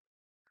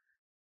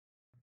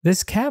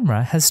 This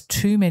camera has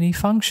too many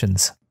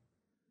functions.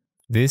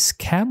 This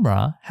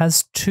camera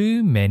has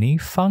too many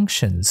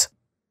functions.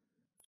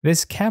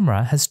 This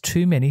camera has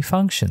too many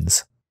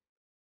functions.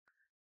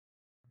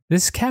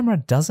 This camera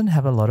doesn't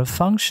have a lot of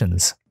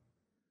functions.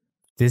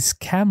 This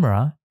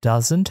camera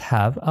doesn't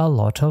have a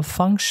lot of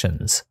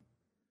functions.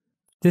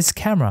 This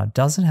camera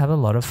doesn't have a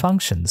lot of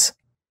functions.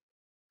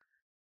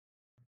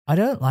 I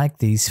don't like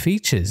these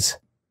features.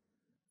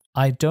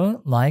 I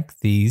don't like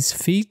these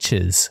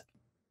features.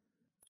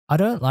 I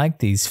don't like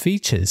these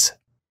features.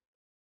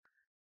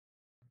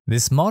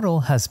 This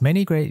model has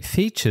many great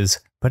features,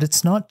 but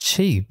it's not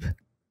cheap.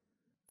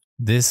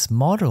 This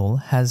model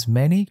has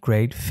many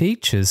great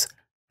features,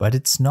 but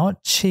it's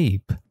not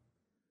cheap.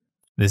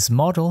 This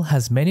model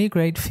has many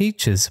great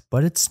features,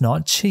 but it's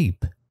not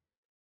cheap.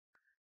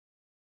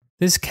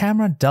 This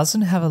camera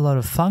doesn't have a lot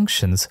of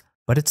functions,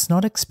 but it's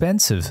not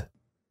expensive.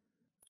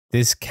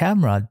 This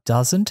camera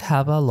doesn't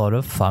have a lot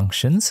of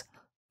functions,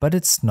 but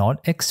it's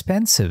not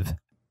expensive.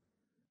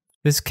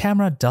 This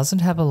camera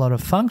doesn't have a lot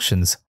of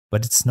functions,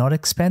 but it's not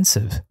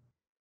expensive.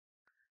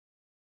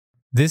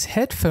 This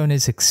headphone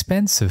is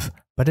expensive,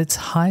 but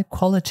it's high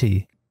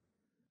quality.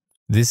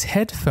 This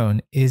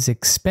headphone is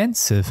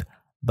expensive,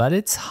 but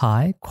it's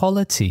high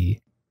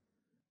quality.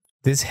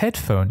 This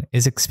headphone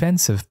is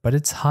expensive, but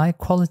it's high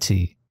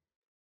quality.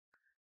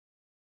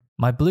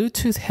 My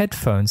Bluetooth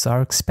headphones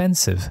are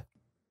expensive.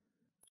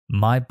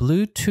 My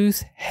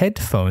Bluetooth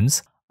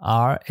headphones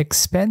are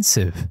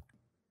expensive.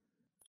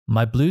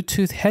 My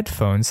Bluetooth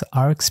headphones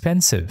are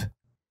expensive.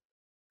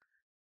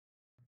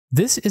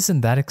 This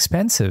isn't that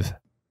expensive.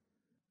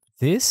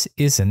 This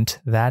isn't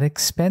that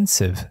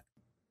expensive.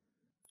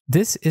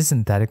 This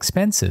isn't that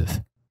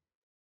expensive.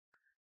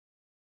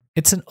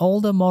 It's an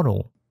older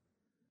model.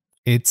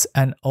 It's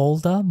an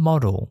older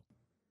model.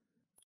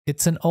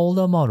 It's an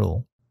older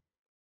model.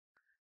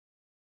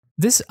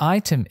 This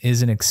item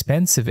isn't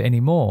expensive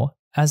anymore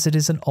as it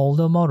is an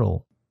older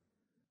model.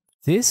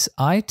 This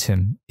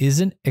item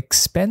isn't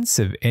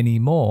expensive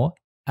anymore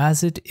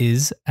as it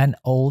is an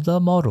older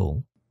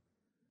model.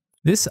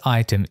 This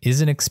item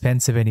isn't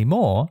expensive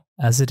anymore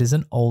as it is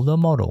an older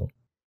model.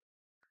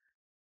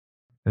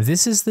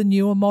 This is the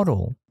newer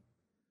model.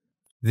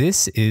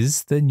 This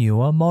is the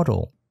newer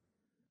model.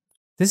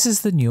 This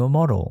is the newer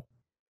model.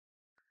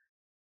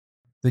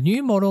 The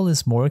new model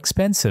is more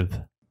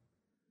expensive.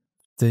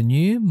 The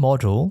new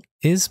model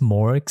is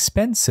more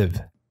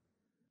expensive.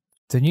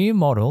 The new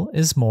model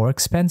is more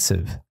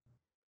expensive.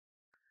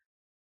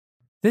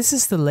 This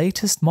is the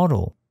latest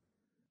model.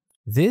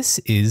 This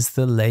is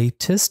the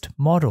latest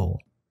model.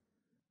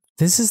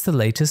 This is the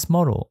latest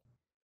model.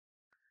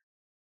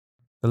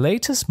 The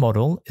latest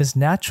model is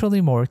naturally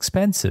more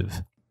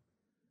expensive.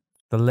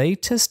 The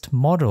latest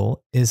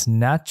model is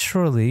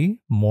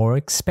naturally more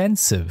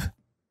expensive.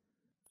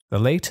 The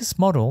latest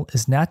model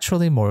is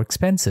naturally more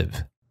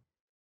expensive.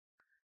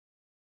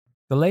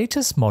 The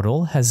latest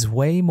model has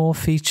way more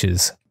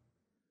features.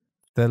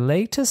 The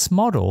latest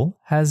model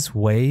has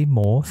way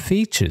more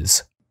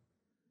features.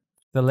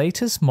 The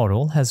latest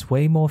model has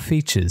way more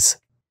features.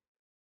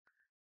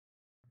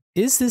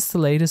 Is this the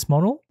latest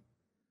model?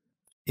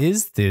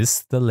 Is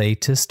this the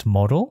latest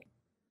model?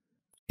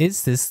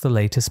 Is this the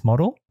latest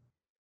model?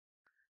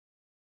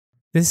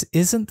 This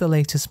isn't the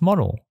latest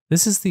model.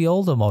 This is the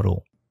older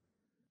model.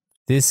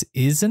 This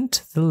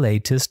isn't the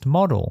latest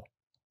model.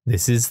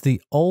 This is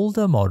the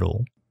older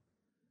model.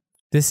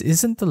 This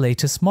isn't the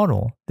latest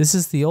model. This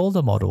is the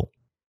older model.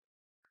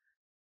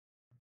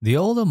 The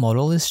older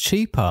model is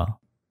cheaper.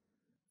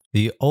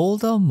 The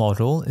older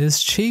model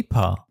is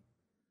cheaper.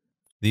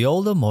 The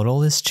older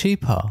model is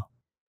cheaper.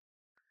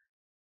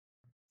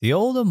 The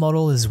older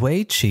model is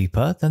way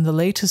cheaper than the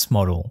latest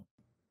model.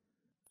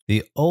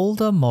 The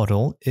older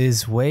model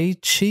is way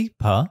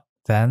cheaper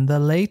than the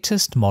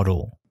latest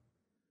model.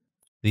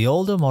 The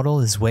older model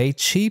is way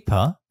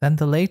cheaper than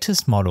the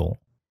latest model.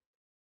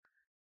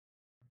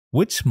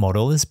 Which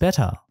model is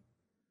better?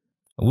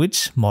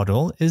 Which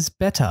model is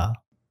better?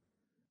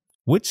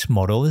 Which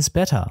model is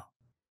better?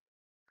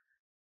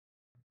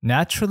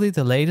 Naturally,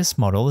 the latest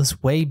model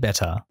is way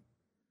better.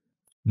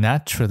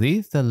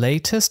 Naturally, the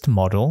latest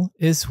model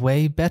is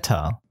way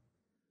better.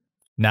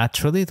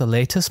 Naturally, the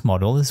latest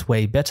model is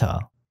way better.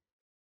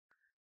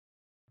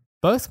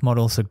 Both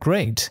models are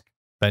great,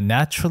 but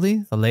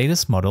naturally, the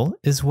latest model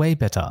is way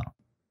better.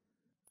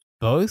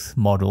 Both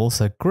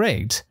models are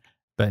great,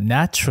 but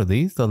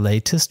naturally, the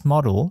latest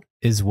model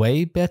is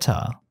way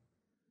better.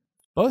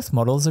 Both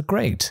models are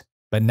great,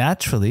 but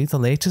naturally, the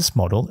latest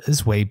model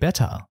is way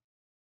better.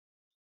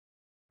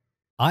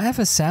 I have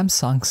a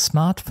Samsung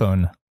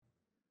smartphone.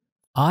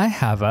 I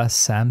have a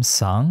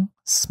Samsung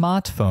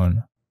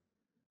smartphone.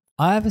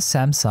 I have a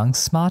Samsung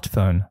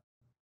smartphone.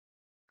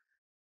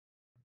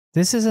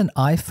 This is an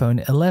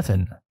iPhone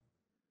 11.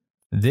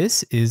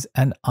 This is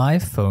an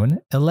iPhone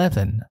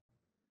 11.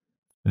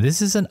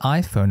 This is an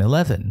iPhone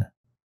 11.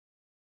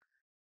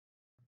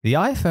 The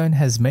iPhone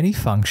has many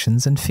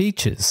functions and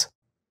features.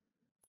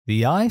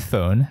 The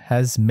iPhone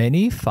has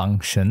many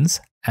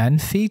functions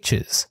and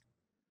features.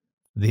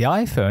 The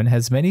iPhone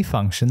has many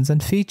functions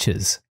and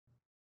features.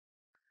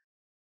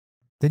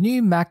 The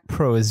new Mac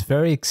Pro is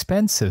very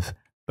expensive,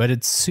 but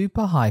it's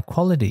super high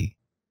quality.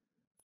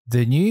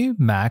 The new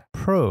Mac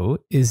Pro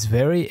is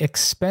very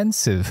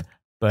expensive,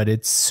 but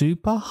it's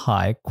super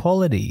high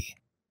quality.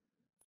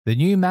 The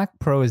new Mac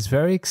Pro is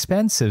very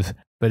expensive,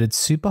 but it's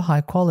super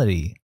high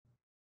quality.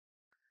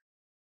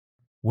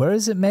 Where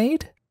is it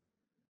made?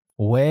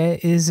 Where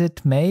is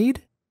it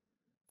made?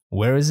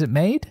 Where is it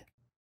made?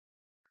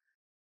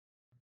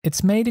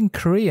 It's made in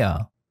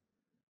Korea.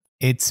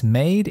 It's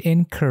made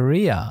in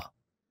Korea.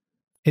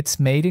 It's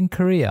made in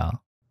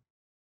Korea.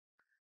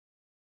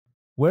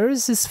 Where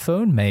is this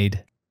phone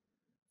made?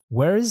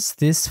 Where is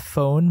this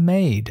phone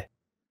made?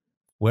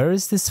 Where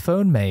is this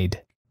phone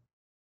made?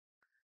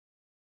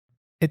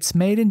 It's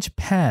made in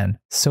Japan,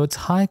 so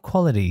it's high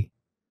quality.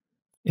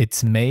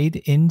 It's made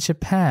in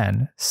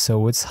Japan,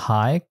 so it's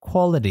high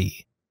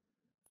quality.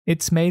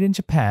 It's made in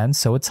Japan,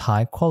 so it's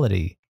high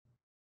quality.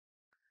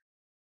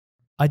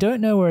 I don't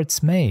know where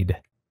it's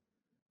made.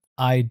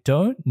 I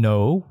don't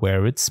know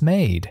where it's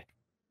made.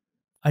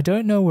 I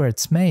don't know where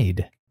it's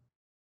made.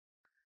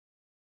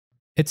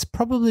 It's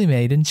probably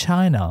made in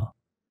China.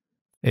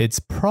 It's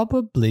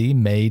probably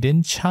made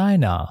in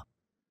China.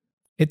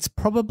 It's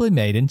probably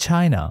made in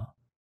China.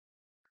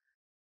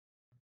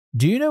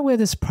 Do you know where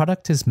this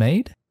product is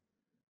made?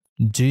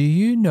 Do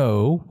you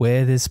know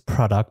where this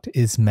product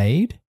is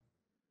made?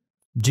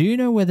 Do you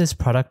know where this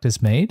product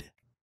is made?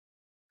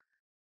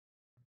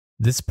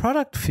 This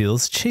product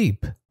feels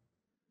cheap.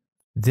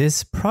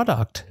 This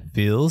product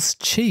feels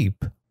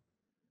cheap.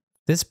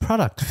 This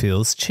product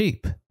feels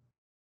cheap.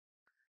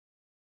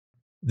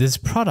 This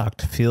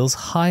product feels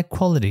high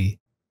quality.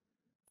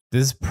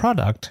 This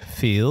product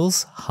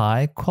feels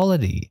high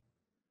quality.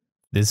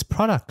 This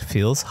product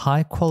feels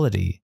high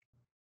quality.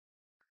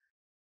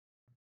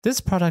 This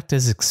product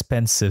is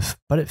expensive,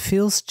 but it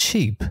feels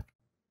cheap.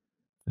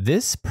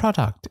 This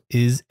product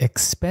is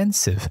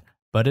expensive,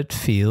 but it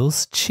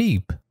feels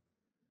cheap.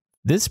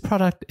 This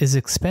product is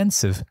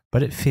expensive,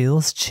 but it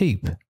feels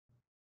cheap.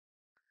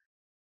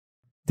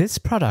 This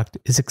product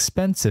is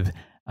expensive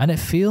and it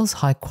feels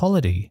high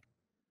quality.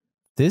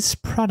 This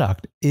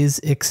product is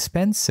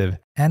expensive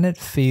and it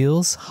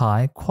feels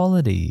high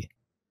quality.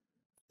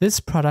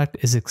 This product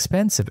is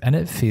expensive and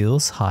it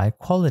feels high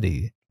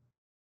quality.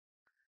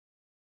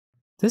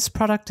 This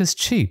product is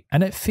cheap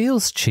and it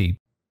feels cheap.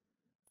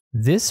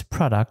 This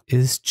product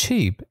is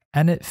cheap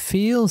and it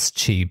feels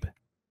cheap.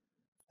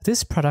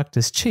 This product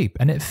is cheap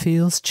and it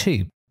feels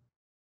cheap.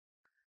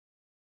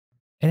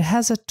 It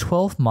has a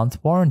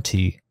 12-month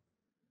warranty.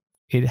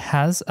 It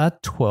has a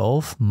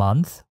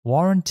 12-month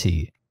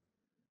warranty.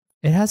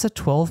 It has a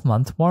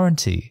 12-month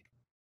warranty.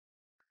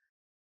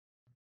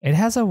 It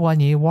has a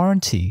 1-year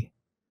warranty.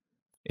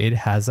 It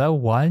has a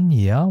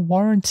 1-year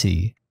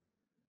warranty.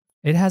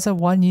 It has a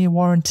 1-year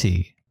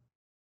warranty.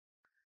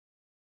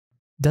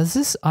 Does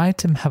this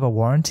item have a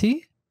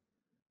warranty?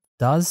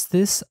 Does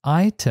this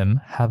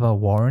item have a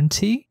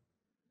warranty?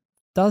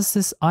 Does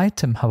this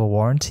item have a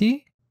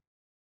warranty?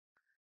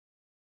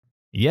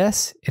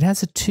 Yes, it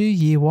has a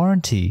 2-year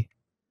warranty.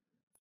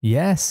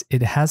 Yes,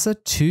 it has a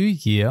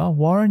 2-year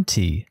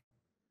warranty.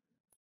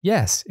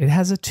 Yes, it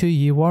has a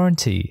 2-year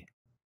warranty.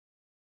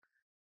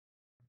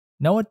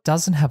 No, it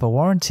doesn't have a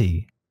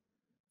warranty.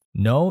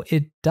 No,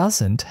 it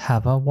doesn't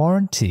have a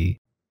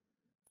warranty.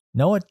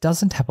 No, it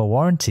doesn't have a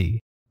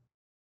warranty.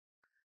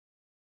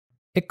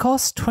 It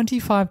costs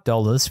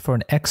 $25 for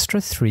an extra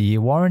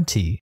 3-year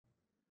warranty.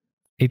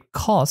 It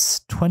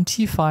costs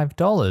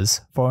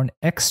 $25 for an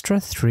extra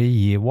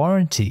 3-year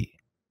warranty.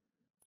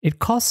 It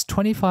costs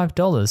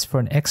 $25 for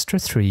an extra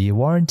 3-year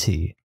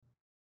warranty.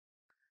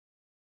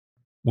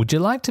 Would you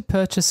like to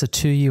purchase a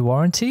 2-year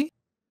warranty?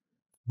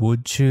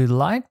 Would you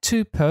like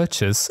to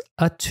purchase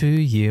a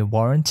 2-year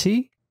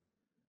warranty?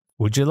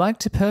 Would you like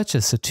to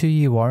purchase a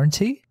 2-year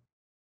warranty?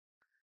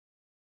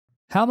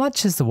 How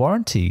much is the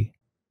warranty?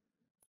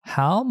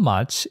 How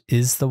much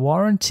is the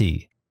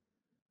warranty?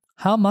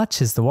 How much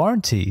is the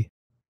warranty?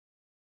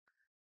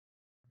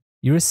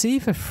 You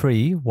receive a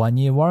free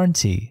 1-year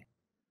warranty.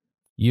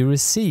 You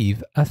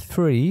receive a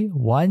free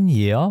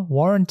 1-year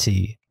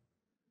warranty.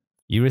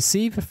 You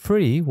receive a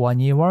free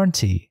 1-year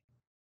warranty.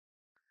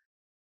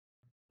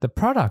 The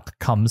product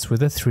comes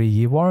with a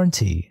 3-year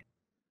warranty.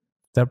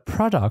 The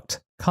product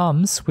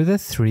comes with a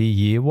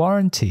 3-year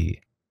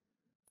warranty.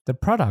 The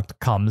product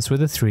comes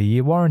with a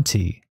 3-year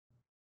warranty.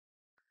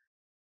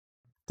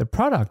 The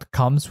product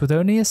comes with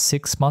only a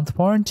 6-month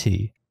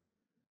warranty.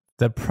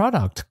 The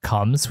product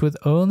comes with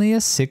only a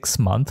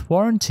 6-month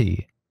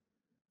warranty.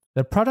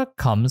 The product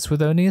comes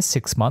with only a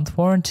 6-month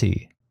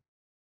warranty.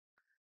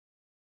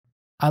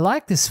 I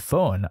like this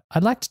phone.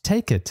 I'd like to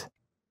take it.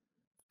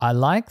 I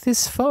like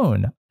this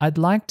phone. I'd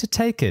like to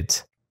take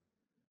it.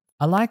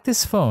 I like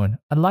this phone.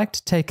 I'd like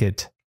to take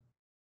it.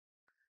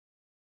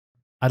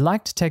 I'd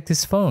like to take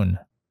this phone.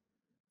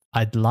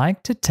 I'd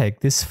like to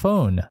take this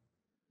phone.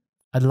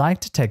 I'd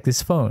like to take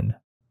this phone.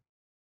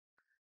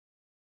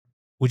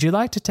 Would you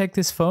like to take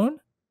this phone?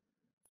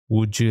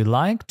 Would you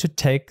like to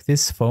take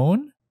this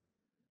phone?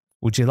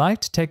 Would you like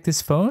to take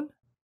this phone?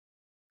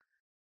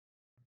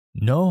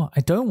 No,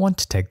 I don't want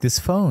to take this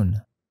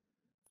phone.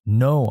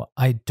 No,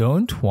 I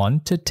don't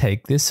want to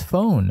take this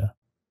phone.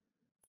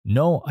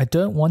 No, I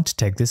don't want to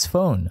take this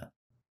phone.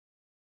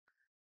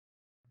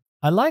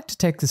 I'd like to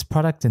take this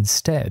product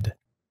instead.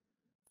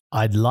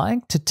 I'd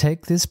like to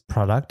take this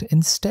product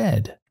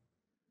instead.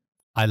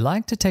 I'd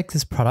like to take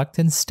this product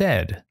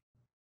instead.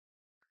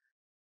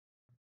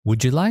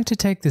 Would you like to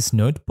take this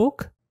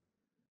notebook?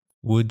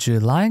 Would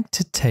you like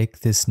to take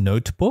this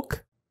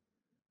notebook?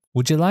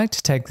 Would you like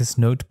to take this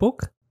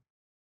notebook?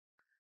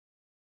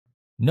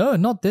 No,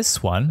 not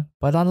this one,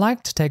 but I'd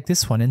like to take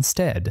this one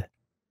instead.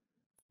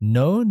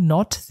 No,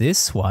 not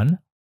this one,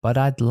 but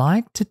I'd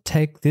like to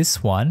take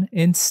this one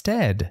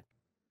instead.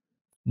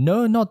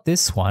 No, not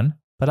this one,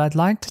 but I'd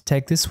like to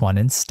take this one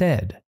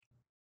instead.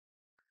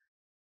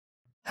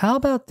 How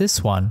about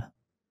this one?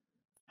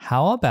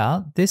 How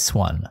about this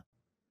one?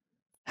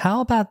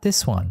 How about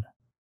this one?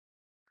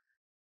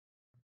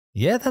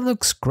 Yeah, that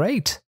looks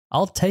great.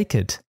 I'll take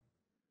it.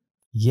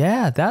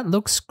 Yeah, that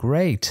looks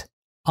great.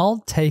 I'll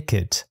take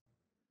it.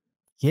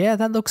 Yeah,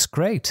 that looks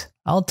great.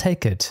 I'll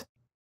take it.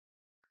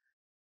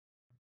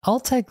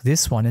 I'll take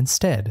this one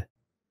instead.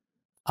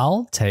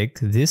 I'll take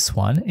this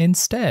one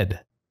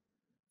instead.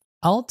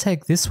 I'll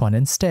take this one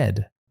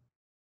instead.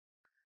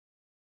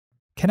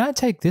 Can I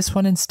take this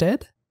one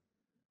instead?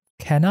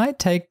 Can I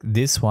take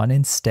this one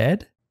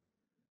instead?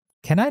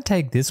 Can I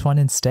take this one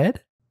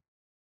instead?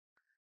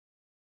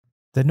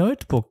 The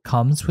notebook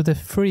comes with a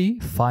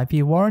free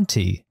 5-year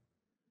warranty.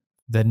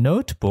 The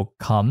notebook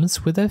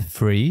comes with a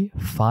free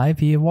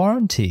 5-year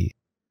warranty.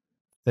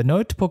 The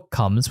notebook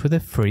comes with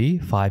a free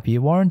 5-year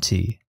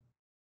warranty.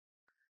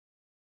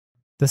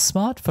 The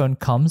smartphone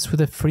comes with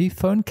a free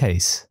phone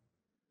case.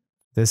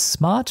 The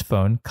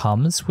smartphone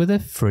comes with a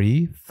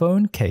free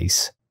phone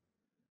case.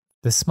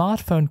 The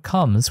smartphone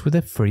comes with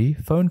a free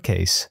phone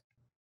case.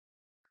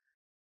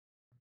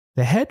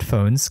 The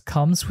headphones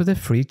comes with a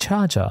free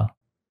charger.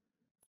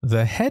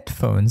 The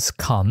headphones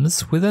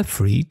comes with a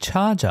free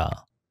charger.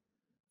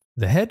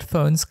 The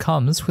headphones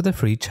comes with a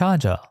free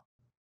charger.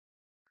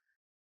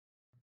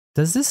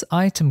 Does this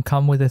item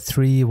come with a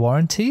 3-year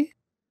warranty?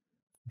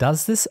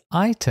 Does this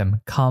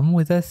item come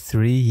with a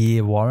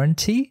 3-year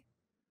warranty?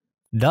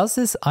 Does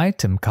this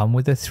item come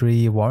with a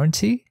 3-year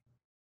warranty?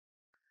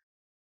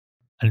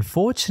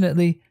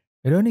 Unfortunately,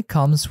 it only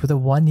comes with a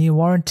 1-year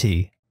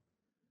warranty.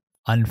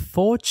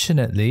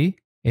 Unfortunately,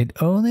 it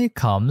only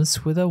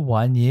comes with a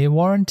 1-year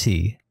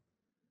warranty.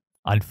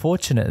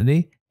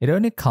 Unfortunately, it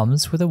only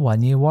comes with a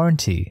 1-year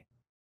warranty.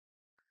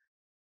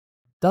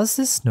 Does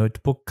this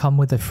notebook come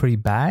with a free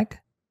bag?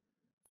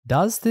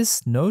 Does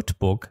this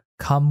notebook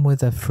come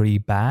with a free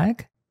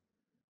bag?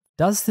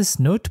 Does this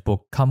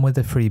notebook come with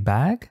a free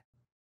bag?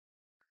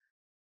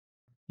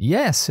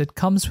 Yes, it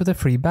comes with a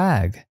free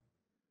bag.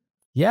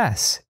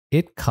 Yes,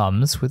 it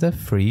comes with a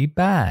free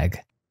bag.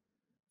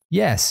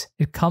 Yes,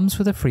 it comes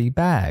with a free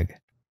bag.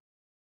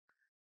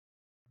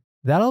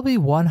 That'll be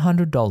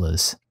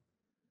 $100.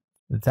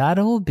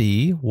 That'll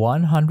be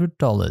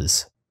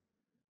 $100.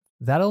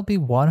 That'll be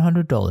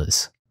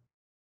 $100.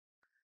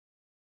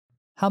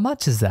 How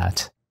much is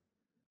that?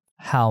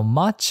 How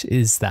much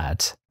is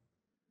that?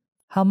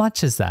 How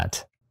much is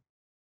that?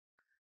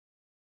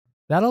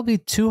 That'll be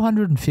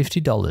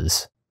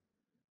 $250.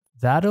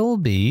 That'll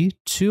be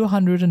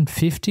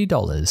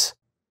 $250.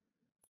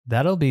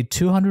 That'll be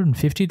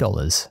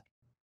 $250.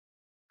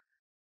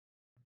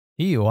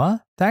 Here you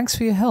are. Thanks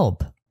for your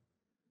help.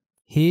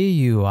 Here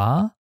you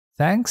are.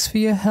 Thanks for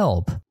your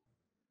help.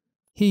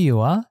 Here you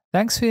are.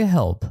 Thanks for your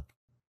help.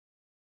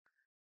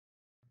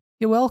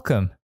 You're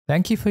welcome.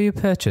 Thank you for your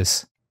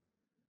purchase.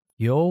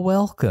 You're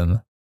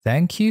welcome.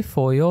 Thank you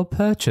for your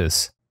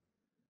purchase.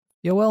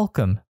 You're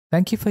welcome.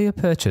 Thank you for your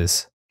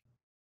purchase.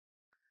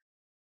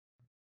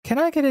 Can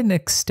I get an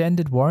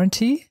extended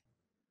warranty?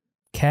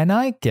 Can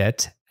I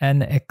get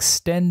an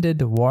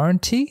extended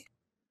warranty?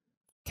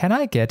 Can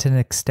I get an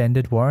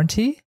extended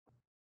warranty?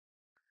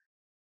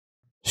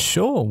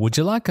 Sure. Would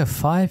you like a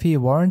 5-year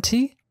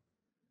warranty?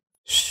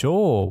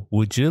 Sure.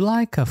 Would you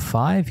like a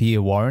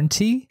 5-year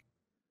warranty?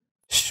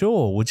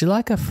 Sure. Would you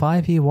like a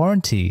 5-year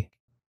warranty?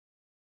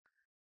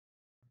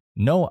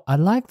 No, I'd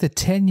like the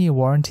 10-year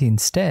warranty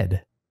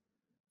instead.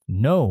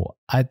 No,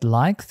 I'd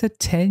like the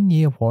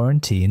 10-year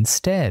warranty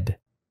instead.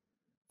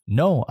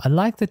 No, I'd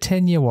like the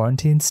 10-year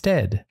warranty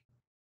instead.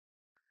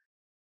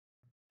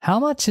 How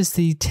much is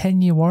the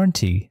 10-year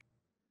warranty?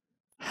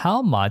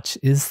 How much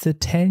is the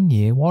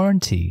 10-year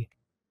warranty?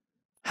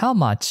 How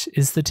much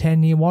is the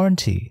 10-year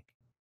warranty?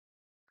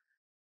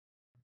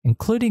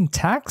 Including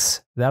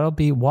tax, that'll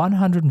be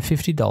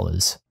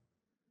 $150.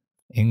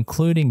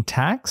 Including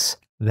tax,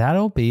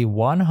 that'll be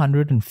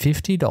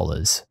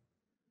 $150.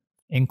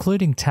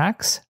 Including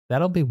tax,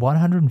 that'll be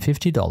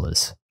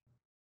 $150.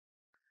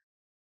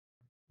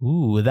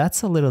 Ooh,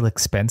 that's a little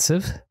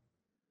expensive.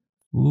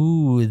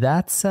 Ooh,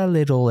 that's a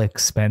little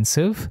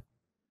expensive.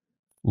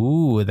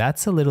 Ooh,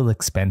 that's a little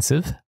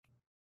expensive.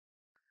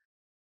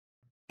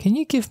 Can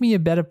you give me a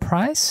better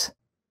price?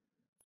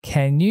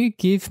 Can you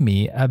give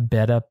me a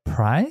better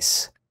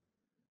price?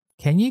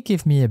 Can you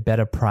give me a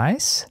better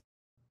price?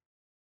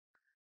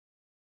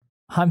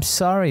 I'm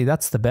sorry,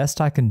 that's the best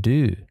I can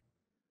do.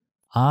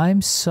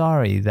 I'm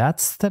sorry,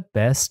 that's the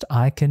best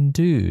I can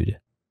do.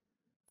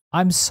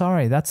 I'm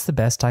sorry, that's the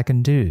best I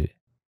can do.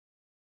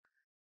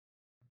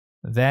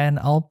 Then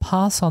I'll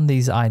pass on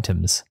these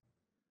items.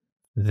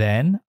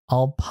 Then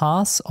I'll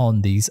pass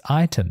on these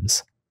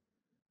items.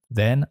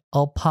 Then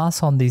I'll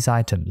pass on these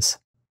items.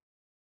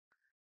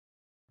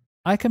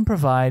 I can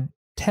provide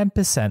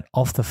 10%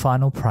 off the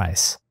final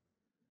price.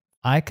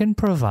 I can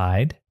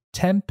provide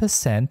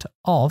 10%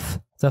 off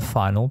the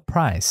final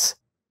price.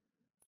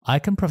 I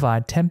can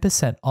provide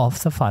 10%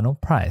 off the final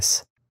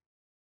price.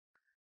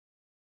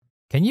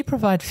 Can you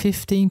provide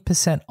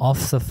 15%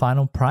 off the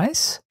final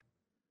price?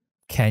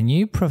 Can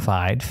you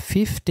provide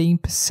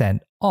 15%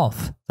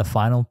 off the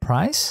final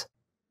price?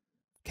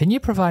 Can you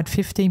provide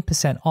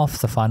 15% off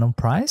the final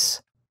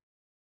price?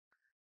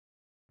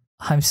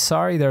 I'm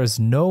sorry, there is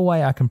no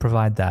way I can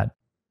provide that.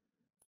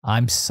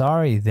 I'm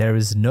sorry, there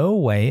is no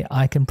way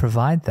I can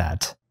provide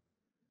that.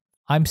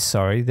 I'm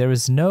sorry, there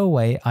is no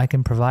way I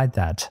can provide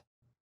that.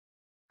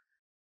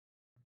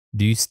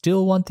 Do you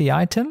still want the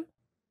item?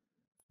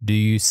 Do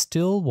you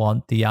still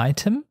want the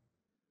item?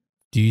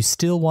 Do you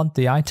still want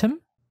the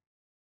item?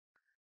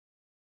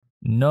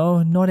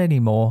 No, not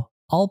anymore.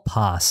 I'll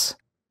pass.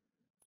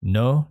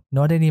 No,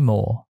 not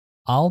anymore.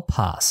 I'll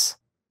pass.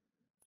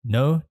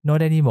 No,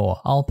 not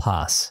anymore. I'll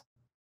pass.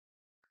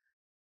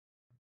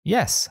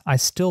 Yes, I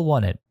still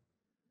want it.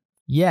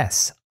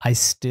 Yes, I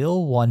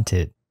still want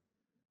it.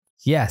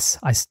 Yes,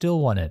 I still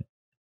want it.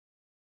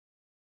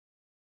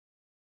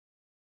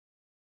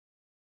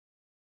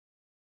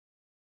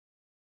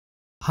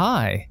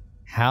 Hi,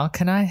 how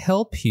can I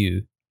help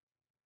you?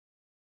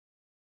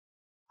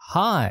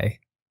 Hi,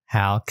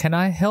 how can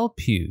I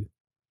help you?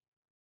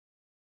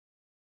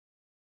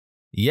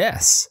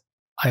 Yes,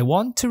 I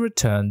want to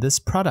return this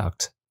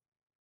product.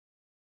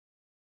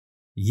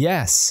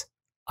 Yes,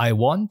 I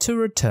want to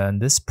return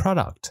this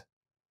product.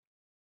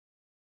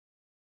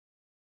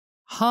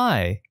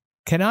 Hi,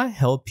 can I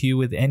help you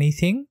with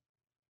anything?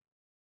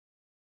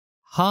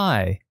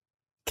 Hi,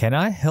 can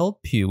I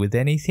help you with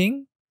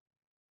anything?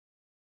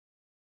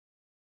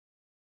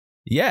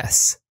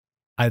 Yes,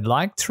 I'd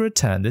like to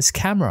return this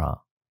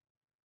camera.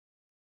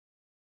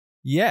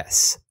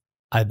 Yes,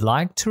 I'd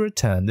like to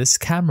return this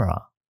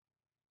camera.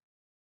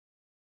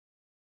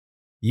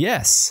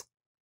 Yes,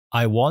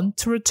 I want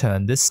to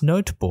return this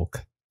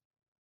notebook.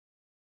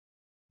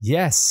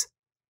 Yes,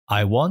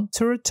 I want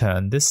to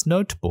return this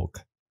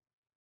notebook.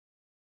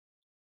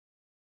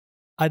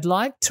 I'd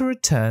like to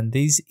return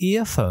these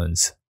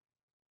earphones.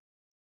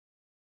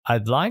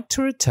 I'd like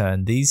to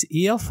return these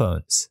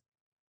earphones.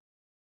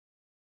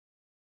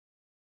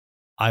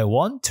 I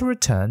want to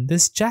return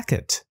this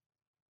jacket.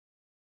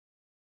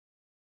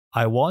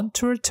 I want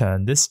to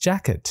return this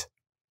jacket.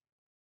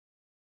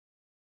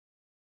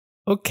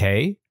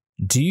 Okay,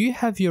 do you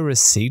have your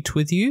receipt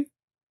with you?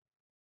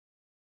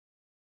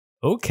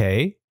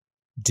 Okay,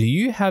 do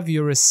you have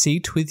your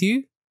receipt with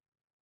you?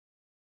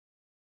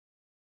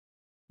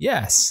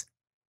 Yes,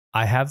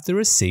 I have the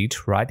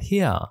receipt right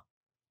here.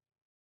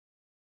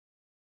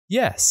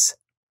 Yes,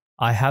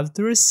 I have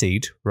the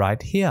receipt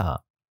right here.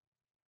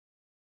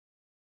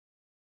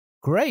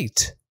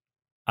 Great!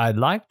 I'd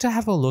like to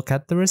have a look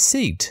at the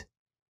receipt.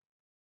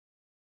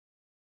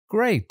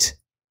 Great!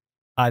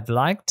 I'd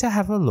like to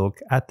have a look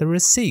at the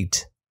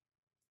receipt.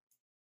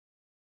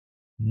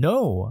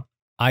 No,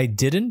 I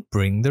didn't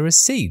bring the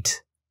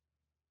receipt.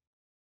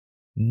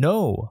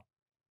 No,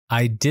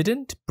 I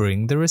didn't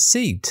bring the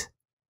receipt.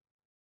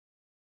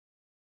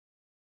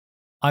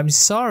 I'm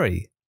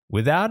sorry,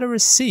 without a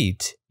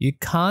receipt, you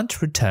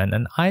can't return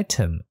an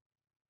item.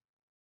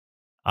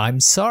 I'm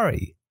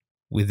sorry,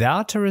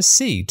 without a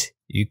receipt,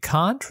 you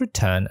can't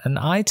return an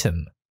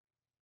item.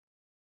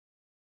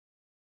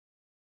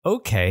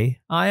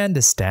 Okay, I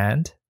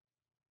understand.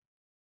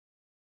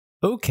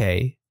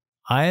 Okay,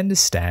 I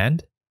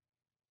understand.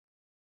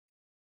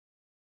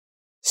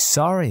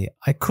 Sorry,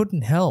 I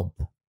couldn't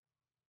help.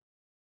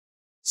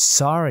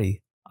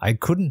 Sorry, I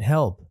couldn't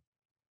help.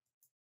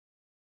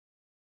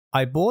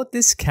 I bought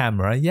this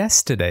camera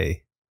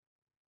yesterday.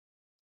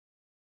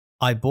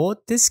 I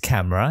bought this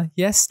camera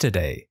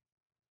yesterday.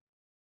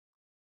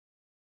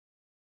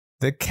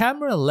 The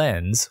camera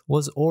lens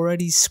was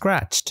already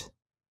scratched.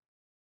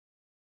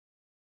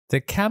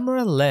 The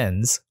camera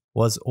lens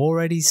was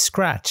already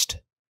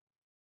scratched.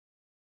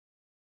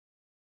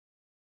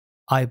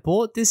 I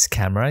bought this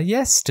camera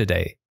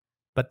yesterday,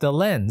 but the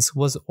lens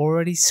was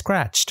already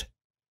scratched.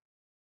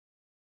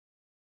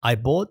 I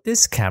bought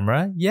this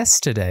camera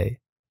yesterday,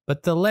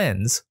 but the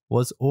lens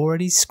was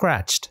already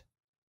scratched.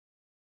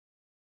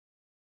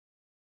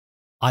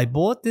 I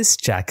bought this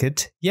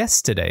jacket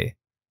yesterday,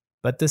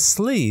 but the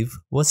sleeve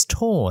was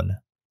torn.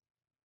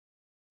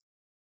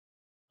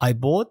 I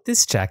bought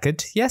this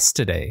jacket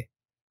yesterday,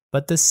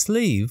 but the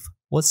sleeve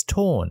was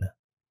torn.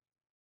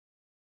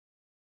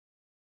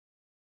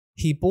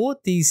 He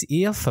bought these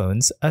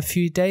earphones a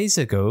few days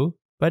ago,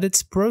 but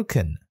it's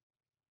broken.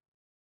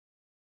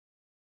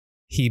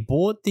 He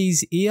bought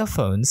these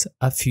earphones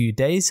a few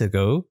days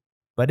ago,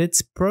 but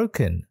it's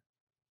broken.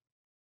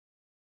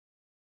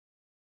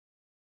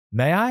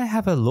 May I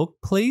have a look,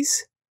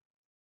 please?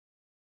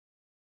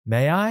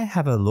 May I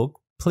have a look,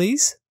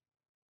 please?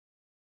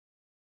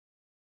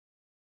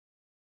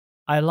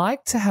 I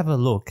like to have a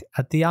look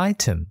at the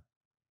item.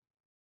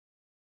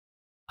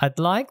 I'd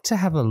like to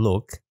have a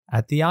look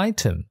at the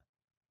item.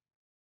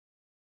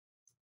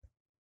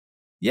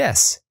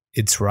 Yes,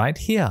 it's right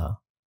here.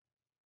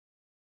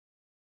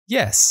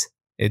 Yes,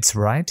 it's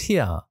right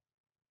here.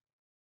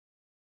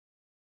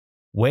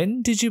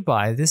 When did you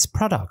buy this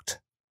product?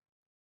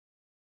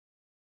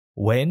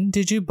 When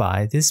did you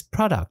buy this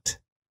product?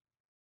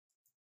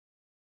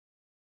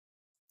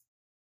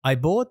 I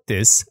bought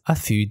this a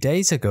few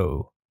days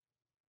ago.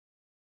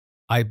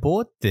 I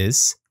bought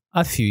this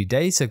a few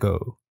days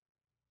ago.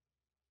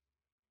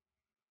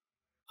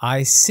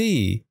 I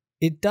see,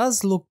 it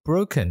does look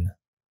broken.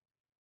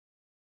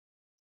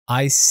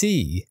 I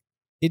see,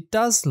 it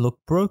does look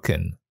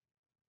broken.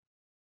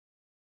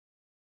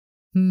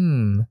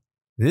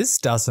 This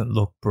doesn't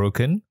look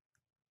broken.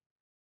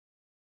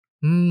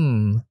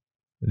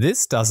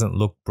 This doesn't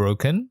look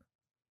broken.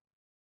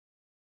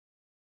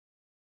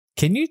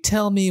 Can you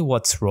tell me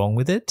what's wrong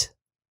with it?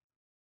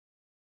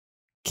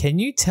 Can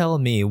you tell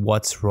me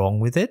what's wrong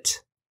with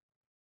it?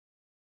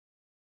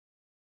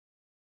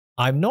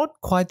 I'm not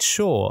quite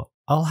sure.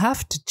 I'll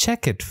have to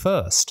check it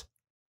first.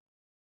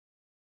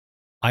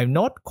 I'm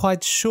not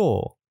quite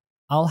sure.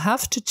 I'll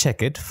have to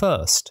check it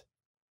first.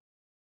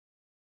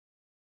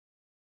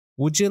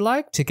 Would you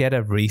like to get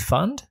a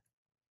refund?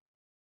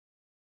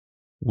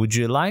 Would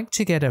you like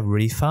to get a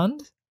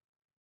refund?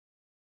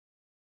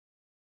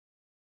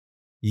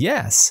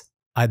 Yes,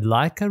 I'd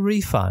like a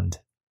refund.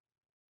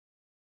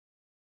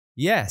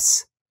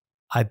 Yes,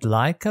 I'd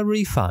like a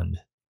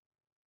refund.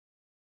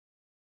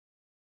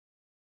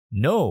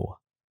 No,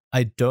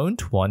 I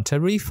don't want a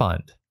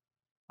refund.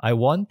 I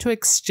want to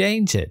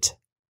exchange it.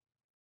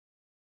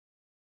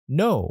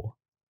 No,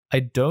 I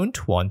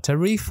don't want a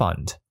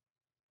refund.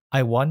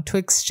 I want to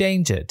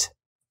exchange it.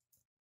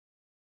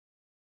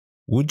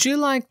 Would you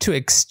like to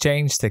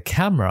exchange the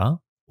camera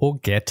or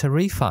get a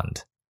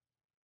refund?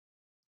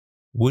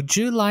 Would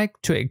you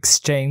like to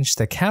exchange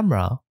the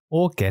camera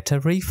or get a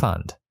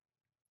refund?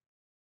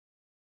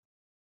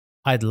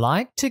 I'd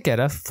like to get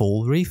a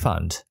full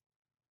refund.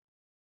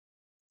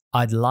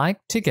 I'd like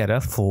to get a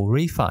full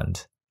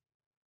refund.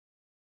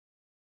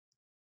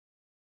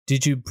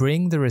 Did you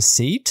bring the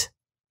receipt?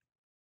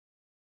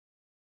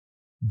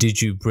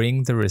 Did you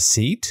bring the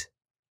receipt?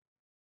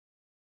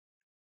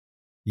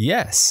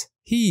 Yes,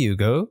 here you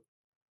go.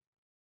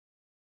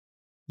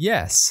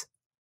 Yes,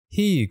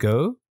 here you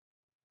go.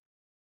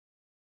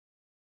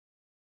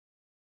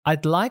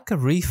 I'd like a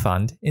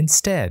refund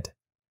instead.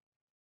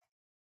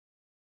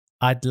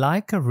 I'd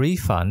like a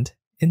refund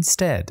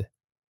instead.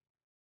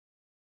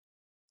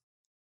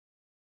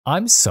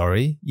 I'm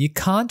sorry, you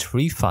can't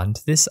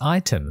refund this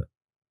item.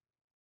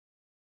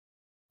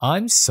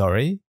 I'm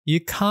sorry, you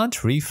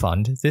can't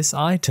refund this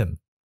item.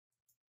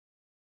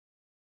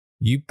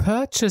 You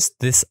purchased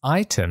this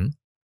item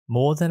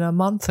more than a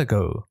month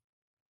ago.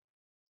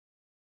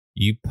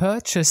 You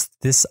purchased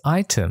this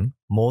item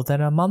more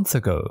than a month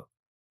ago.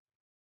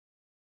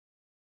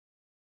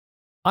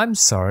 I'm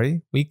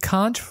sorry, we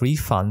can't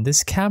refund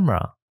this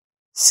camera,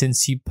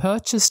 since you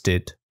purchased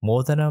it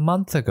more than a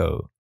month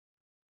ago.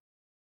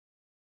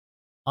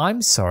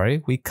 I'm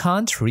sorry, we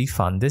can't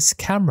refund this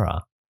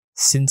camera,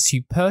 since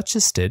you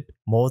purchased it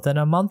more than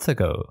a month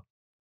ago.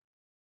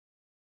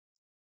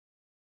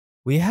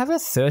 We have a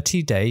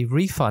 30-day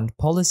refund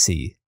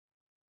policy.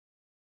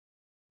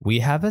 We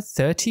have a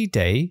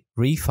 30-day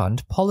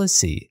refund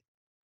policy.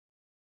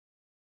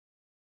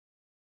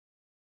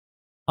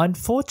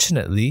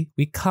 Unfortunately,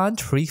 we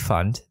can't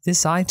refund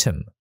this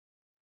item.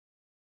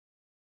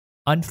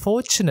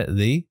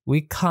 Unfortunately,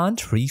 we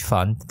can't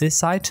refund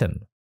this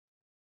item.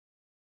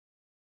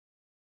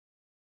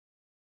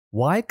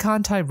 Why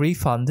can't I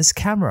refund this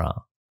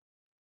camera?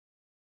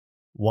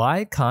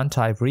 Why can't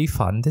I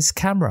refund this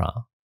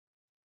camera?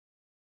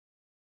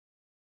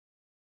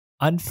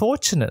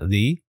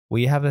 Unfortunately,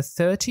 we have a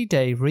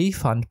 30-day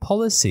refund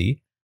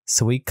policy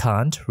so we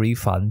can't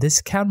refund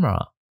this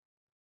camera.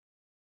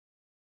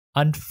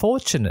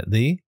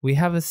 Unfortunately, we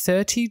have a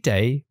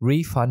 30-day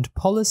refund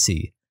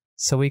policy,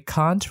 so we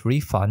can't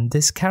refund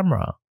this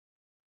camera.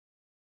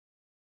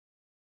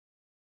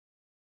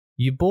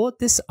 You bought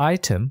this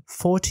item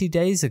 40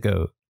 days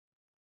ago.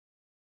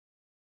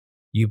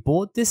 You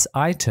bought this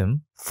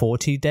item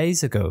 40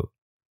 days ago.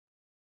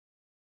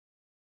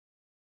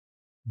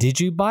 Did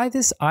you buy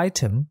this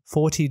item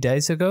 40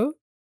 days ago?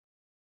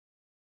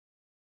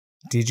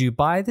 Did you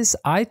buy this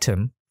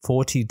item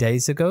 40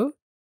 days ago?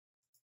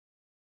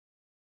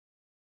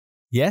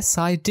 Yes,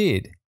 I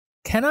did.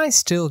 Can I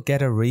still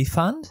get a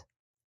refund?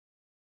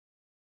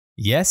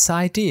 Yes,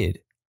 I did.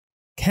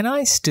 Can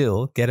I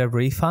still get a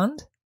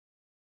refund?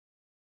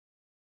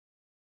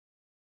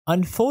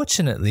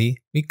 Unfortunately,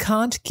 we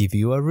can't give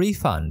you a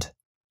refund.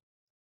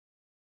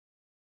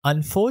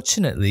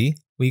 Unfortunately,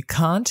 we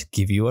can't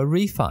give you a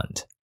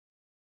refund.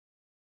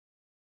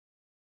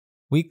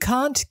 We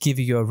can't give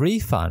you a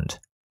refund.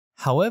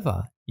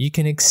 However, you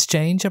can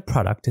exchange a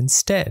product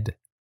instead.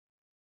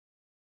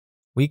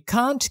 We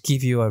can't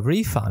give you a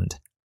refund.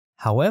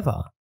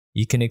 However,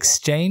 you can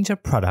exchange a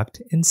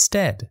product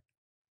instead.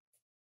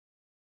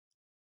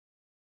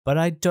 But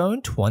I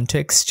don't want to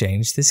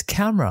exchange this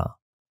camera.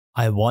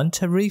 I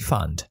want a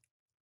refund.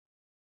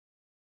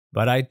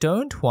 But I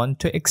don't want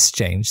to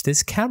exchange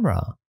this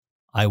camera.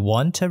 I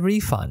want a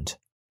refund.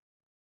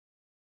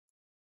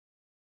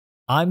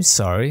 I'm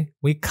sorry,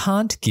 we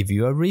can't give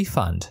you a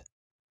refund.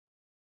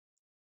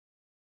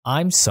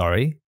 I'm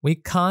sorry, we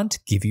can't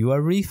give you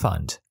a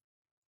refund.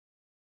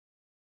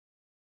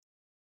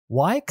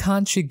 Why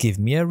can't you give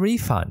me a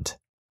refund?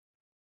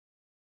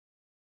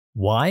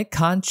 Why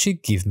can't you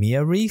give me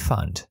a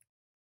refund?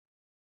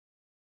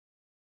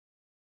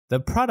 The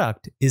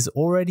product is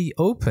already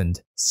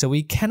opened, so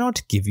we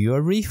cannot give you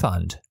a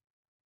refund.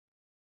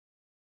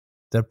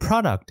 The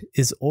product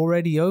is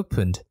already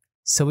opened,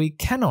 so we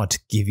cannot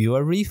give you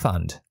a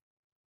refund.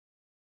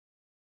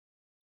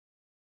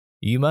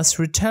 You must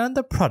return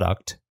the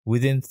product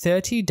within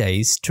 30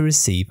 days to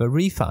receive a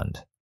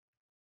refund.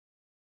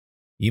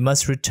 You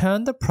must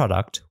return the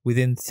product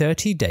within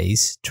 30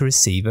 days to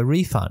receive a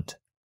refund.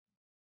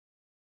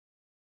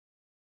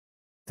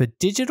 For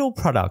digital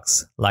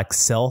products like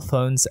cell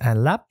phones and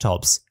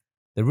laptops,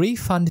 the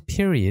refund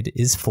period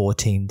is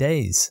 14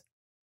 days.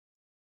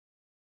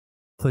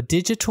 For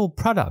digital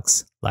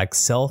products like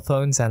cell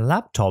phones and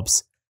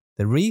laptops,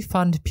 the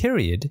refund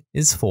period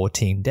is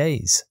 14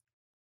 days.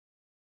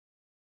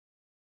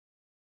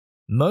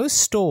 Most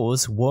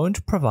stores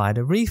won't provide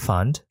a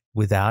refund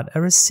without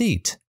a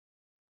receipt.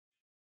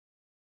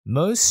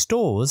 Most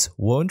stores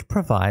won't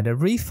provide a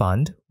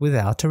refund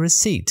without a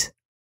receipt.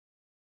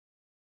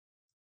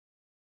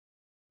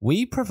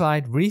 We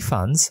provide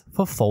refunds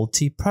for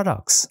faulty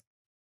products.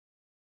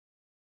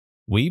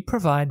 We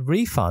provide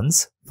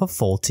refunds for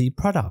faulty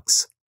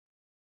products.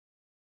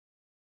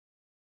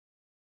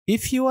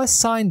 If you are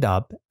signed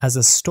up as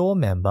a store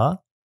member,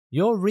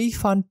 your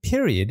refund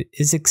period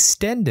is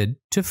extended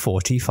to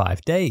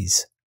 45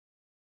 days.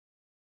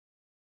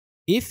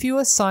 If you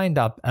are signed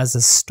up as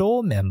a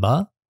store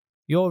member,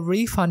 your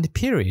refund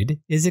period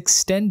is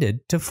extended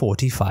to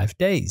 45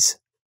 days.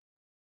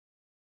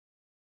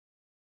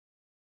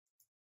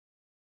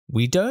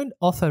 We don't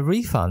offer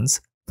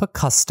refunds for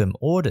custom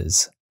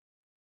orders.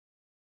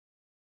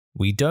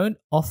 We don't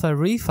offer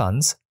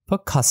refunds for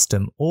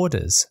custom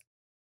orders.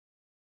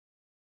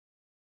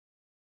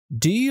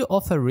 Do you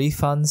offer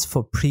refunds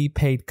for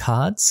prepaid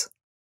cards?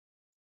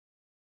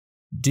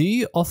 Do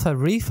you offer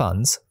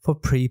refunds for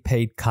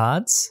prepaid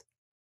cards?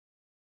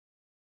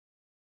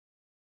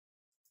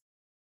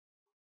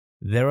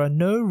 There are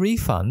no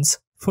refunds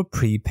for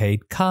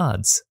prepaid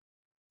cards.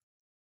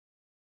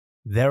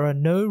 There are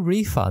no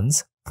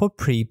refunds for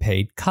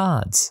prepaid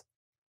cards.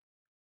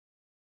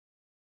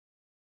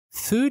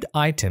 Food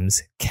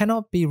items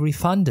cannot be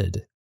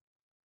refunded.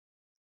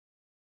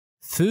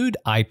 Food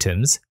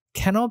items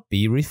cannot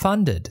be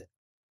refunded.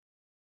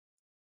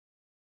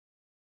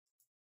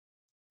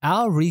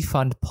 Our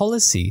refund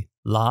policy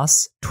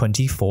lasts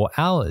 24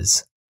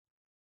 hours.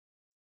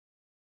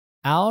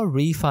 Our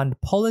refund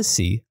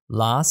policy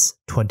lasts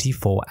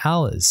 24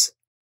 hours.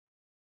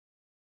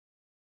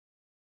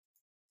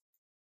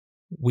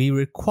 We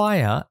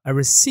require a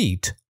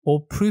receipt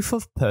or proof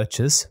of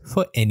purchase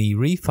for any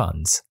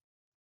refunds.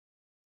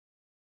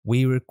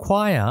 We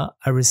require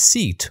a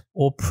receipt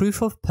or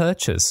proof of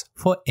purchase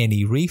for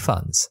any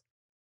refunds.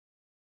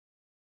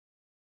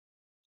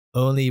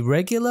 Only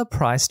regular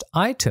priced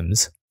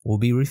items will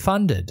be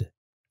refunded.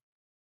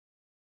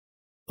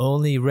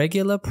 Only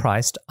regular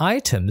priced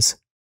items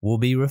will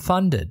be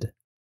refunded.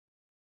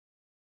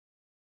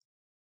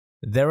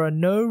 There are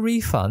no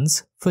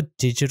refunds for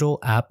digital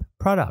app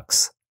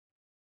products.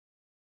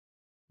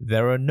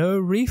 There are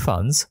no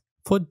refunds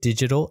for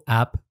digital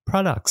app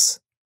products.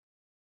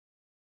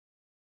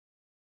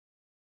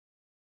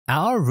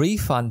 Our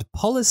refund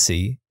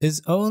policy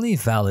is only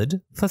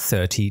valid for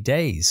 30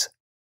 days.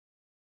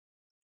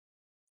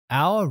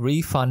 Our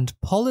refund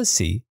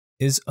policy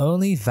is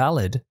only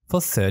valid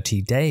for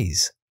 30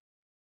 days.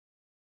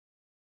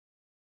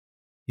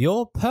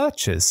 Your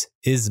purchase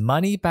is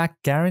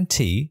money-back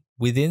guarantee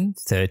within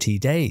 30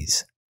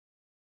 days.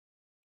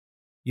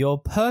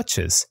 Your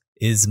purchase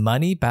is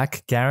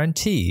money-back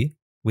guarantee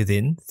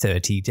within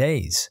 30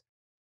 days.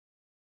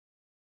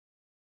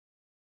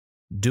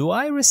 Do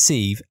I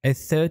receive a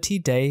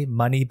 30-day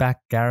money-back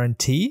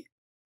guarantee?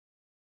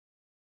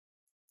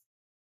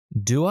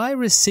 Do I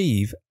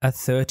receive a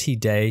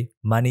 30-day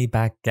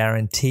money-back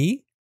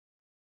guarantee?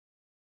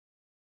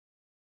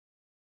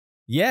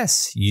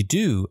 Yes, you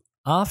do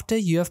after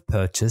you have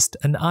purchased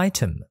an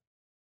item.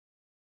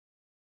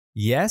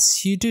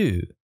 Yes, you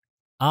do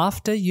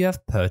after you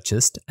have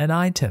purchased an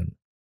item.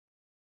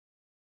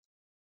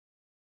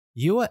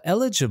 You are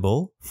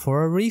eligible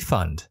for a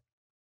refund.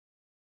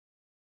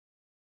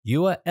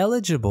 You are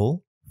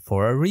eligible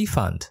for a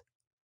refund.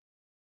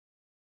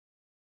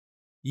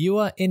 You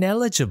are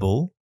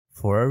ineligible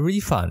for a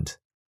refund.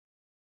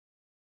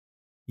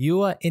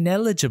 You are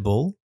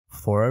ineligible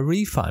for a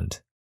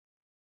refund.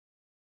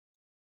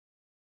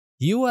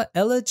 You are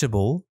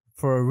eligible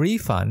for a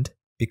refund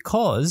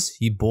because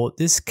you bought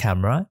this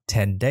camera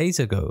 10 days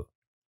ago.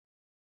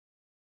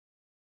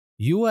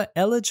 You are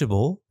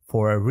eligible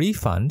for a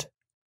refund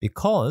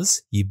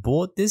because you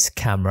bought this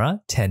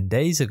camera 10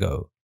 days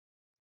ago.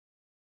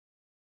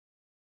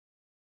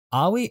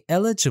 Are we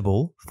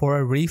eligible for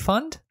a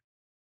refund?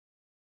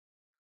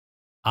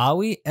 Are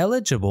we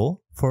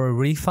eligible for a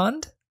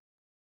refund?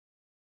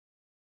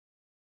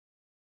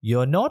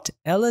 You're not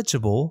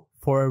eligible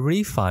for a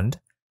refund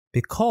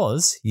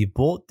because you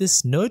bought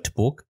this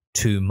notebook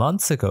 2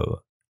 months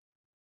ago.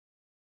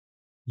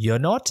 You're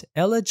not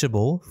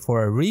eligible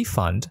for a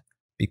refund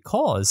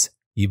because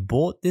you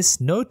bought this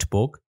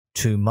notebook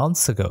 2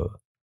 months ago.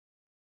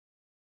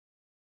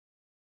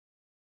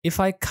 If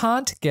I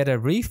can't get a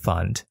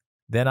refund,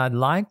 then I'd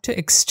like to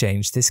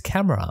exchange this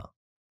camera.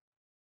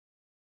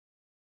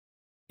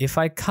 If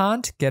I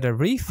can't get a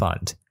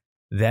refund,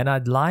 then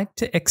I'd like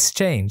to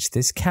exchange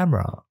this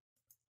camera.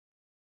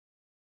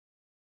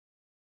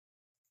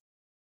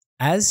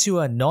 As you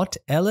are not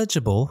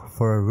eligible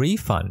for a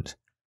refund,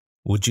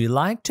 would you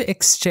like to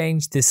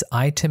exchange this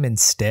item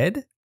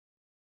instead?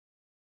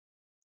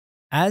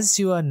 As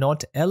you are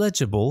not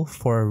eligible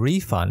for a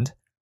refund,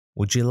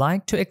 would you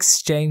like to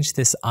exchange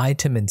this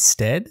item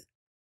instead?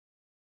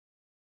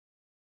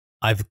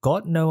 I've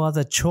got no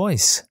other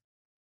choice.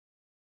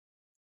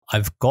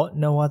 I've got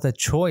no other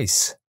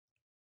choice.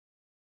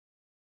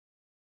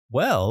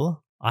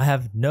 Well, I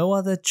have no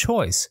other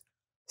choice,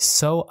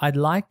 so I'd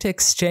like to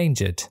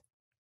exchange it.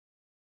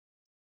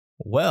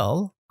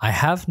 Well, I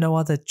have no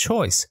other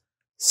choice,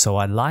 so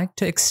I'd like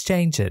to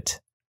exchange it.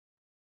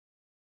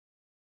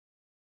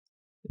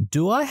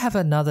 Do I have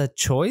another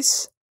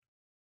choice?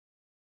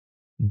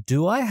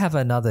 Do I have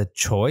another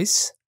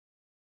choice?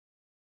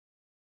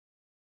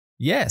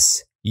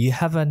 Yes, you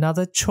have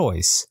another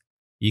choice.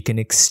 You can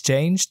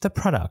exchange the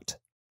product.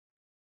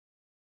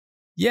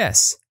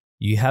 Yes,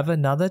 you have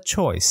another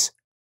choice.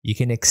 You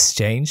can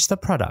exchange the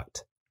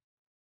product.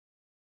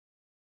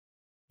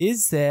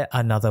 Is there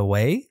another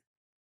way?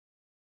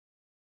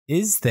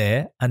 Is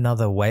there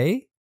another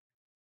way?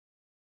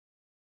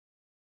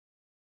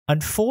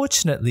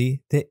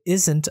 Unfortunately, there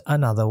isn't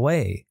another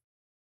way.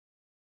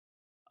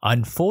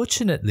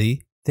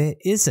 Unfortunately, there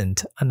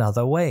isn't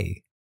another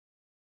way.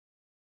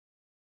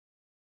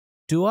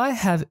 Do I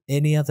have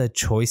any other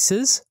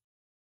choices?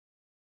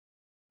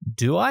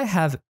 Do I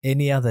have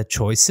any other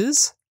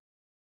choices?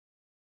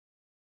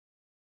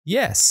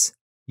 Yes,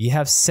 you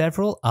have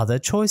several other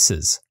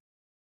choices.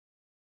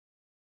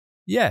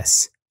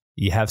 Yes,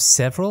 you have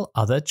several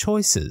other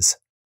choices.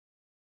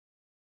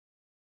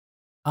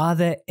 Are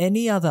there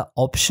any other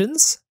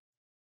options?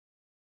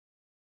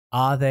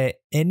 Are there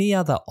any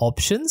other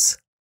options?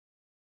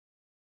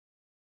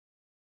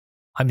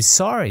 I'm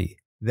sorry,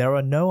 there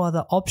are no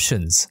other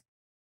options.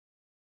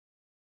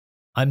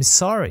 I'm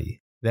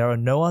sorry, there are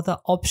no other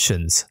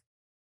options.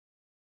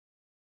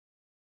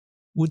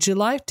 Would you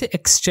like to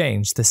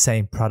exchange the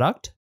same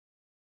product?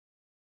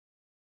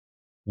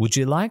 Would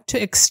you like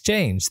to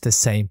exchange the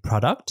same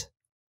product?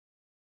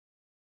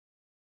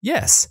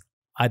 Yes,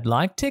 I'd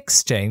like to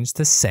exchange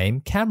the same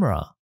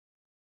camera.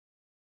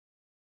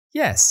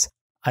 Yes,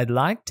 I'd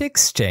like to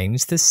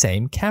exchange the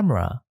same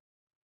camera.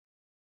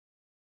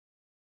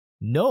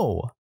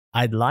 No,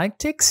 I'd like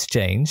to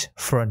exchange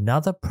for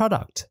another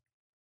product.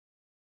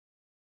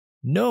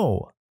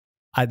 No,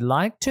 I'd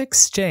like to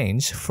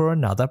exchange for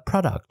another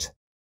product.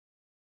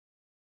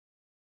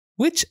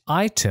 Which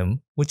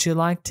item would you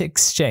like to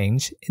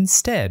exchange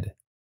instead?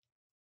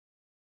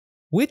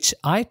 Which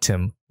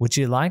item would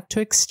you like to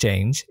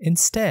exchange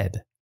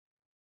instead?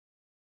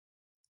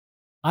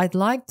 I'd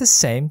like the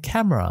same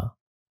camera.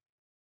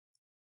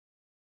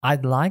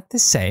 I'd like the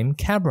same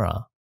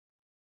camera.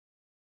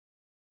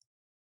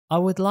 I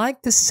would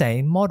like the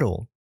same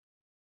model.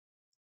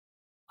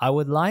 I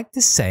would like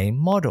the same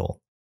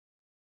model.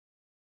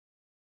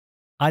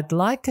 I'd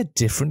like a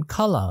different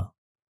color.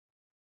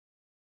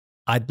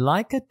 I'd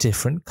like a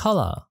different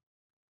color.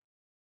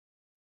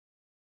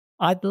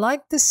 I'd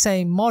like the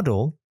same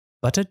model,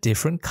 but a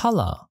different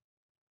color.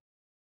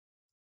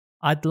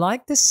 I'd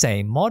like the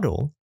same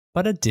model,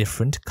 but a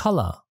different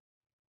color.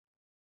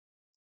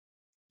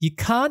 You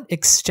can't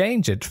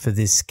exchange it for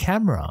this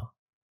camera.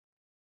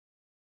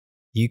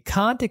 You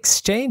can't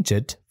exchange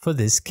it for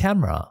this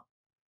camera.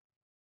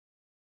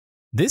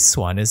 This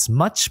one is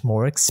much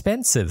more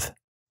expensive.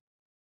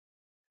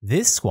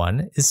 This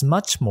one is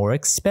much more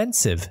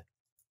expensive.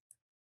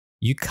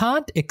 You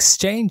can't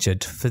exchange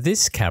it for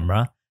this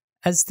camera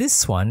as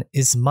this one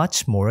is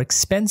much more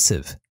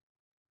expensive.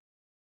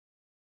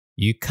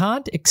 You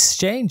can't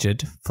exchange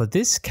it for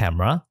this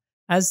camera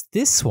as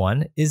this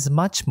one is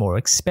much more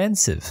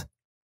expensive.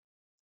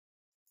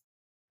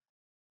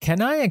 Can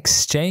I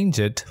exchange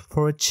it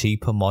for a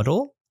cheaper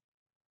model?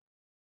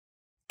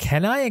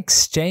 Can I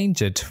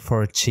exchange it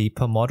for a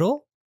cheaper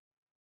model?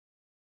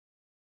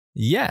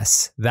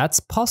 Yes, that's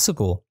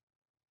possible.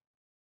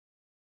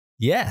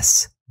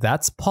 Yes,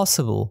 that's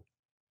possible.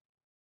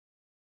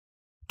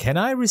 Can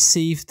I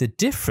receive the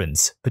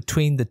difference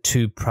between the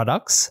two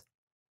products?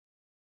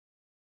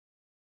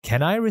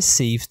 Can I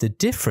receive the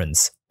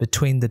difference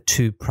between the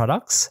two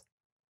products?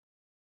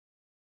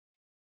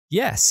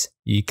 Yes,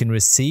 you can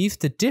receive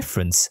the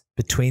difference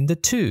between the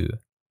two.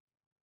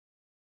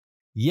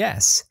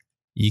 Yes,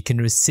 you can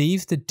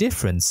receive the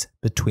difference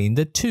between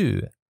the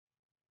two.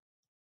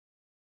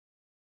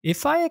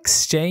 If I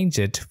exchange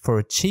it for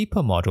a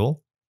cheaper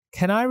model,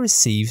 can I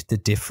receive the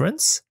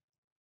difference?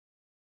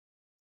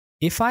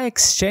 If I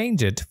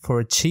exchange it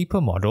for a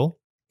cheaper model,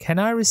 can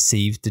I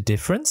receive the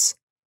difference?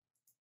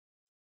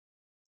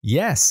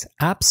 Yes,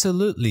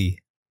 absolutely.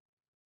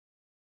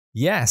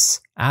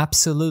 Yes,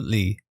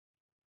 absolutely.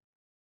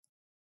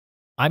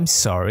 I'm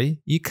sorry,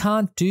 you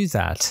can't do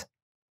that.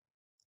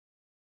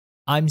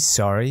 I'm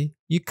sorry,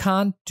 you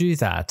can't do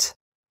that.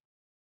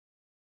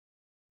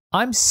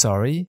 I'm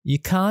sorry, you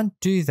can't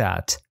do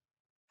that.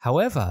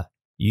 However,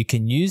 you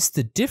can use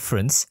the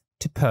difference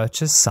to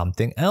purchase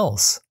something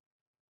else.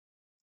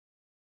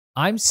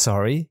 I'm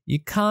sorry,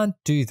 you can't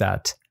do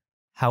that.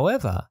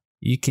 However,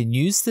 you can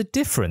use the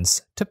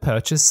difference to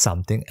purchase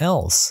something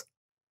else.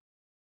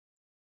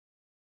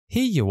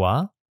 Here you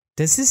are.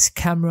 Does this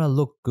camera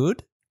look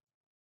good?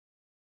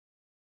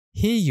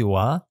 Here you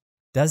are.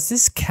 Does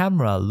this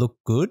camera look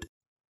good?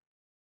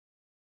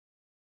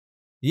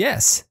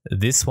 Yes,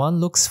 this one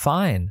looks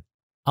fine.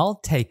 I'll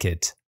take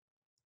it.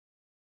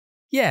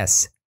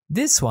 Yes,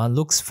 this one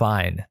looks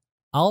fine.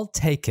 I'll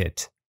take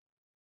it.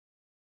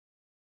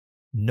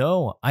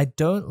 No, I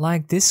don't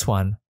like this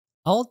one.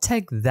 I'll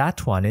take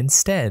that one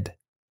instead.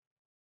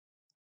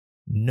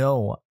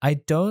 No, I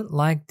don't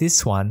like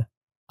this one.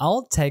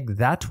 I'll take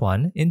that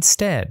one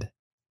instead.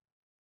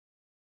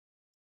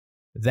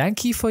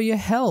 Thank you for your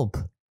help.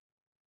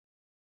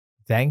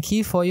 Thank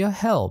you for your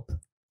help.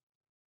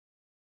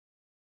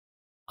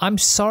 I'm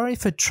sorry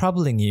for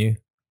troubling you.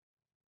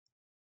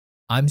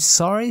 I'm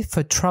sorry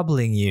for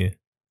troubling you.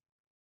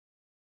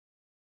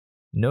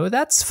 No,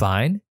 that's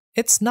fine.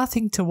 It's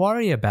nothing to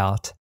worry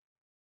about.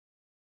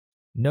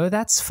 No,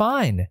 that's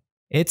fine.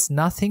 It's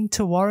nothing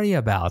to worry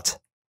about.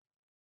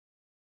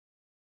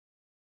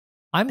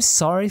 I'm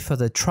sorry for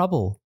the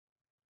trouble.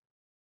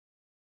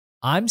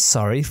 I'm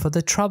sorry for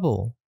the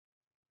trouble.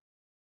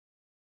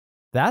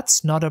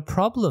 That's not a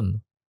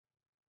problem.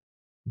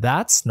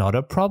 That's not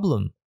a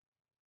problem.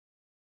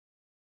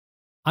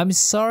 I'm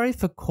sorry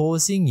for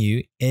causing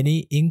you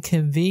any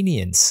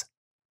inconvenience.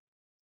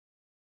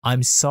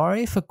 I'm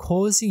sorry for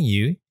causing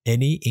you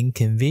any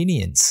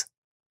inconvenience.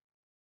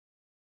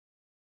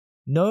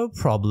 No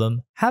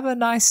problem. Have a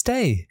nice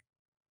day.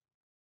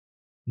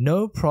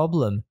 No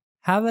problem.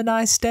 Have a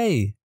nice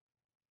day.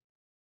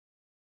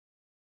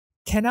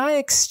 Can I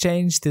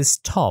exchange this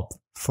top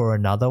for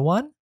another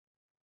one?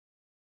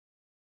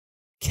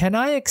 Can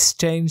I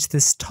exchange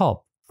this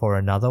top for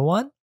another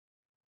one?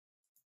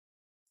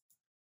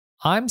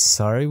 I'm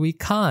sorry we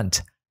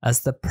can't,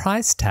 as the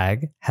price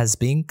tag has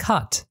been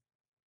cut.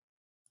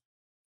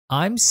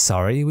 I'm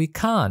sorry we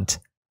can't,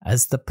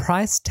 as the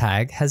price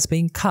tag has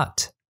been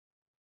cut.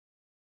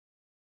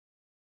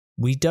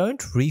 We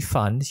don't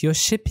refund your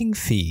shipping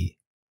fee.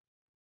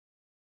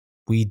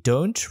 We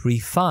don't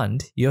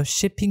refund your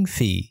shipping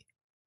fee.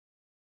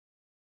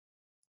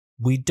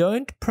 We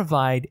don't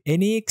provide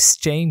any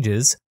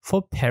exchanges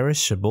for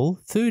perishable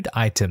food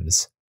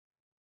items.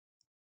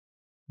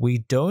 We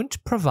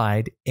don't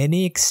provide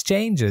any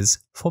exchanges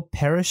for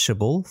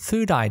perishable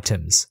food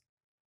items.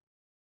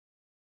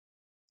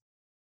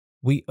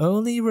 We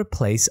only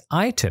replace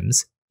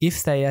items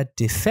if they are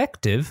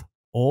defective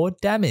or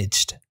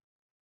damaged.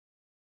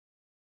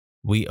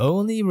 We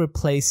only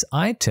replace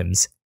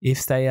items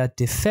if they are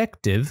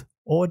defective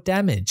or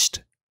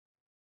damaged.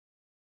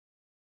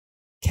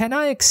 Can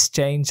I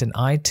exchange an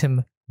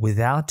item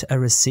without a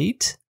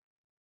receipt?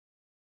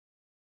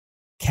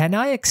 Can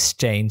I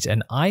exchange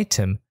an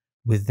item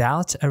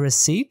without a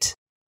receipt?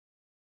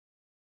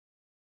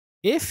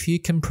 If you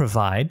can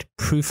provide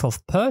proof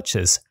of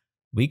purchase,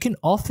 we can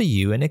offer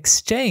you an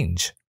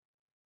exchange.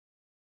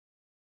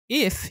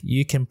 If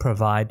you can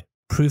provide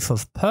proof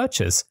of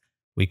purchase,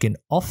 we can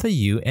offer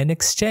you an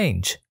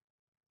exchange.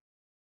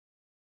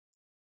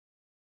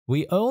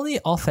 We only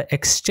offer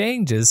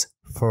exchanges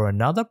for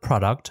another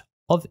product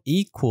of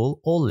equal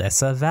or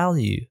lesser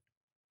value.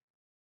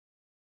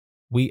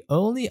 We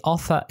only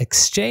offer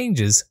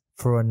exchanges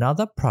for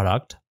another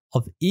product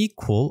of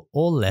equal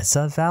or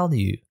lesser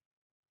value.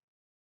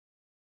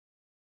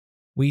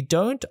 We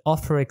don't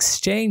offer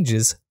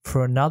exchanges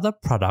for another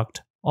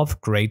product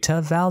of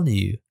greater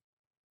value.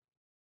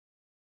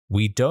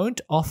 We don't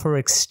offer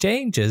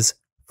exchanges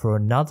for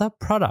another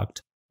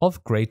product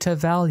of greater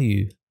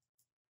value.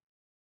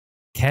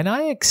 Can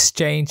I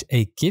exchange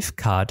a gift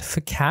card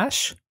for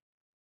cash?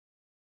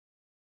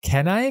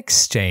 Can I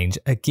exchange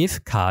a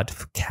gift card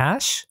for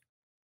cash?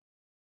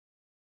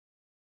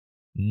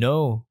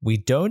 No, we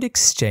don't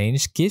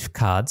exchange gift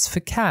cards for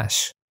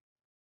cash.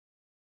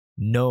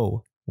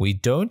 No, we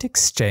don't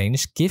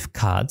exchange gift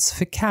cards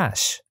for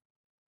cash.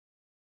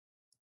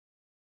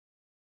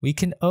 We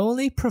can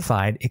only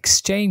provide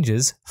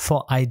exchanges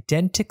for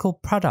identical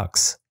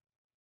products.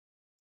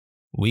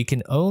 We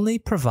can only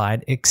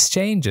provide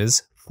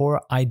exchanges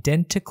for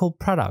identical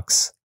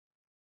products.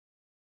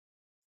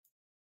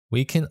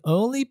 We can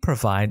only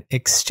provide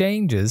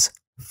exchanges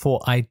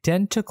for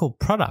identical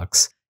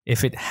products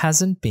if it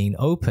hasn't been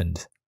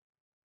opened.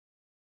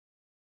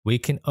 We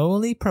can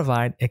only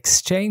provide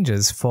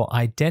exchanges for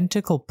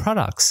identical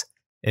products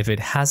if it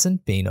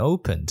hasn't been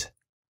opened.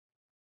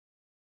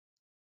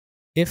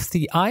 If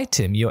the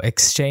item you're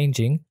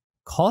exchanging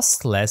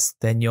costs less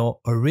than your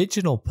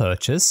original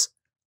purchase,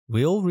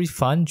 we'll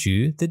refund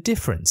you the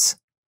difference.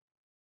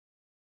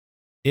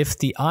 If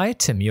the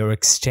item you're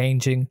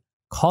exchanging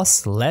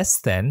costs less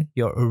than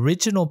your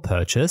original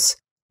purchase,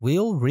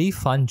 we'll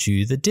refund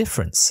you the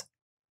difference.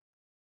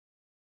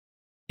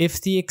 If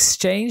the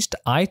exchanged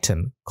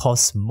item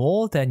costs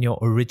more than your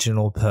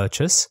original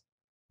purchase,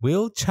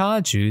 we'll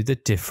charge you the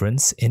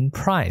difference in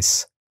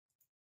price.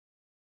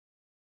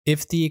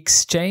 If the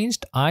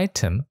exchanged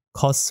item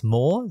costs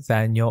more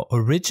than your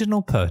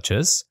original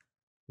purchase,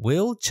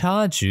 we'll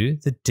charge you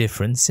the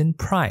difference in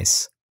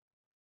price.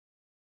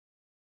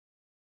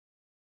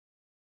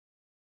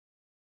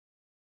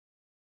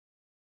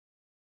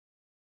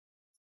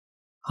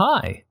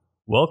 Hi,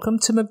 welcome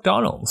to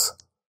McDonald's.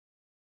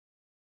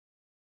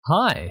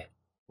 Hi,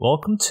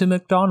 welcome to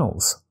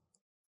McDonald's.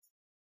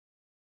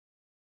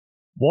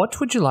 What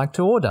would you like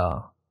to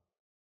order?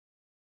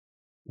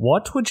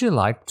 What would you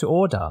like to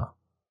order?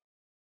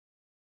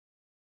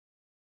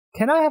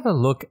 Can I have a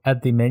look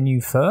at the menu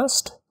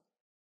first?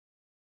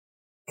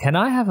 Can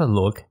I have a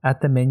look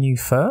at the menu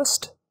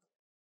first?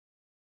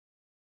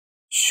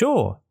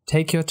 Sure,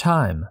 take your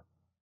time.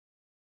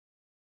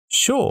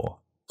 Sure,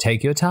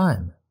 take your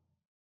time.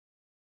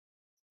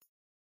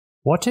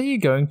 What are you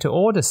going to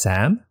order,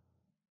 Sam?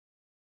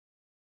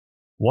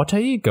 What are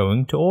you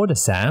going to order,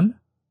 Sam?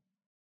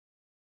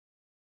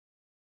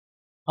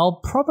 I'll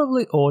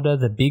probably order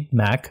the Big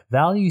Mac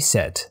value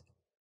set.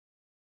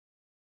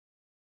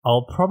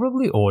 I'll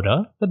probably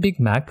order the Big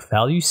Mac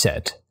value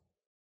set.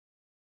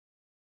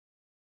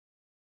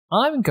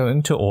 I'm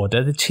going to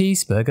order the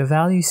cheeseburger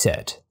value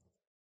set.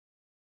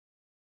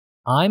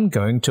 I'm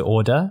going to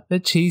order the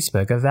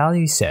cheeseburger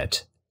value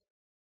set.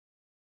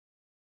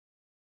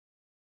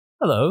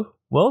 Hello,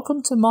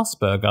 welcome to Moss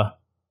Burger.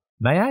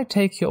 May I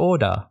take your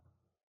order?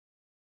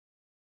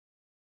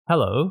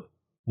 Hello,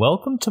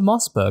 welcome to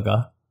Moss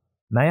Burger.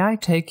 May I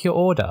take your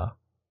order?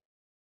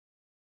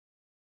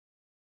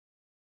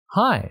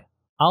 Hi,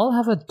 I'll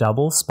have a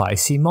double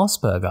spicy Moss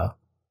Burger.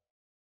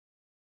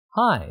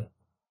 Hi,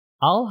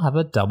 I'll have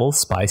a double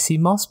spicy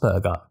Moss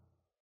Burger.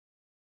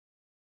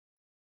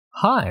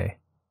 Hi,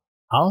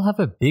 I'll have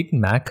a Big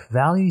Mac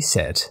value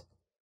set.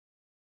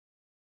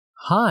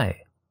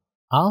 Hi,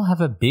 I'll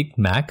have a Big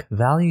Mac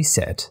value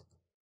set.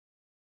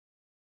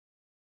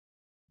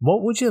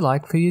 What would you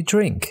like for your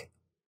drink?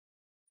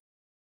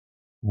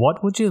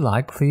 What would you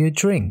like for your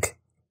drink?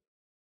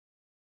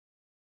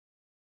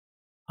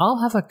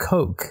 I'll have a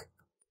Coke.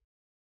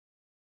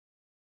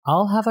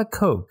 I'll have a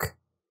Coke.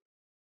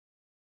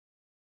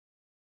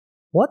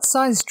 What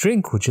size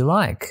drink would you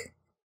like?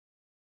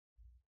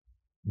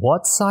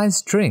 What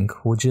size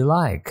drink would you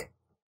like?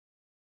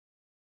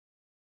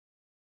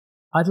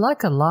 I'd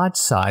like a large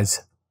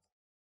size.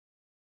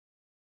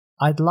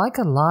 I'd like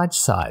a large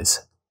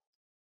size.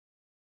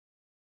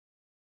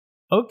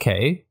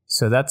 Okay,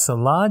 so that's a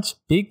large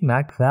Big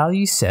Mac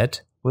value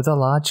set with a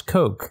large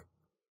Coke.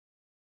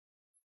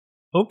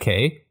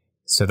 Okay,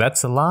 so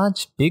that's a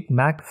large Big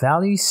Mac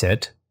value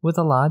set with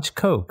a large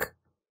Coke.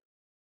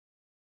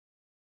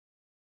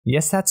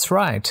 Yes, that's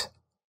right.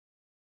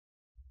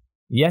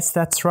 Yes,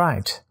 that's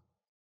right.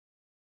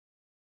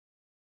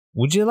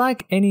 Would you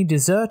like any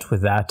dessert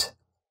with that?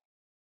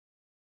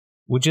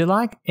 Would you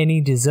like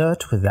any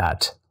dessert with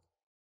that?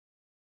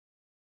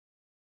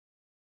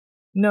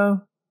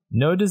 No,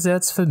 no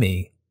desserts for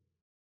me.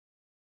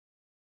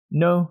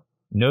 No,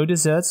 no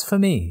desserts for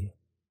me.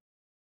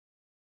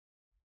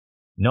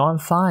 No, I'm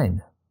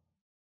fine.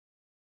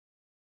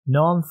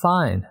 No, I'm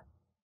fine.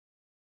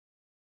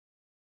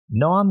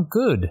 No, I'm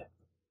good.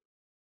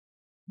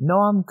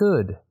 No, I'm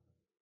good.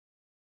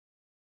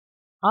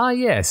 Ah,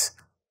 yes.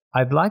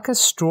 I'd like a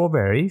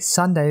strawberry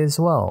sundae as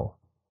well.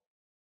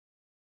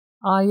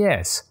 Ah,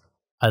 yes.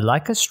 I'd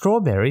like a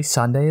strawberry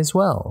sundae as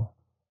well.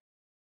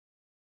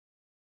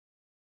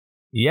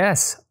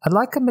 Yes, I'd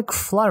like a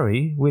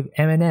McFlurry with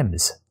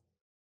M&Ms.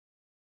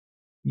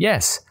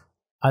 Yes,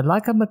 I'd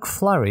like a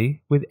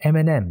McFlurry with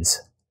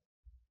M&Ms.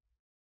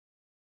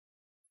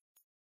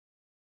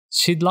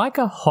 She'd like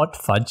a hot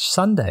fudge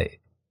sundae.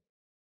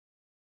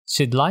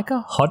 She'd like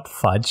a hot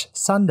fudge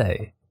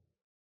sundae.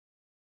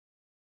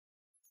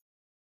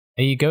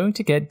 Are you going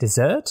to get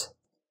dessert?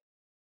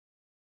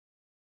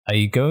 Are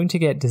you going to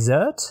get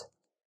dessert?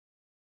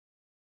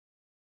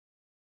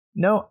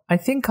 No, I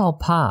think I'll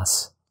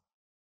pass.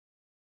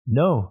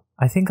 No,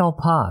 I think I'll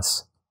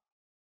pass.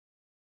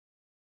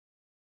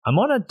 I'm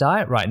on a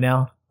diet right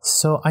now,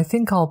 so I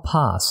think I'll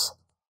pass.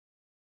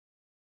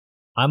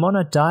 I'm on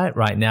a diet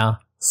right now,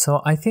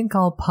 so I think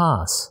I'll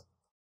pass.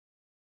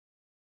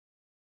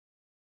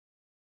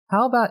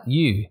 How about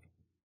you?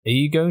 Are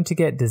you going to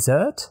get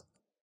dessert?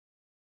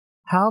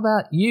 How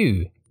about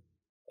you?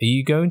 Are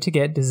you going to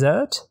get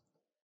dessert?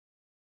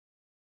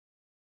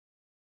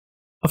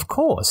 Of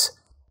course.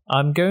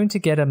 I'm going to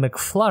get a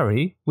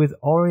McFlurry with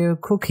Oreo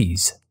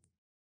cookies.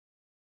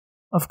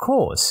 Of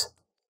course.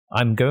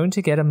 I'm going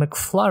to get a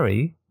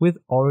McFlurry with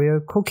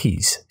Oreo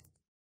cookies.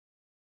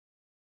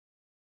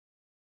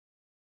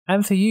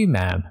 And for you,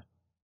 ma'am.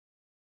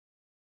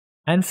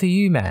 And for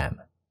you,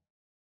 ma'am.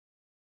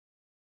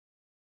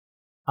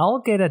 I'll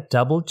get a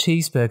double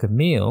cheeseburger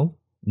meal,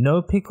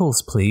 no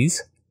pickles,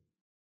 please.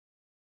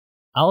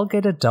 I'll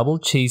get a double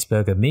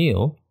cheeseburger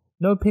meal,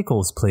 no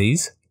pickles,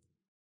 please.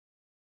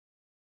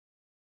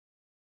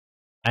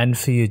 And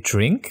for your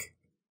drink?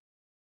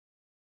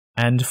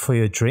 And for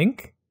your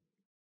drink?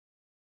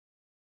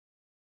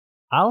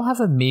 I'll have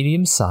a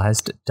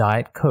medium-sized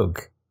Diet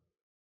Coke.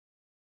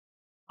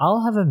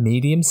 I'll have a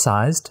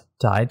medium-sized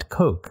Diet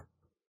Coke.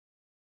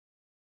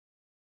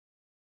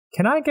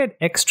 Can I get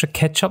extra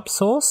ketchup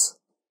sauce?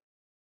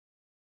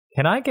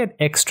 Can I get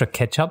extra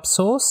ketchup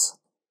sauce?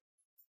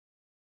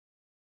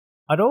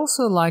 I'd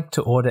also like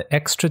to order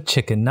extra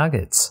chicken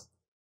nuggets.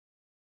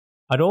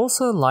 I'd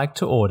also like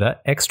to order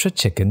extra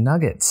chicken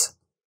nuggets.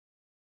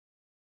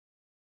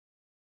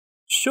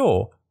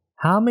 Sure.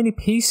 How many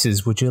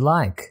pieces would you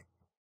like?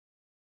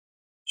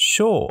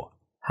 Sure.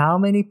 How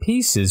many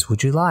pieces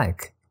would you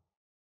like?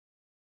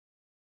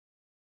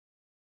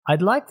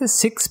 I'd like the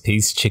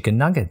 6-piece chicken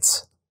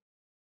nuggets.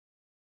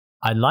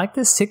 I'd like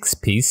the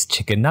 6-piece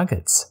chicken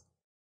nuggets.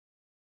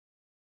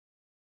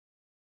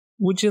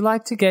 Would you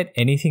like to get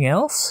anything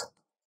else?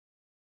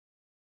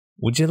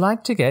 Would you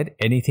like to get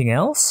anything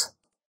else?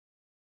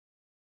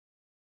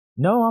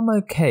 No, I'm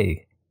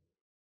okay.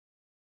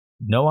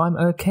 No, I'm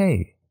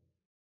okay.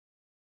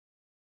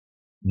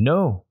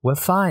 No, we're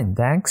fine,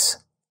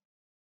 thanks.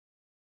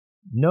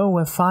 No,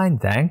 we're fine,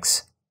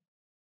 thanks.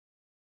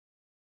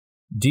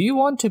 Do you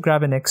want to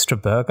grab an extra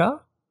burger?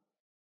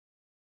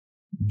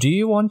 Do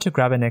you want to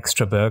grab an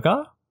extra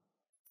burger?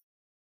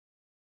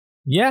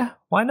 Yeah,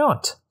 why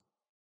not?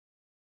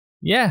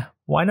 Yeah,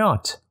 why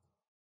not?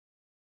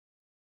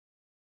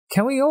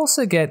 Can we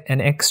also get an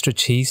extra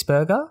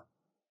cheeseburger?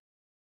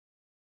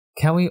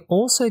 Can we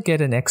also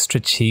get an extra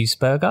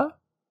cheeseburger?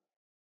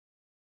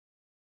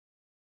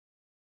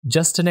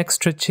 Just an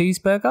extra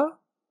cheeseburger?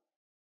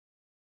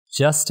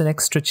 Just an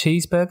extra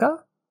cheeseburger?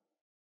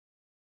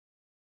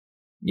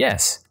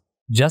 Yes,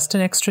 just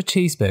an extra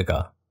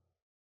cheeseburger.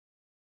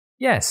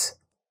 Yes,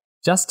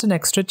 just an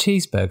extra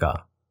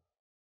cheeseburger.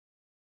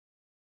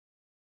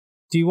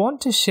 Do you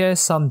want to share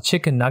some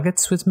chicken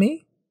nuggets with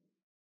me?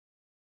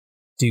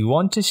 Do you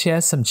want to share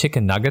some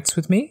chicken nuggets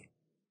with me?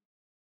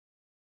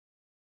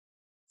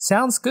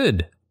 Sounds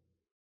good.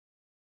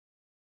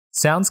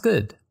 Sounds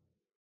good.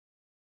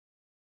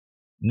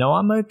 No,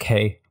 I'm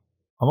okay.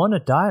 I'm on a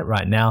diet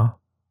right now.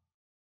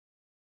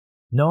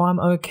 No, I'm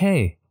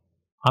okay.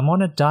 I'm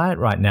on a diet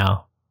right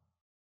now.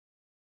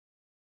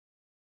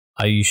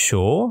 Are you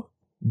sure?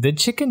 The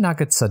chicken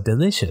nuggets are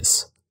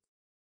delicious.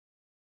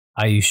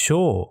 Are you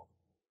sure?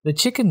 The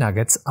chicken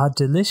nuggets are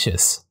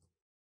delicious.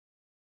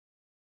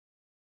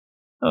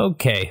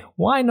 Okay,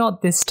 why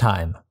not this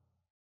time?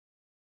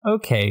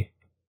 Okay,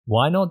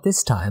 why not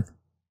this time?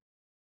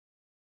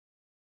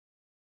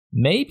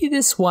 Maybe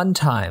this one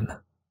time.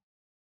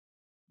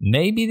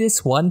 Maybe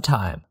this one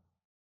time.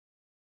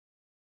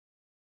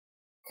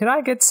 Could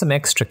I get some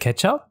extra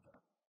ketchup?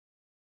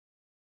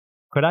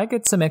 Could I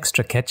get some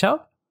extra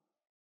ketchup?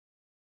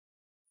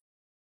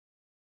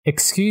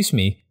 Excuse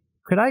me,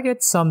 could I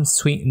get some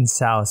sweet and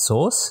sour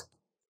sauce?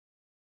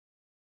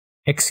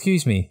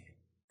 Excuse me,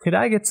 could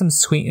I get some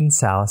sweet and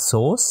sour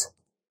sauce?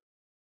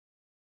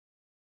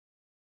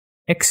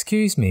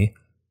 Excuse me,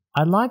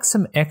 I'd like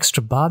some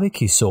extra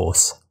barbecue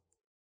sauce.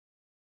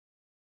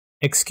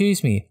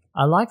 Excuse me,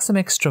 I'd like some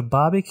extra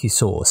barbecue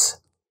sauce.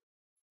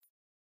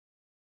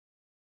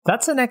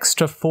 That's an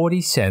extra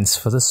 40 cents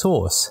for the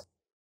sauce.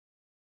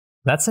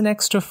 That's an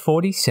extra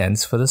 40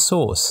 cents for the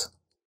sauce.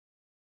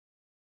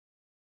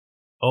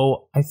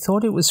 Oh, I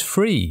thought it was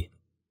free.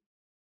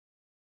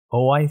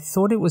 Oh, I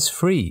thought it was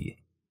free.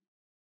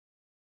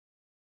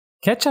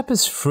 Ketchup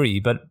is free,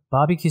 but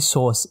barbecue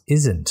sauce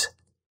isn't.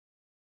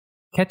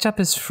 Ketchup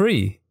is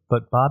free,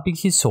 but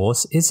barbecue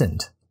sauce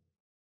isn't.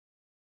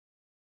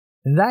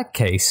 In that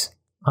case,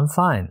 I'm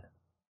fine.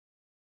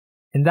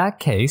 In that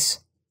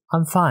case,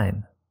 I'm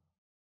fine.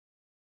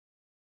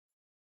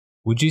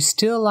 Would you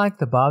still like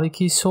the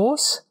barbecue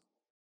sauce?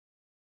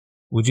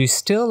 Would you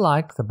still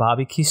like the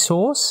barbecue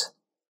sauce?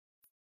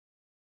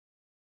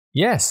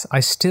 Yes, I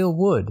still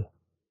would.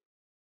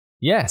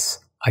 Yes,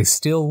 I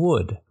still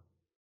would.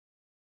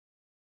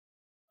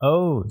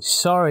 Oh,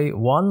 sorry,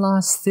 one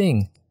last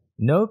thing.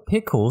 No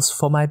pickles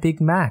for my Big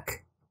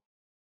Mac.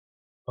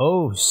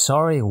 Oh,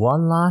 sorry,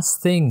 one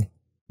last thing.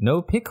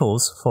 No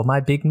pickles for my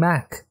Big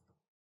Mac.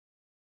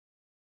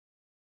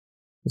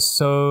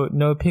 So,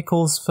 no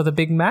pickles for the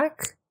Big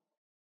Mac?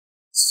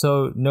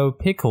 So, no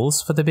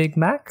pickles for the Big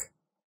Mac?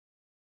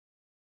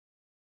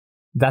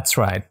 That's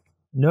right,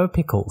 no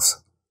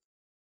pickles.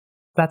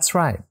 That's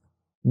right,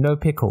 no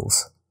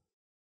pickles.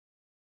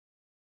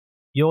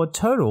 Your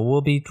total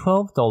will be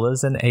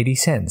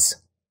 $12.80.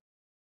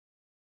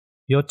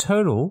 Your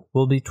total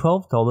will be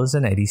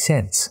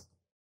 $12.80.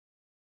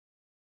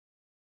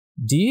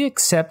 Do you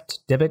accept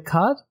debit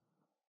card?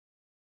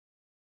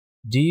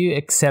 Do you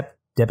accept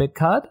debit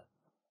card?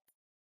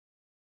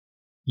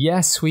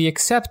 Yes, we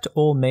accept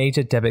all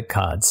major debit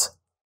cards.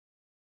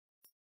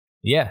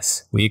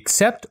 Yes, we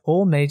accept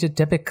all major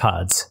debit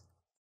cards.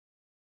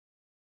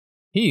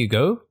 Here you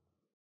go.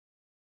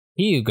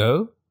 Here you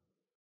go.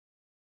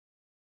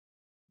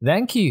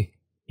 Thank you.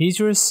 Here's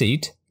your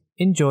receipt.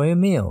 Enjoy your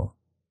meal.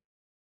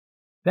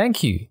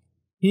 Thank you.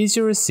 Here's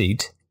your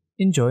receipt.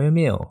 Enjoy your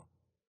meal.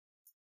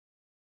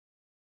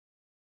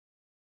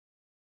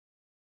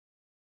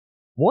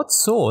 What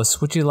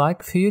sauce would you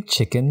like for your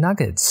chicken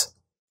nuggets?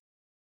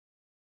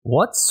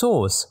 What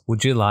sauce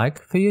would you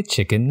like for your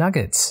chicken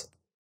nuggets?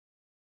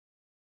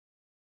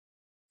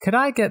 Could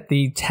I get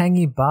the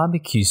tangy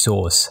barbecue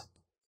sauce?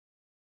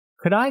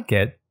 Could I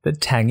get the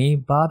tangy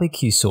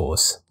barbecue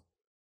sauce?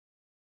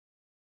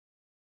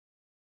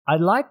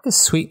 I'd like the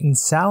sweet and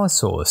sour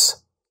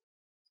sauce.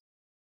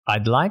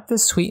 I'd like the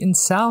sweet and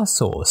sour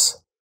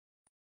sauce.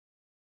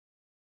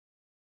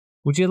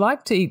 Would you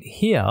like to eat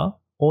here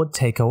or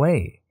take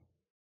away?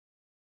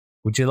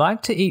 Would you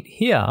like to eat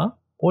here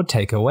or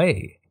take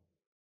away?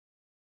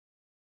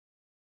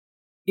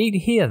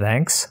 Eat here,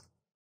 thanks.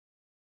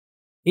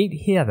 Eat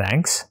here,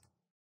 thanks.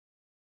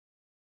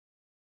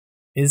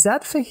 Is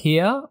that for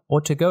here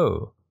or to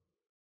go?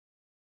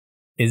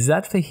 Is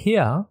that for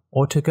here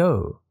or to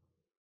go?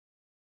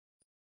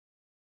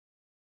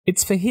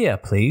 It's for here,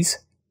 please.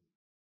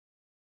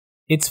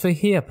 It's for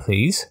here,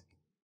 please.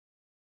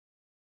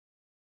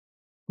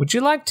 Would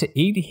you like to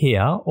eat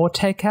here or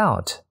take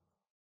out?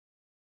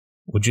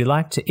 Would you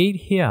like to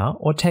eat here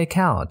or take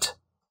out?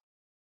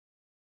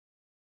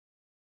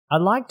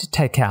 I'd like to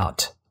take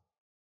out.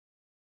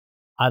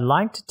 I'd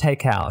like to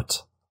take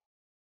out.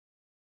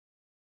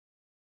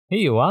 Here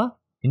you are.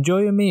 Enjoy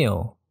your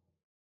meal.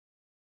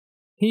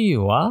 Here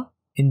you are.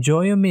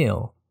 Enjoy your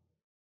meal.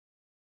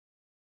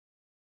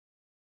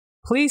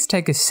 Please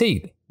take a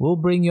seat. We'll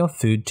bring your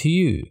food to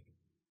you.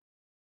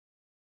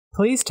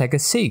 Please take a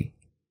seat.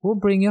 We'll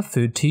bring your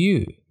food to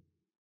you.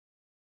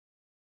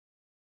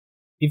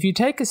 If you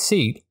take a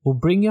seat, we'll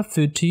bring your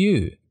food to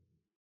you.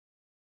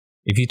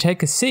 If you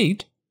take a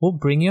seat, we'll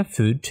bring your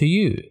food to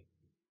you.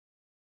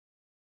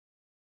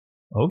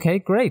 Okay,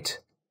 great.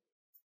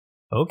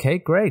 Okay,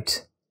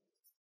 great.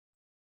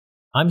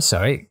 I'm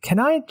sorry, can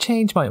I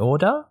change my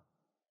order?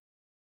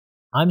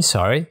 I'm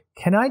sorry,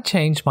 can I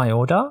change my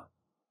order?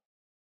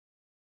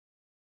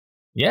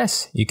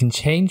 Yes, you can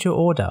change your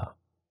order.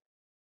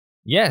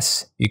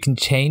 Yes, you can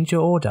change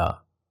your order.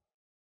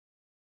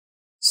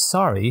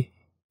 Sorry,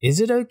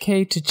 is it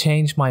okay to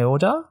change my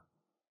order?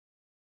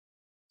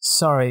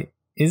 Sorry,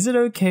 is it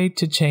okay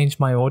to change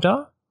my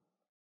order?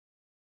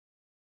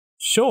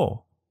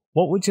 Sure.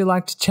 What would you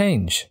like to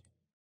change?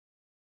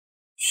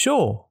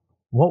 Sure.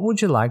 What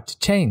would you like to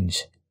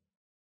change?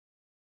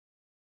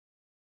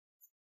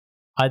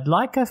 I'd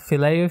like a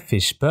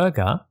Filet-O-Fish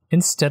burger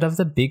instead of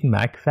the Big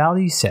Mac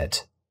value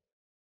set.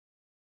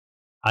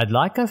 I'd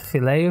like a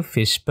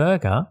Filet-O-Fish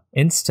burger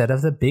instead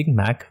of the Big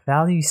Mac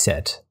value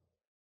set.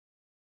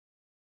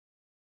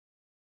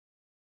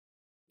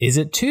 Is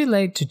it too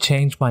late to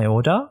change my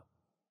order?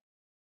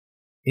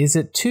 Is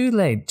it too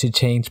late to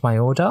change my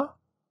order?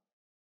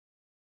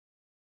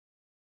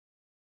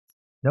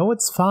 No,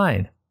 it's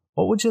fine.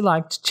 What would you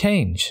like to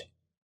change?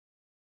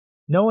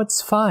 No,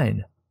 it's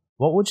fine.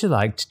 What would you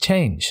like to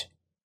change?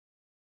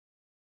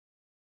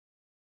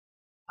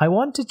 I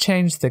want to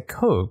change the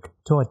Coke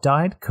to a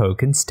Diet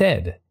Coke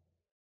instead.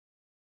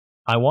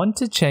 I want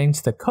to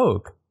change the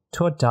Coke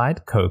to a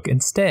Diet Coke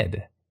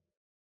instead.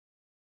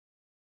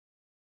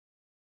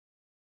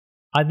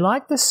 I'd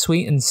like the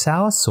sweet and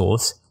sour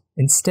sauce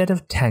instead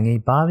of tangy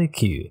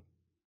barbecue.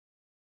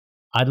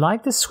 I'd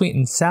like the sweet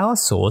and sour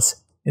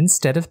sauce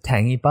instead of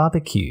tangy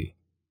barbecue.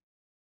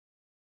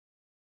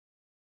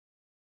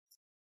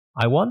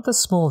 I want the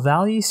small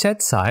value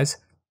set size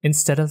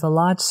instead of the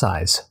large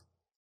size.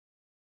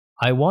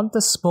 I want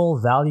the small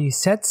value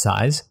set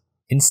size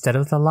instead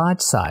of the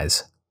large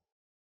size.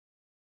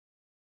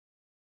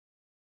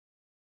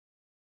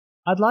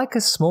 I'd like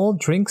a small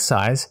drink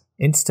size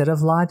instead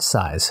of large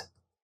size.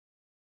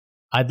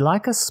 I'd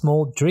like a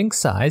small drink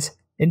size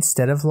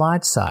instead of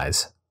large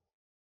size.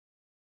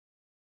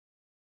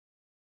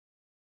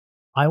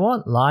 I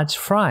want large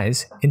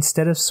fries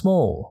instead of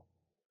small.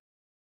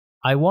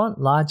 I want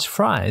large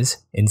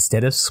fries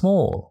instead of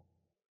small.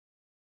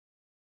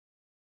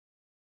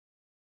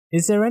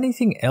 Is there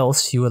anything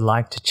else you would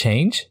like to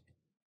change?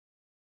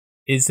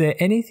 Is there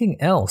anything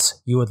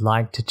else you would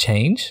like to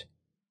change?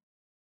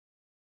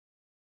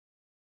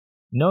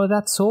 No,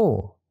 that's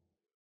all.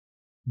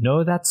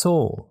 No, that's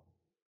all.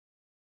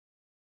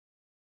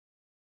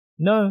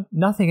 No,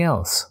 nothing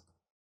else.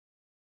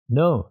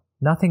 No,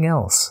 nothing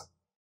else.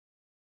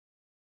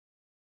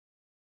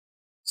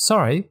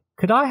 Sorry,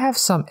 could I have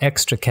some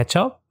extra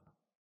ketchup?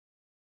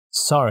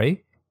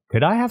 Sorry,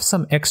 could I have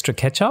some extra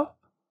ketchup?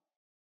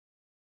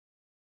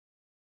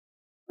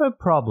 No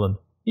problem.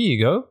 Here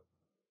you go.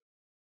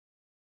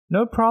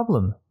 No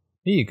problem.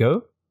 Here you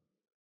go.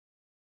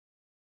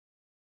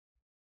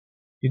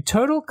 Your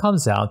total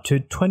comes out to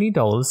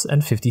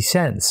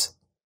 $20.50.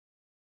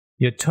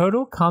 Your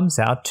total comes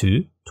out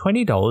to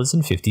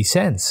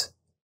 $20.50.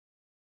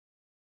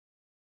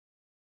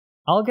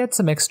 I'll get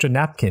some extra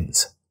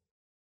napkins.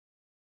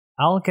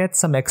 I'll get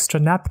some extra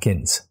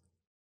napkins.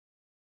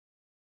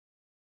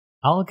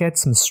 I'll get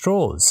some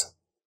straws.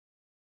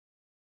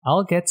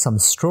 I'll get some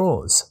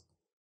straws.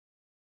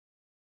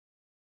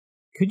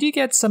 Could you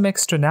get some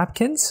extra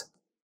napkins?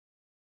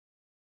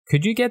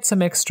 Could you get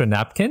some extra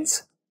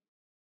napkins?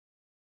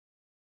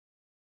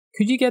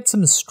 Could you get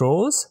some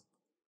straws?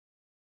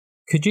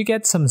 Could you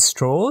get some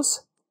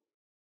straws?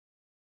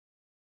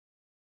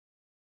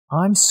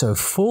 I'm so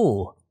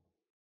full.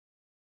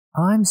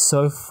 I'm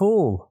so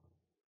full.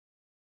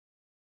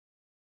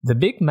 The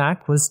Big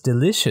Mac was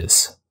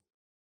delicious.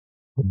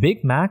 The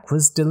Big Mac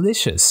was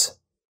delicious.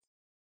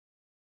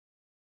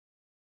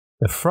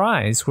 The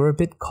fries were a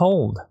bit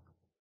cold.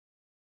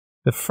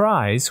 The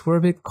fries were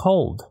a bit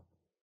cold.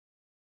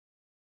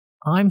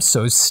 I'm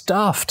so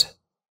stuffed.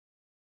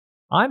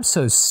 I'm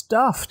so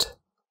stuffed.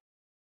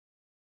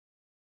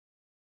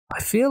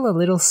 I feel a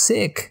little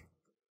sick.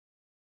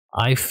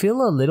 I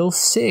feel a little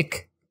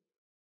sick.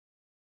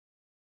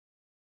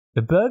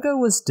 The burger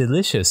was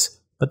delicious,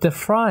 but the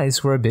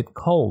fries were a bit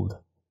cold.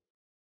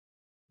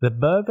 The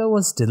burger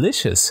was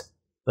delicious,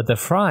 but the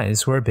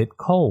fries were a bit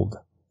cold.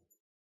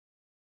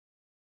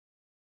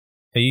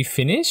 Are you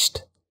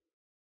finished?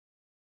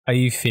 Are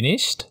you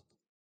finished?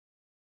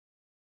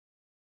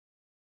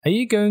 Are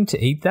you going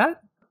to eat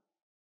that?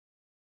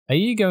 Are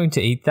you going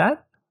to eat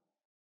that?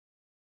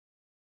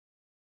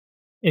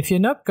 If you're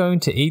not going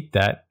to eat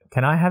that,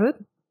 can I have it?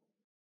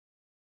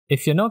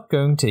 If you're not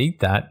going to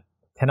eat that,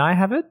 can I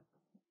have it?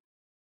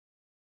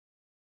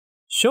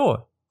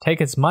 Sure,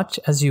 take as much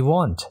as you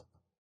want.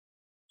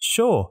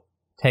 Sure,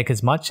 take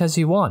as much as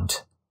you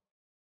want.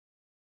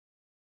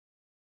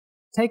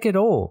 Take it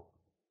all.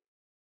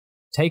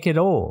 Take it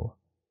all.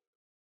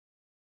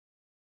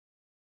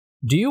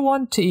 Do you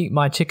want to eat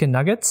my chicken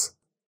nuggets?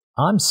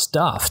 I'm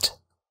stuffed.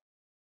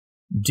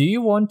 Do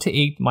you want to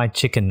eat my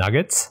chicken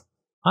nuggets?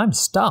 I'm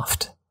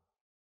stuffed.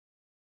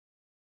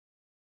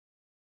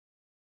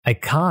 I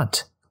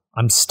can't.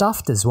 I'm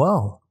stuffed as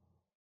well.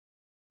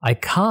 I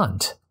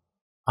can't.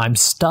 I'm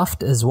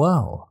stuffed as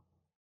well.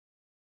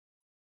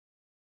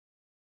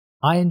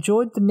 I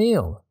enjoyed the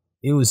meal.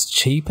 It was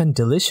cheap and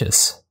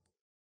delicious.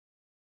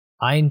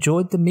 I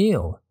enjoyed the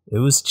meal. It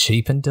was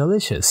cheap and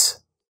delicious.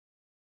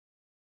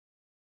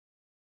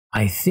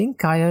 I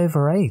think I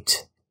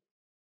overate.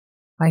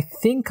 I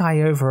think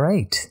I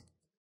overate.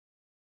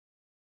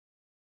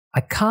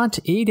 I can't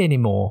eat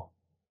anymore.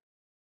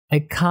 I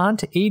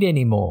can't eat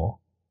anymore.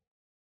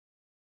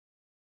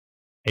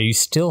 Are you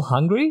still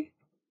hungry?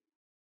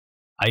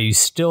 Are you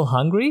still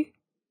hungry?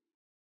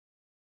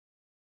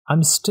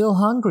 I'm still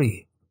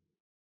hungry.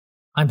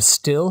 I'm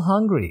still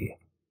hungry.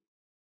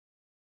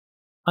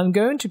 I'm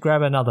going to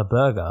grab another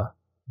burger.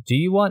 Do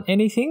you want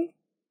anything?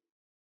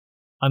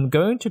 I'm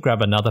going to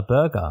grab another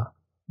burger.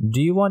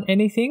 Do you want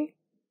anything?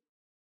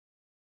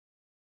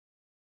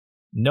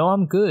 No,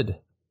 I'm good.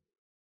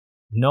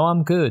 No,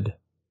 I'm good.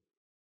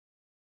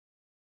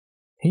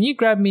 Can you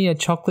grab me a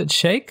chocolate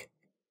shake?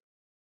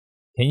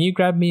 Can you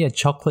grab me a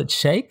chocolate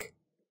shake?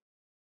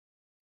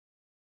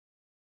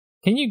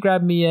 Can you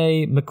grab me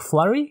a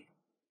McFlurry?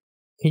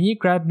 Can you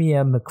grab me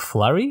a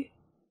McFlurry?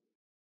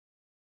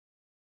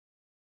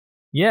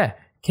 Yeah,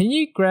 can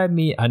you grab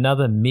me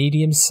another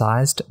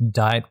medium-sized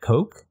Diet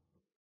Coke?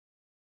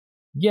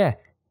 Yeah,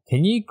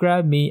 can you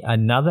grab me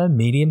another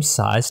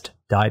medium-sized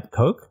Diet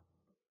Coke?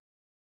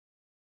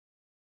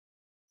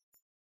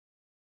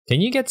 Can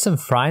you get some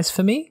fries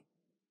for me?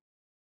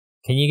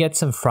 Can you get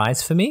some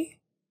fries for me?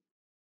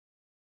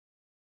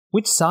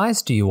 Which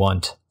size do you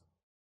want?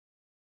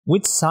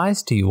 Which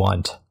size do you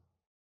want?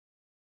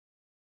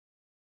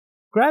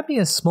 Grab me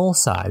a small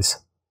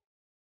size.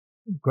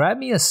 Grab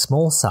me a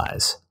small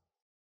size.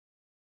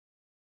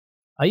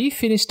 Are you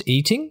finished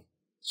eating?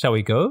 Shall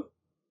we go?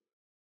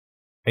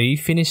 Are you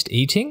finished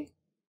eating?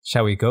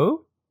 Shall we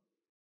go?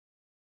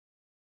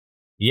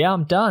 Yeah,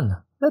 I'm done.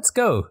 Let's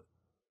go.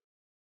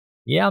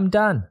 Yeah, I'm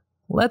done.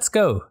 Let's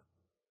go.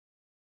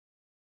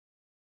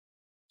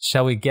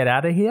 Shall we get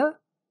out of here?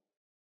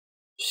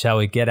 Shall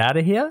we get out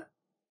of here?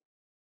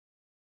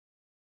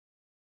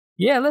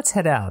 Yeah, let's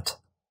head out.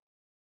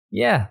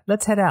 Yeah,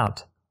 let's head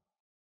out.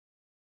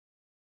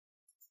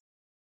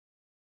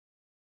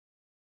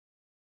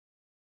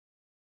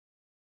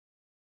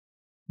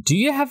 Do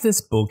you have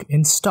this book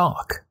in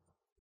stock?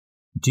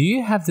 Do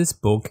you have this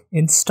book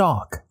in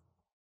stock?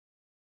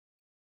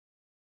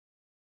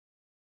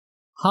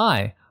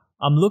 Hi,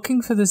 I'm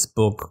looking for this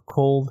book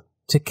called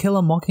To Kill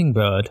a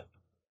Mockingbird.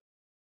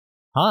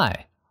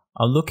 Hi,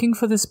 I'm looking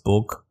for this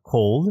book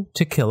called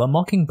To Kill a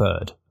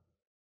Mockingbird.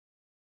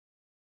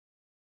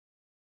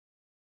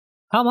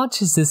 How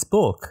much is this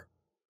book?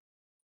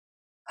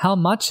 How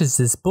much is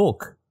this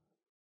book?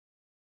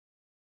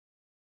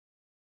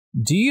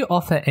 Do you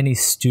offer any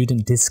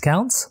student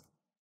discounts?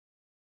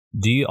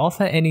 Do you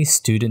offer any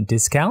student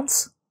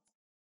discounts?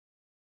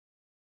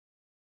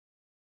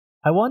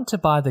 I want to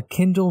buy the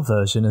Kindle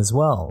version as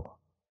well.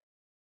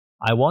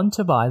 I want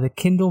to buy the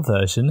Kindle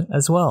version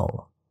as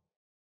well.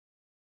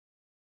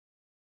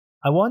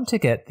 I want to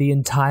get the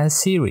entire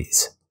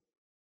series.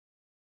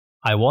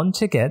 I want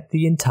to get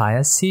the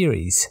entire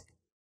series.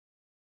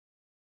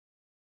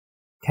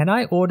 Can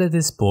I order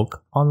this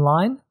book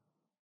online?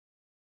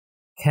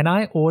 Can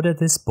I order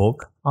this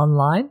book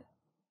online?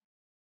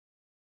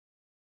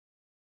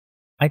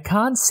 I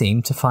can't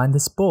seem to find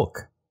this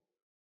book.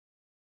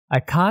 I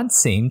can't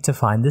seem to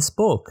find this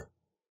book.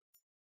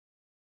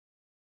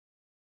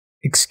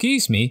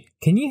 Excuse me,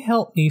 can you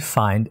help me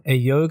find a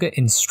yoga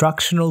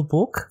instructional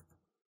book?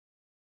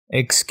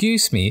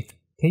 Excuse me,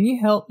 can you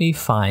help me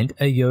find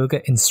a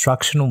yoga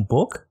instructional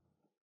book?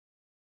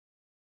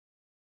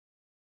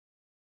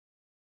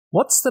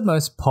 What's the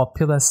most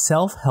popular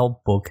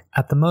self-help book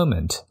at the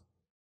moment?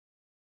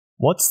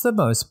 What's the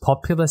most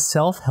popular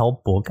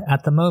self-help book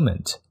at the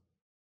moment?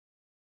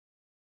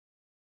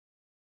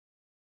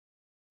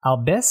 Our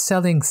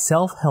best-selling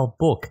self-help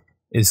book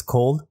is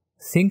called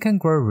Think and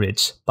Grow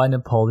Rich by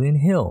Napoleon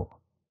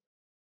Hill.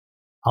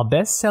 Our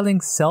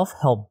best-selling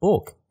self-help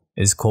book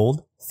is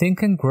called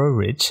Think and Grow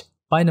Rich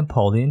by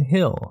Napoleon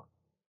Hill.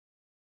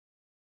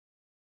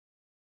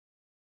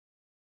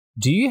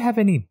 Do you have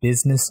any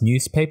business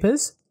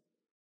newspapers?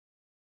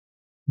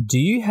 Do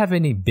you have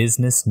any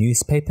business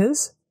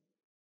newspapers?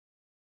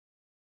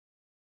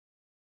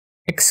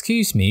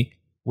 Excuse me,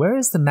 where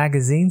is the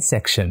magazine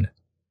section?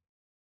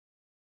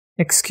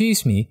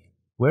 Excuse me,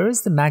 where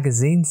is the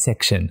magazine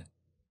section?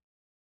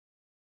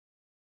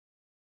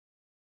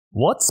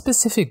 What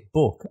specific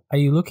book are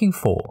you looking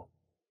for?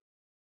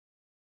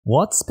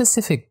 What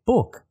specific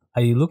book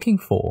are you looking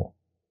for?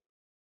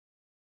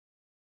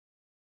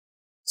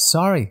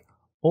 Sorry,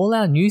 all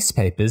our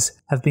newspapers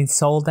have been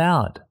sold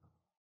out.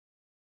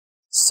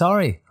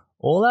 Sorry,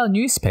 all our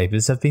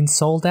newspapers have been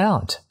sold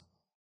out.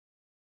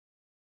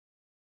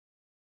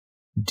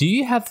 Do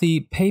you have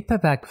the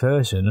paperback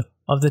version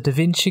of the Da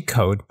Vinci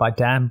Code by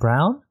Dan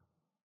Brown?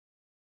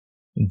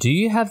 Do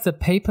you have the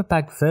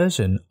paperback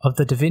version of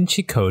the Da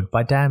Vinci Code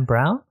by Dan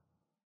Brown?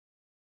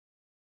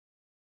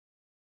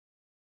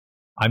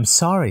 I'm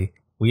sorry,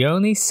 we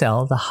only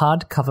sell the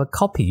hardcover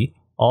copy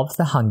of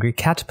The Hungry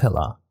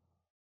Caterpillar.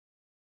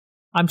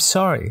 I'm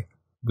sorry,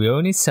 we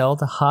only sell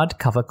the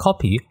hardcover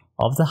copy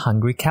of The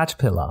Hungry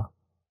Caterpillar.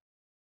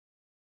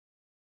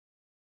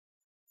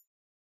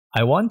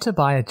 I want to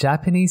buy a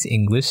Japanese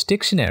English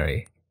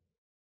dictionary.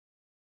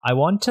 I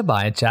want to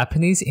buy a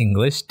Japanese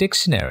English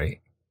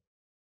dictionary.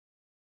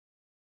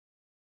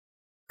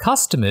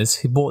 Customers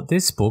who bought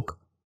this book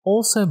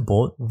also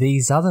bought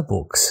these other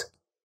books.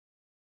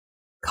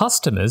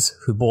 Customers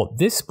who bought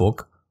this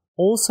book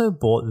also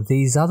bought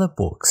these other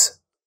books.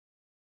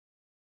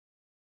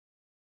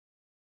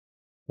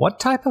 What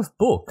type of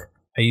book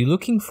are you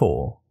looking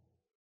for?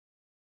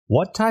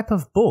 What type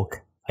of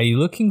book are you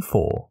looking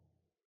for?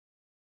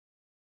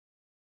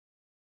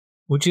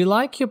 Would you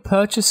like your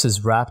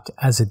purchases wrapped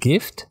as a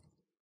gift?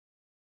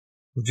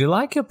 Would you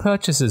like your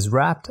purchases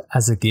wrapped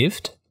as a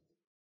gift?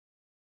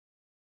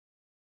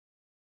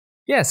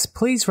 Yes,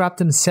 please wrap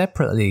them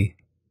separately.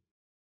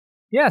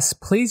 Yes,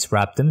 please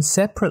wrap them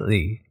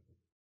separately.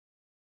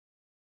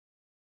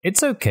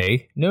 It's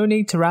okay, no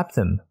need to wrap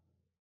them.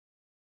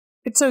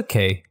 It's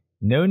okay,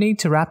 no need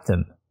to wrap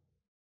them.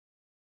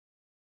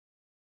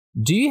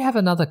 Do you have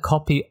another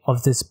copy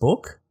of this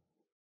book?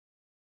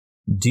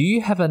 Do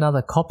you have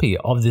another copy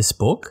of this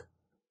book?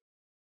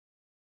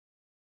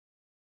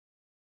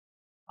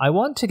 I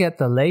want to get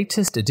the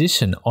latest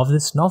edition of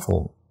this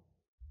novel.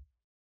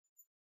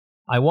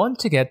 I want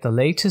to get the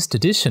latest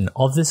edition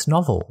of this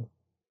novel.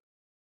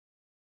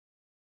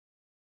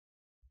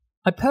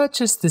 I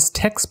purchased this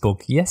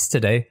textbook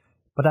yesterday,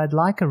 but I'd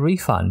like a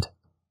refund.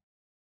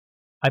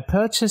 I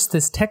purchased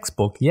this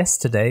textbook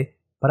yesterday,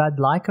 but I'd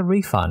like a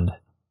refund.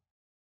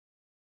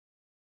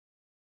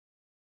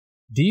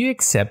 Do you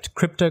accept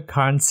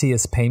cryptocurrency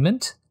as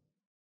payment?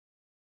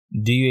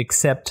 Do you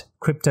accept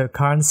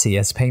cryptocurrency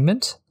as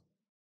payment?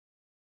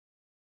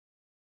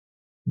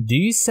 Do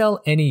you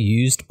sell any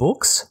used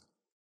books?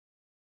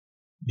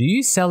 Do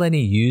you sell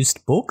any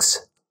used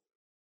books?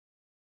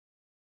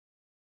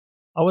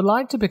 I would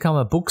like to become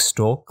a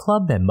bookstore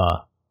club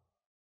member.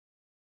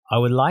 I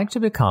would like to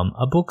become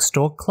a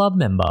bookstore club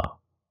member.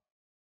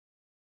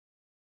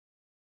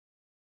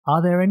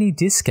 Are there any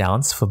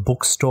discounts for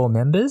bookstore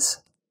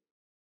members?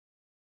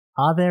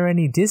 Are there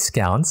any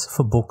discounts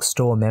for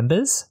bookstore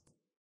members?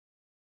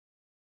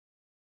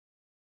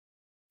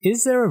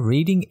 Is there a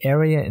reading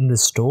area in the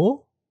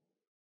store?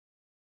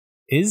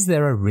 Is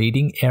there a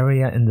reading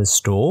area in the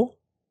store?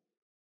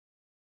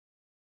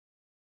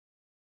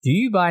 Do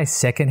you buy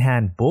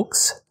second-hand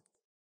books?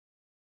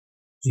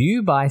 Do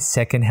you buy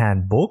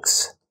second-hand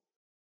books?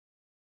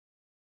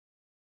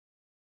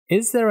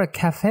 Is there a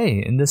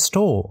cafe in the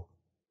store?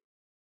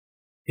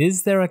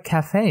 Is there a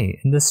cafe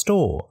in the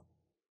store?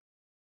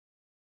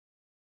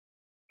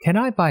 Can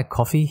I buy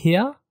coffee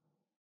here?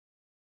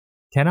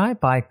 Can I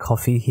buy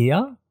coffee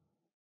here?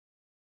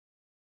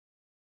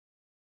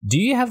 Do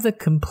you have the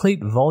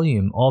complete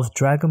volume of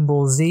Dragon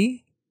Ball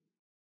Z?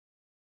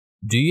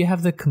 Do you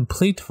have the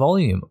complete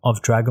volume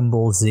of Dragon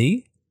Ball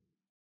Z?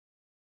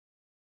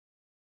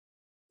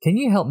 Can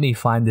you help me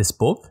find this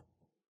book?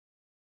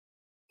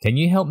 Can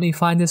you help me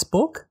find this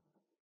book?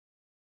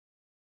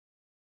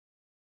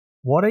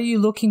 What are you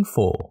looking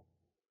for?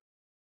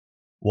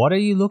 What are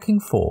you looking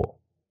for?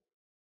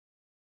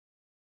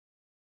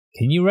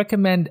 Can you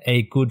recommend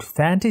a good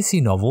fantasy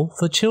novel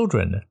for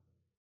children?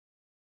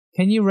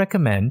 Can you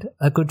recommend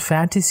a good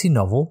fantasy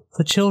novel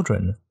for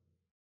children?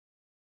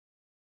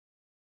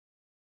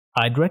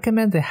 I'd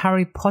recommend the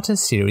Harry Potter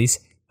series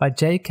by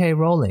J.K.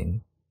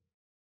 Rowling.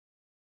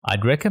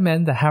 I'd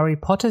recommend the Harry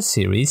Potter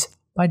series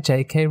by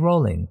J.K.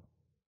 Rowling.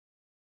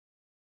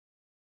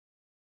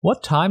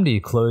 What time do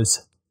you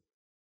close?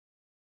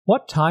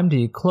 What time do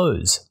you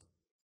close?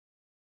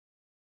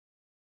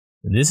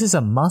 This is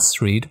a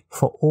must-read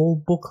for all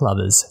book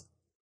lovers.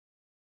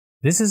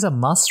 This is a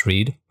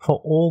must-read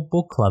for all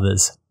book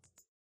lovers.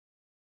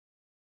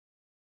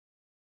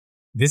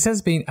 This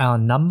has been our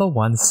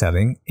 #1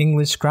 selling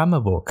English grammar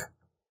book.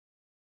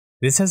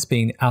 This has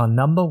been our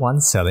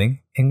 #1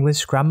 selling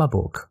English grammar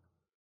book.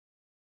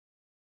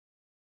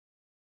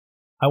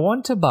 I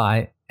want to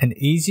buy an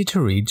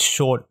easy-to-read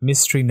short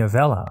mystery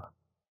novella.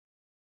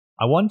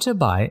 I want to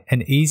buy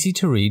an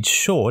easy-to-read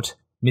short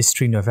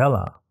mystery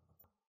novella.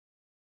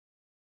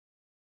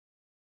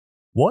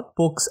 What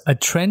books are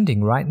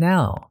trending right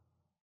now?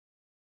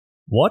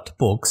 What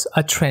books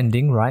are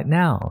trending right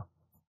now?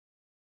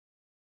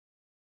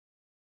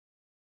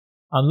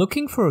 I'm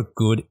looking for a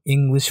good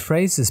English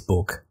phrases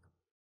book.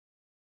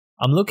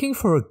 I'm looking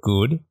for a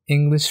good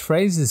English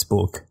phrases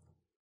book.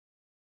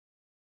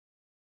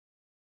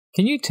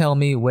 Can you tell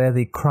me where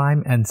the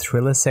crime and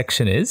thriller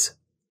section is?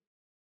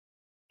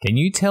 Can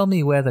you tell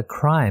me where the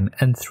crime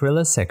and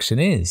thriller section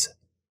is?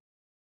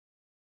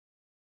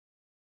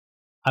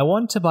 I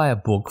want to buy a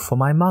book for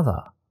my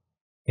mother.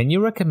 Can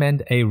you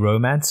recommend a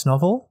romance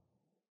novel?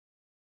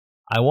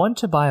 I want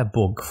to buy a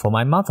book for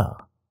my mother.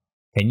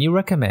 Can you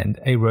recommend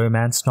a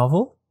romance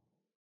novel?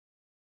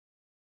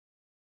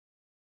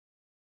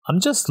 I'm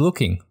just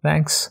looking,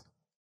 thanks.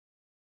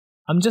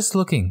 I'm just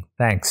looking,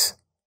 thanks.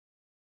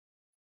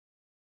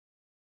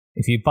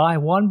 If you buy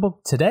one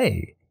book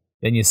today,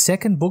 then your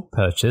second book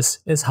purchase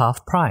is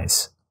half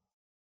price.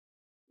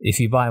 If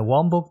you buy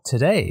one book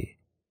today,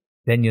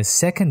 then your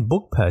second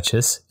book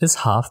purchase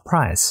is half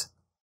price.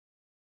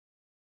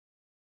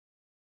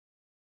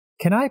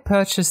 Can I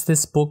purchase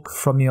this book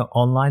from your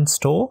online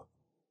store?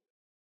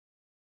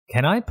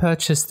 Can I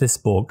purchase this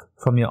book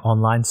from your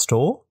online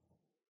store?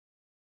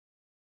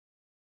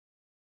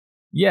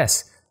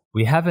 Yes,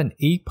 we have an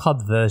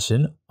EPUB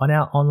version on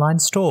our online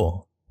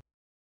store.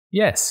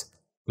 Yes,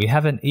 we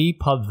have an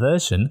EPUB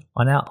version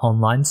on our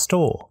online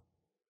store.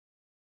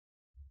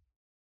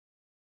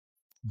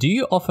 Do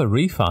you offer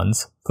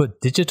refunds for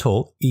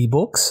digital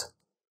ebooks?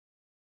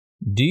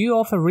 Do you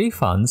offer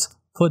refunds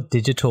for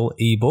digital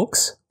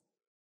ebooks?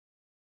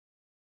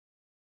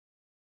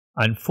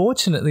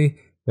 Unfortunately,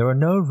 there are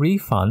no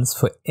refunds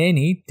for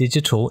any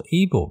digital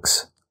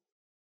ebooks.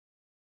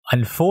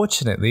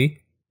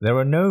 Unfortunately, there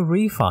are no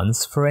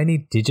refunds for any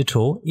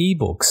digital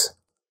ebooks.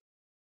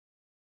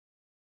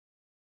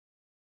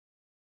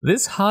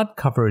 This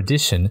hardcover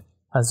edition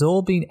has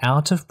all been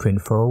out of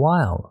print for a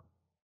while.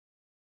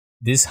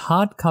 This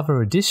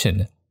hardcover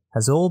edition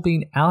has all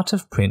been out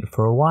of print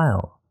for a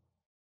while.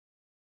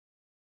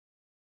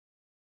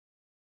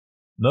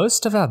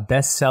 Most of our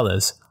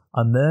bestsellers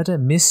are murder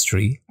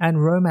mystery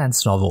and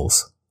romance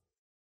novels.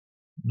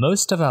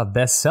 Most of our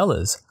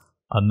bestsellers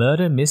are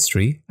murder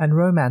mystery and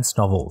romance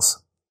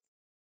novels.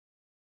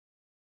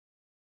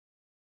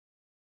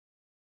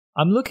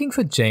 I'm looking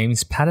for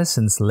James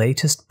Patterson's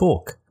latest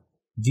book.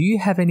 Do you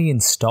have any in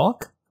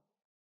stock?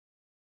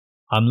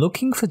 I'm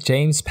looking for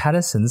James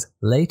Patterson's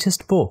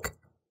latest book.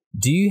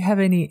 Do you have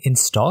any in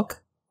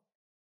stock?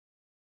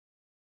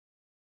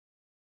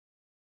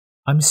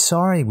 I'm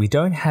sorry, we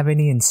don't have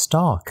any in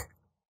stock.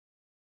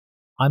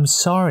 I'm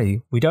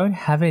sorry, we don't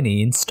have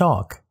any in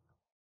stock.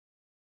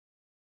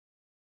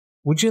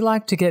 Would you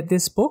like to get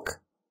this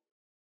book?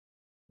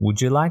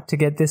 Would you like to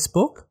get this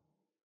book?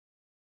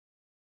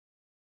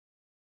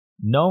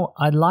 No,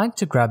 I'd like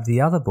to grab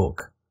the other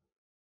book.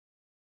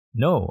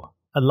 No,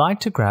 I'd like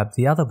to grab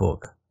the other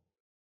book.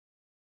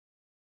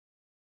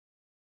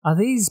 Are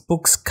these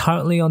books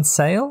currently on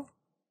sale?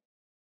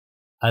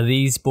 Are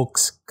these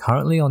books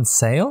currently on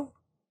sale?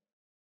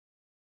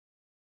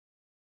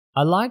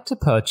 I like to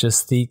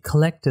purchase the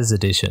collector's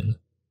edition.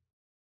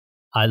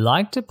 I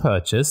like to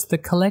purchase the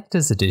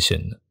collector's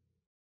edition.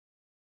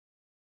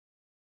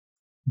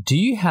 Do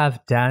you have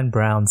Dan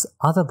Brown's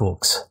other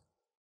books?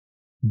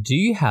 Do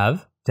you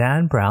have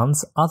Dan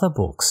Brown's other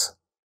books?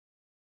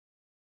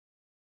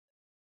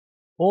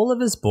 All of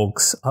his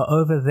books are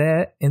over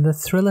there in the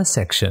thriller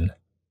section.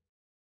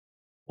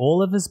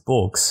 All of his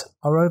books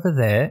are over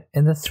there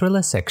in the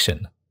thriller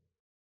section.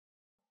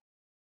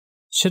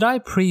 Should I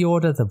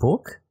pre-order the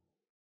book?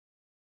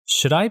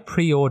 Should I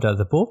pre-order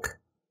the book?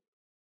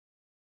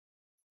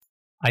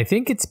 I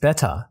think it's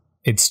better.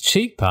 It's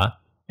cheaper,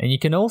 and you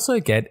can also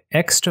get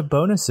extra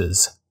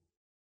bonuses.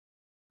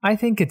 I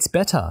think it's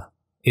better.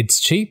 It's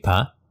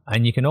cheaper,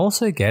 and you can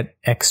also get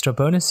extra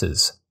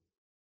bonuses.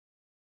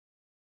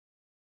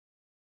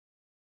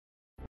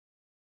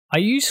 I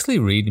usually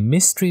read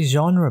mystery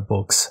genre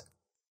books.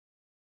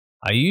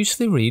 I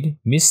usually read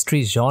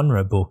mystery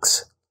genre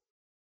books.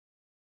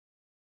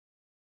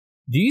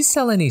 Do you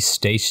sell any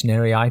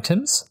stationery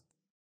items?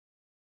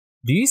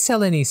 Do you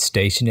sell any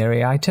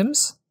stationery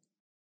items?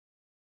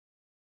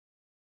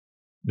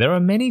 There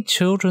are many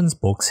children's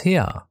books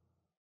here.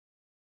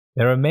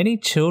 There are many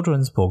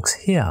children's books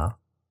here.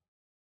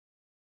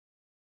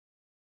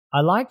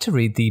 I like to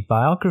read the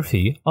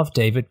biography of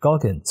David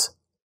Goggins.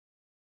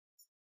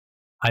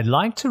 I'd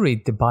like to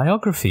read the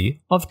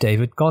biography of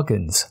David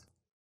Goggins.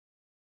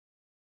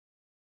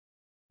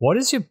 What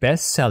is your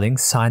best-selling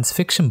science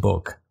fiction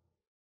book?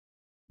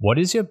 What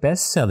is your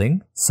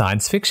best-selling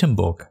science fiction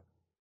book?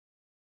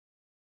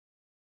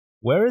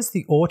 Where is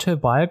the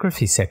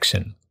autobiography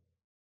section?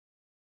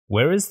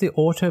 Where is the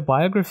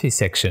autobiography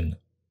section?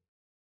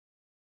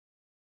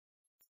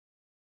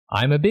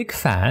 I'm a big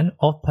fan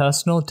of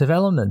personal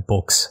development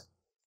books.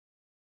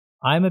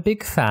 I'm a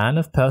big fan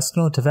of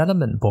personal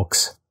development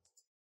books.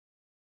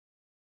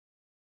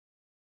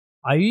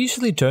 I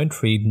usually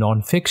don't read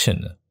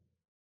non-fiction.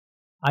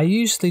 I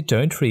usually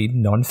don't read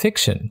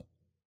non-fiction.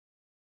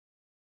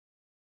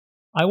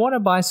 I want to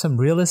buy some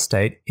real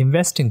estate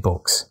investing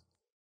books.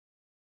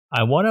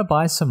 I want to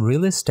buy some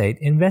real estate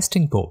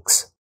investing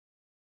books.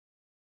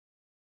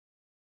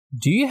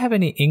 Do you have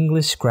any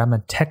English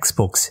grammar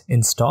textbooks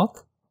in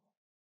stock?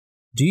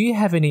 Do you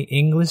have any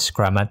English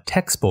grammar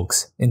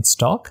textbooks in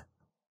stock?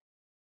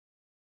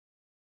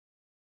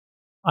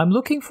 I'm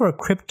looking for a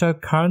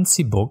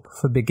cryptocurrency book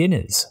for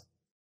beginners.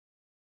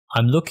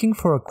 I'm looking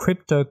for a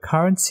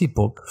cryptocurrency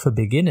book for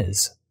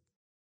beginners.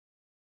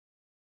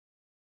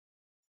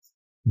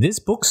 This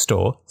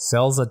bookstore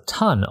sells a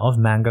ton of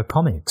manga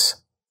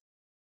comics.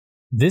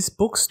 This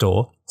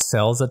bookstore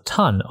sells a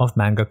ton of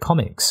manga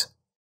comics.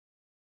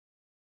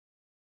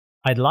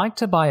 I'd like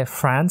to buy a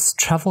France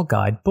travel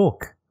guide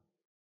book.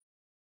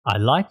 I'd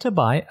like to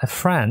buy a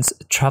France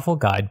travel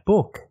guide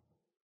book.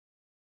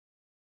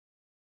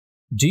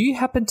 Do you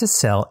happen to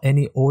sell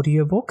any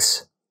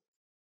audiobooks?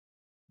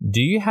 Do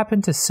you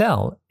happen to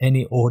sell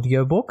any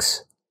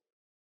audiobooks?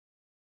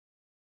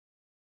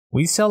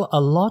 We sell a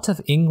lot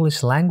of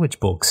English language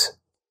books.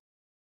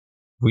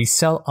 We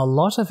sell a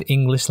lot of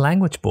English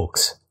language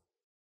books.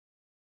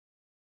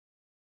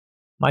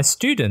 My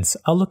students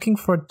are looking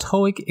for a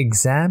TOEIC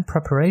exam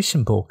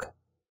preparation book.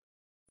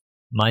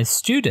 My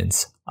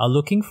students are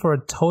looking for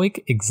a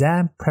TOEIC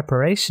exam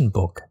preparation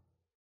book.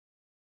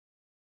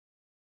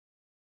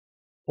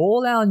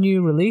 All our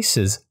new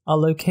releases are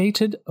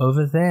located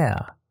over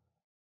there.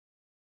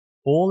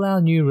 All our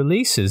new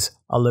releases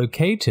are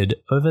located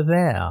over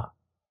there.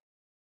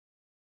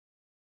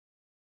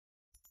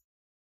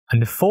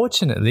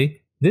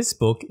 Unfortunately, this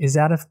book is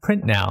out of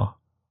print now.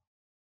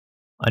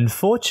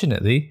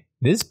 Unfortunately,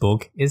 this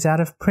book is out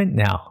of print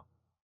now.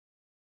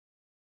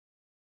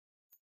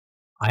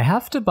 I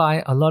have to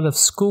buy a lot of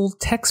school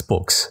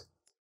textbooks.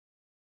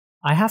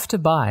 I have to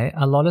buy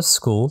a lot of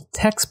school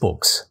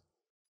textbooks.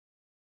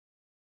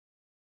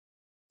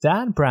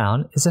 Dan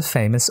Brown is a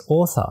famous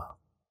author.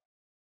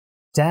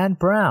 Dan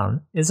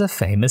Brown is a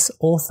famous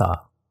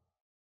author.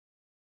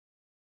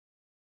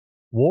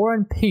 War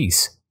and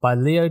Peace by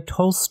Leo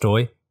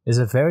Tolstoy is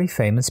a very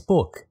famous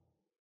book.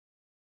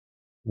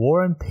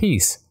 War and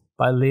Peace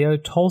by Leo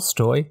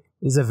Tolstoy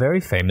is a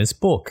very famous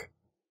book.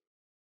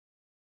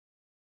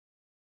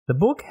 The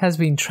book has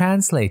been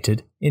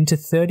translated into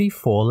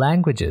 34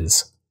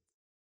 languages.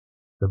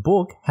 The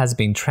book has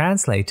been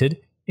translated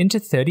into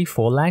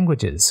 34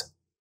 languages.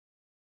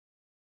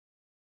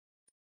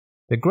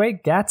 The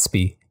Great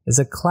Gatsby is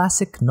a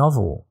classic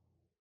novel.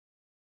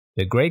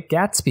 The Great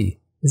Gatsby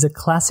is a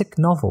classic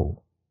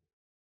novel.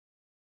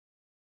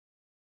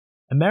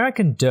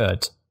 American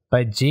Dirt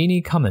by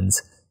Jeannie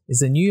Cummins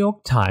is a New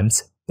York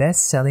Times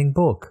best-selling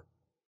book.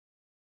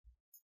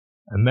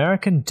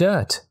 American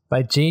Dirt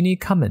by Jeannie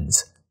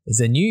Cummins is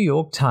a New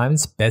York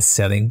Times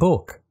best-selling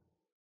book.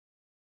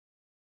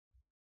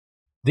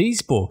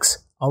 These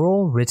books are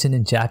all written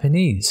in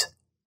Japanese.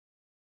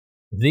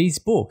 These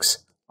books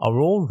are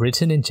all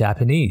written in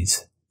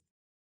Japanese.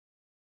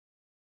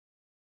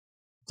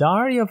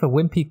 Diary of a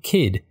Wimpy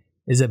Kid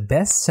is a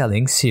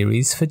best-selling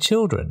series for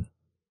children.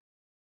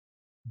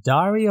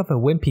 Diary of a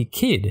Wimpy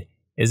Kid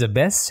is a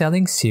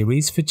best-selling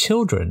series for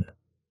children.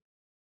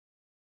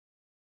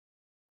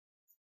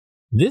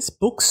 This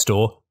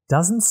bookstore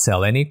doesn't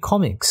sell any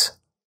comics.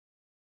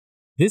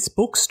 This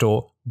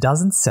bookstore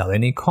doesn't sell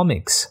any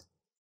comics.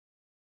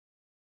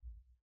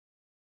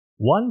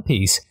 One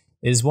Piece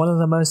is one of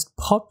the most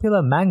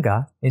popular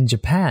manga in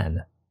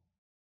Japan.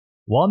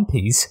 One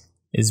Piece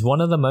is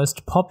one of the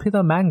most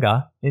popular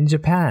manga in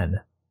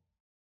Japan.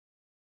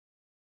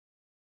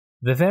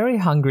 The Very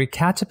Hungry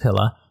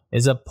Caterpillar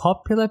is a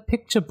popular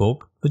picture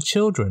book for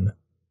children.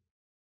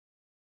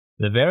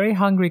 The Very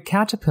Hungry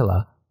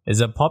Caterpillar is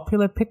a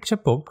popular picture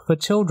book for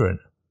children.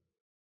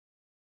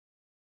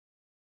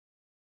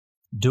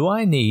 Do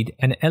I need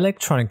an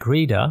electronic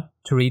reader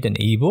to read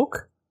an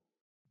e-book?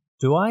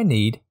 Do I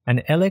need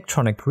an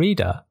electronic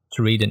reader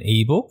to read an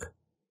e-book?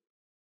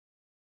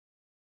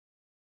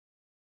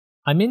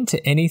 I'm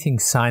into anything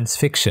science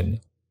fiction.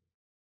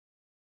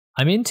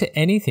 I'm into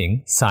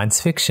anything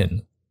science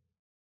fiction.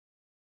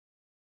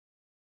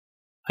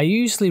 I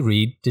usually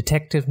read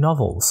detective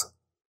novels.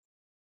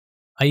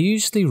 I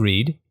usually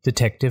read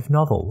detective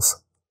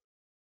novels.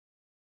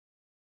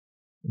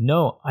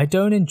 No, I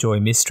don't enjoy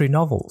mystery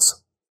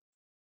novels.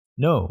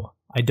 No,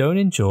 I don't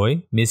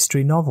enjoy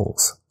mystery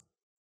novels.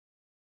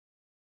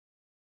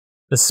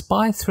 The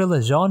spy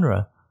thriller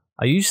genre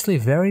are usually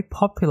very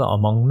popular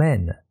among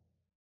men.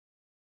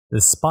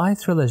 The spy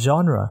thriller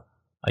genre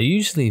are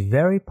usually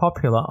very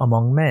popular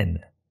among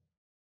men.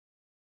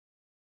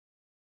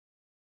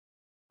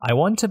 I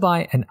want to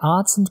buy an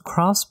arts and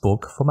crafts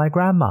book for my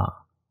grandma.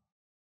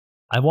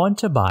 I want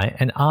to buy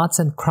an arts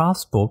and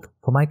crafts book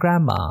for my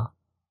grandma.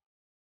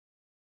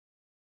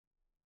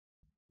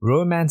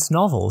 Romance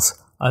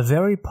novels are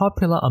very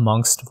popular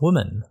amongst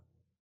women.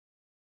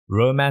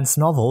 Romance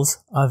novels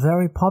are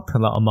very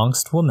popular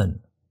amongst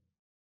women.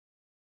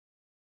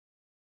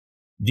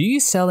 Do you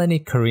sell any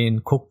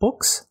Korean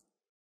cookbooks?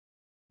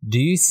 Do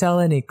you sell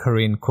any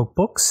Korean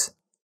cookbooks?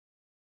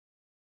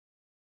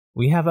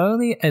 We have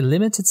only a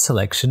limited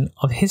selection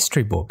of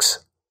history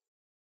books.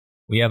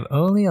 We have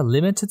only a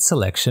limited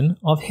selection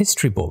of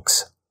history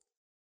books.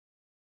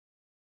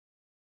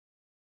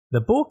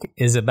 The book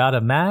is about a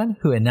man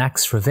who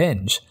enacts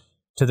revenge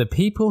to the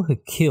people who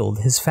killed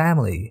his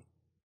family.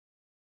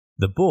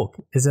 The book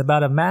is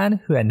about a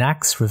man who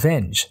enacts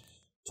revenge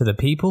to the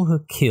people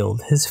who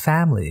killed his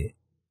family.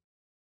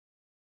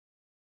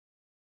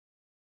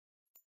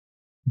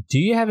 Do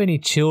you have any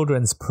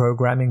children's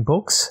programming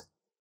books?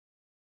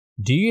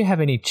 Do you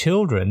have any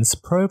children's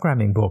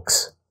programming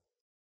books?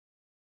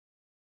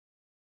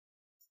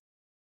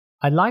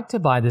 I'd like to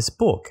buy this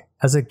book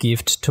as a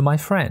gift to my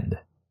friend.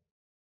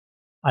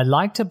 I'd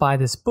like to buy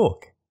this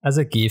book as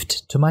a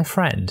gift to my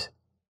friend.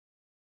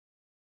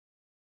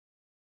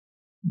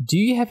 Do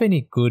you have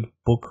any good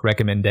book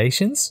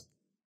recommendations?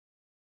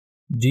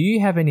 Do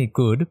you have any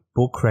good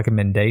book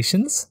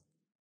recommendations?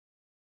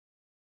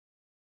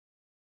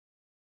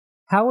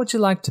 How would you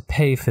like to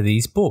pay for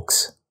these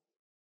books?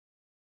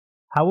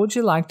 How would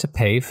you like to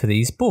pay for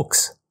these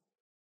books?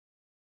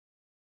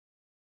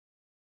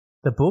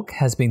 The book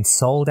has been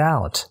sold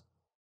out.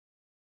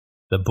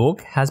 The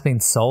book has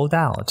been sold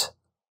out.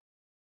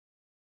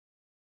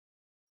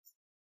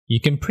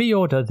 You can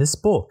pre-order this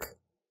book.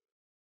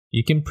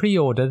 You can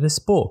pre-order this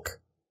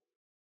book.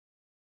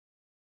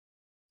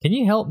 Can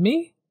you help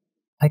me?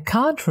 I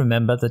can't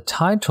remember the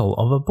title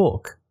of a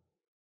book.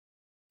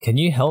 Can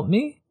you help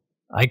me?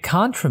 I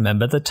can't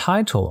remember the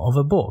title of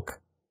a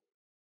book.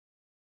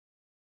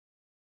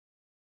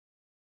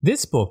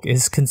 This book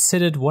is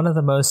considered one of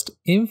the most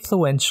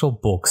influential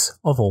books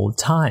of all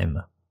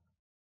time.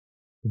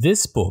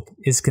 This book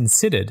is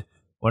considered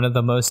one of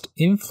the most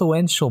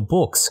influential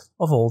books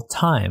of all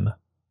time.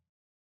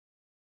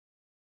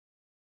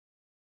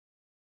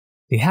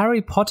 The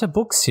Harry Potter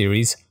book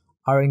series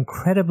are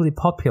incredibly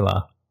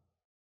popular.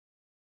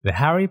 The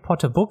Harry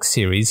Potter book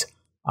series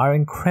are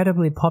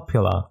incredibly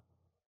popular.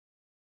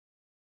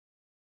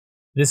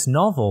 This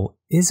novel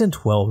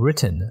isn't well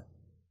written.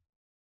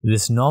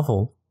 This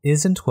novel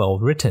isn't well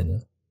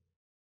written.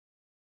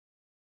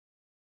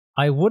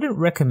 I wouldn't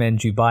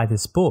recommend you buy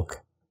this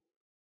book.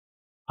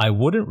 I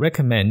wouldn't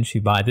recommend you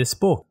buy this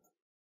book.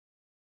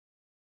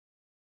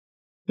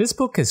 This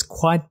book is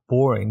quite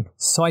boring,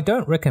 so I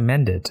don't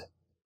recommend it.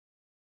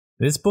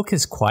 This book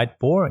is quite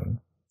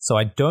boring, so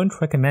I don't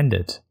recommend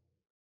it.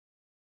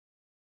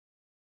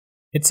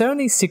 It's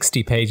only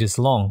 60 pages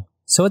long,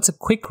 so it's a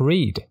quick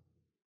read.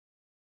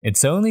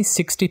 It's only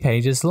 60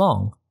 pages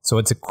long, so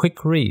it's a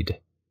quick read.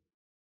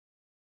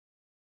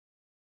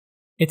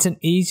 It's an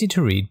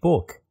easy-to-read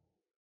book.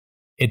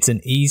 It's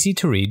an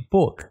easy-to-read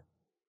book.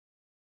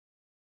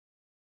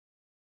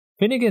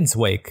 Finnegan's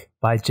Wake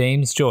by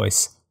James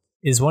Joyce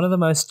is one of the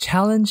most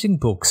challenging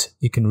books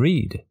you can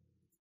read.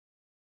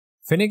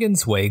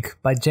 Finnegan's Wake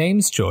by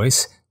James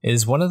Joyce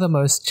is one of the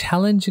most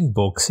challenging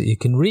books you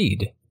can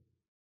read.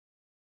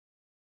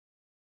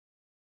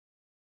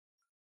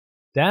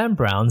 Dan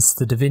Brown's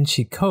The Da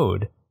Vinci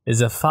Code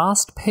is a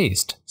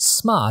fast-paced,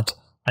 smart,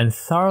 and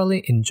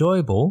thoroughly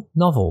enjoyable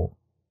novel.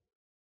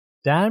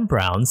 Dan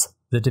Brown's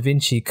The Da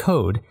Vinci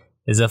Code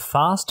is a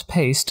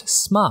fast-paced,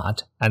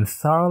 smart, and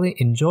thoroughly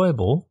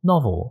enjoyable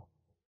novel.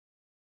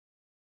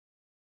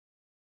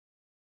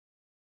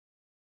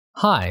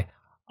 Hi,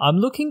 I'm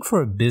looking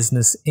for a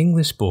business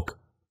English book.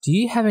 Do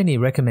you have any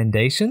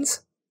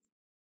recommendations?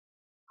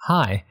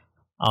 Hi,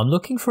 I'm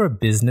looking for a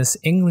business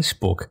English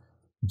book.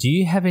 Do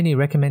you have any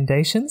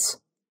recommendations?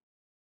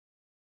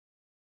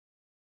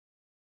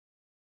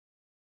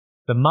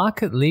 The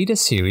Market Leader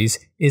series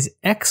is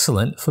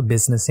excellent for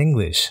business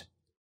English.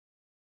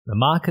 The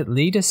Market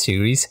Leader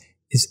series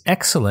is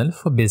excellent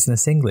for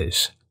business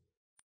English.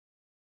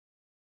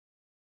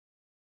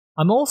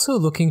 I'm also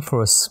looking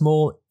for a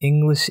small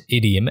English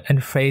idiom and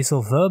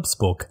phrasal verbs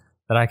book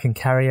that I can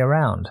carry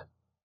around.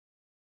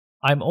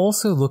 I'm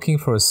also looking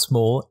for a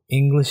small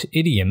English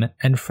idiom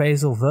and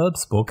phrasal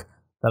verbs book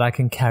that I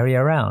can carry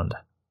around.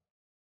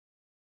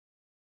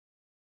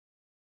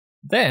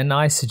 Then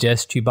I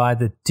suggest you buy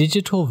the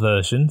digital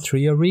version through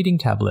your reading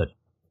tablet.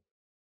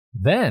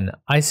 Then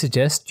I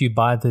suggest you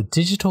buy the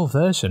digital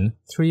version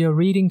through your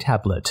reading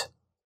tablet.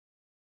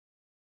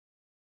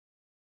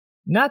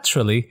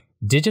 Naturally,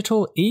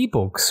 digital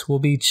e-books will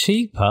be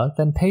cheaper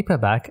than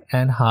paperback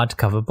and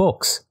hardcover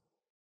books.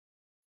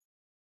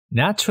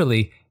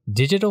 Naturally,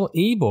 digital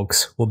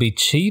e-books will be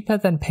cheaper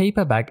than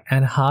paperback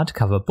and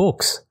hardcover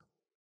books.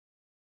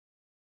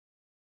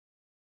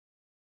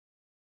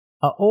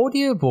 Are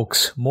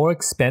audiobooks more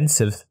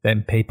expensive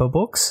than paper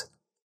books?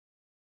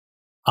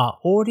 Are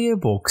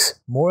audiobooks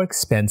more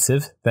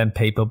expensive than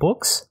paper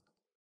books?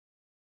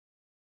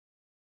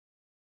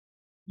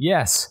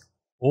 Yes,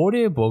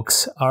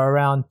 audiobooks are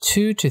around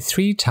 2 to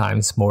 3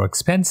 times more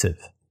expensive.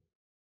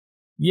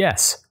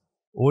 Yes,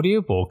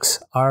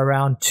 audiobooks are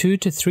around 2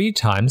 to 3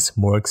 times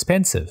more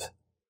expensive.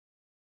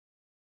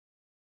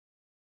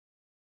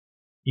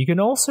 You can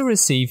also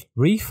receive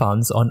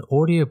refunds on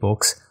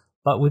audiobooks,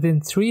 but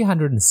within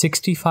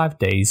 365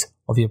 days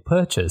of your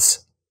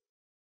purchase.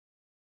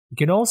 You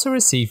can also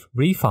receive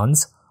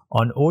refunds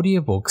on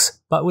audiobooks,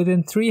 but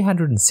within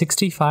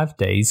 365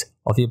 days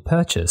of your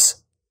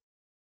purchase.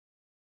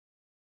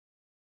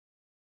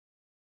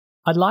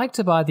 I'd like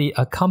to buy the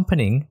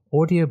accompanying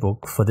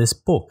audiobook for this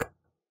book.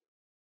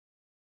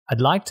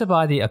 I'd like to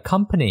buy the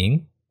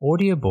accompanying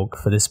audiobook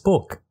for this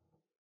book.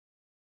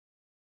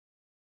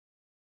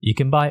 You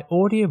can buy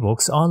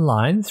audiobooks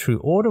online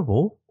through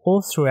Audible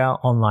or through our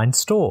online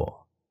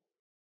store.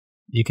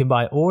 You can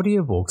buy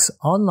audiobooks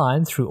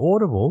online through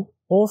Audible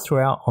or through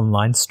our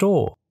online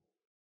store.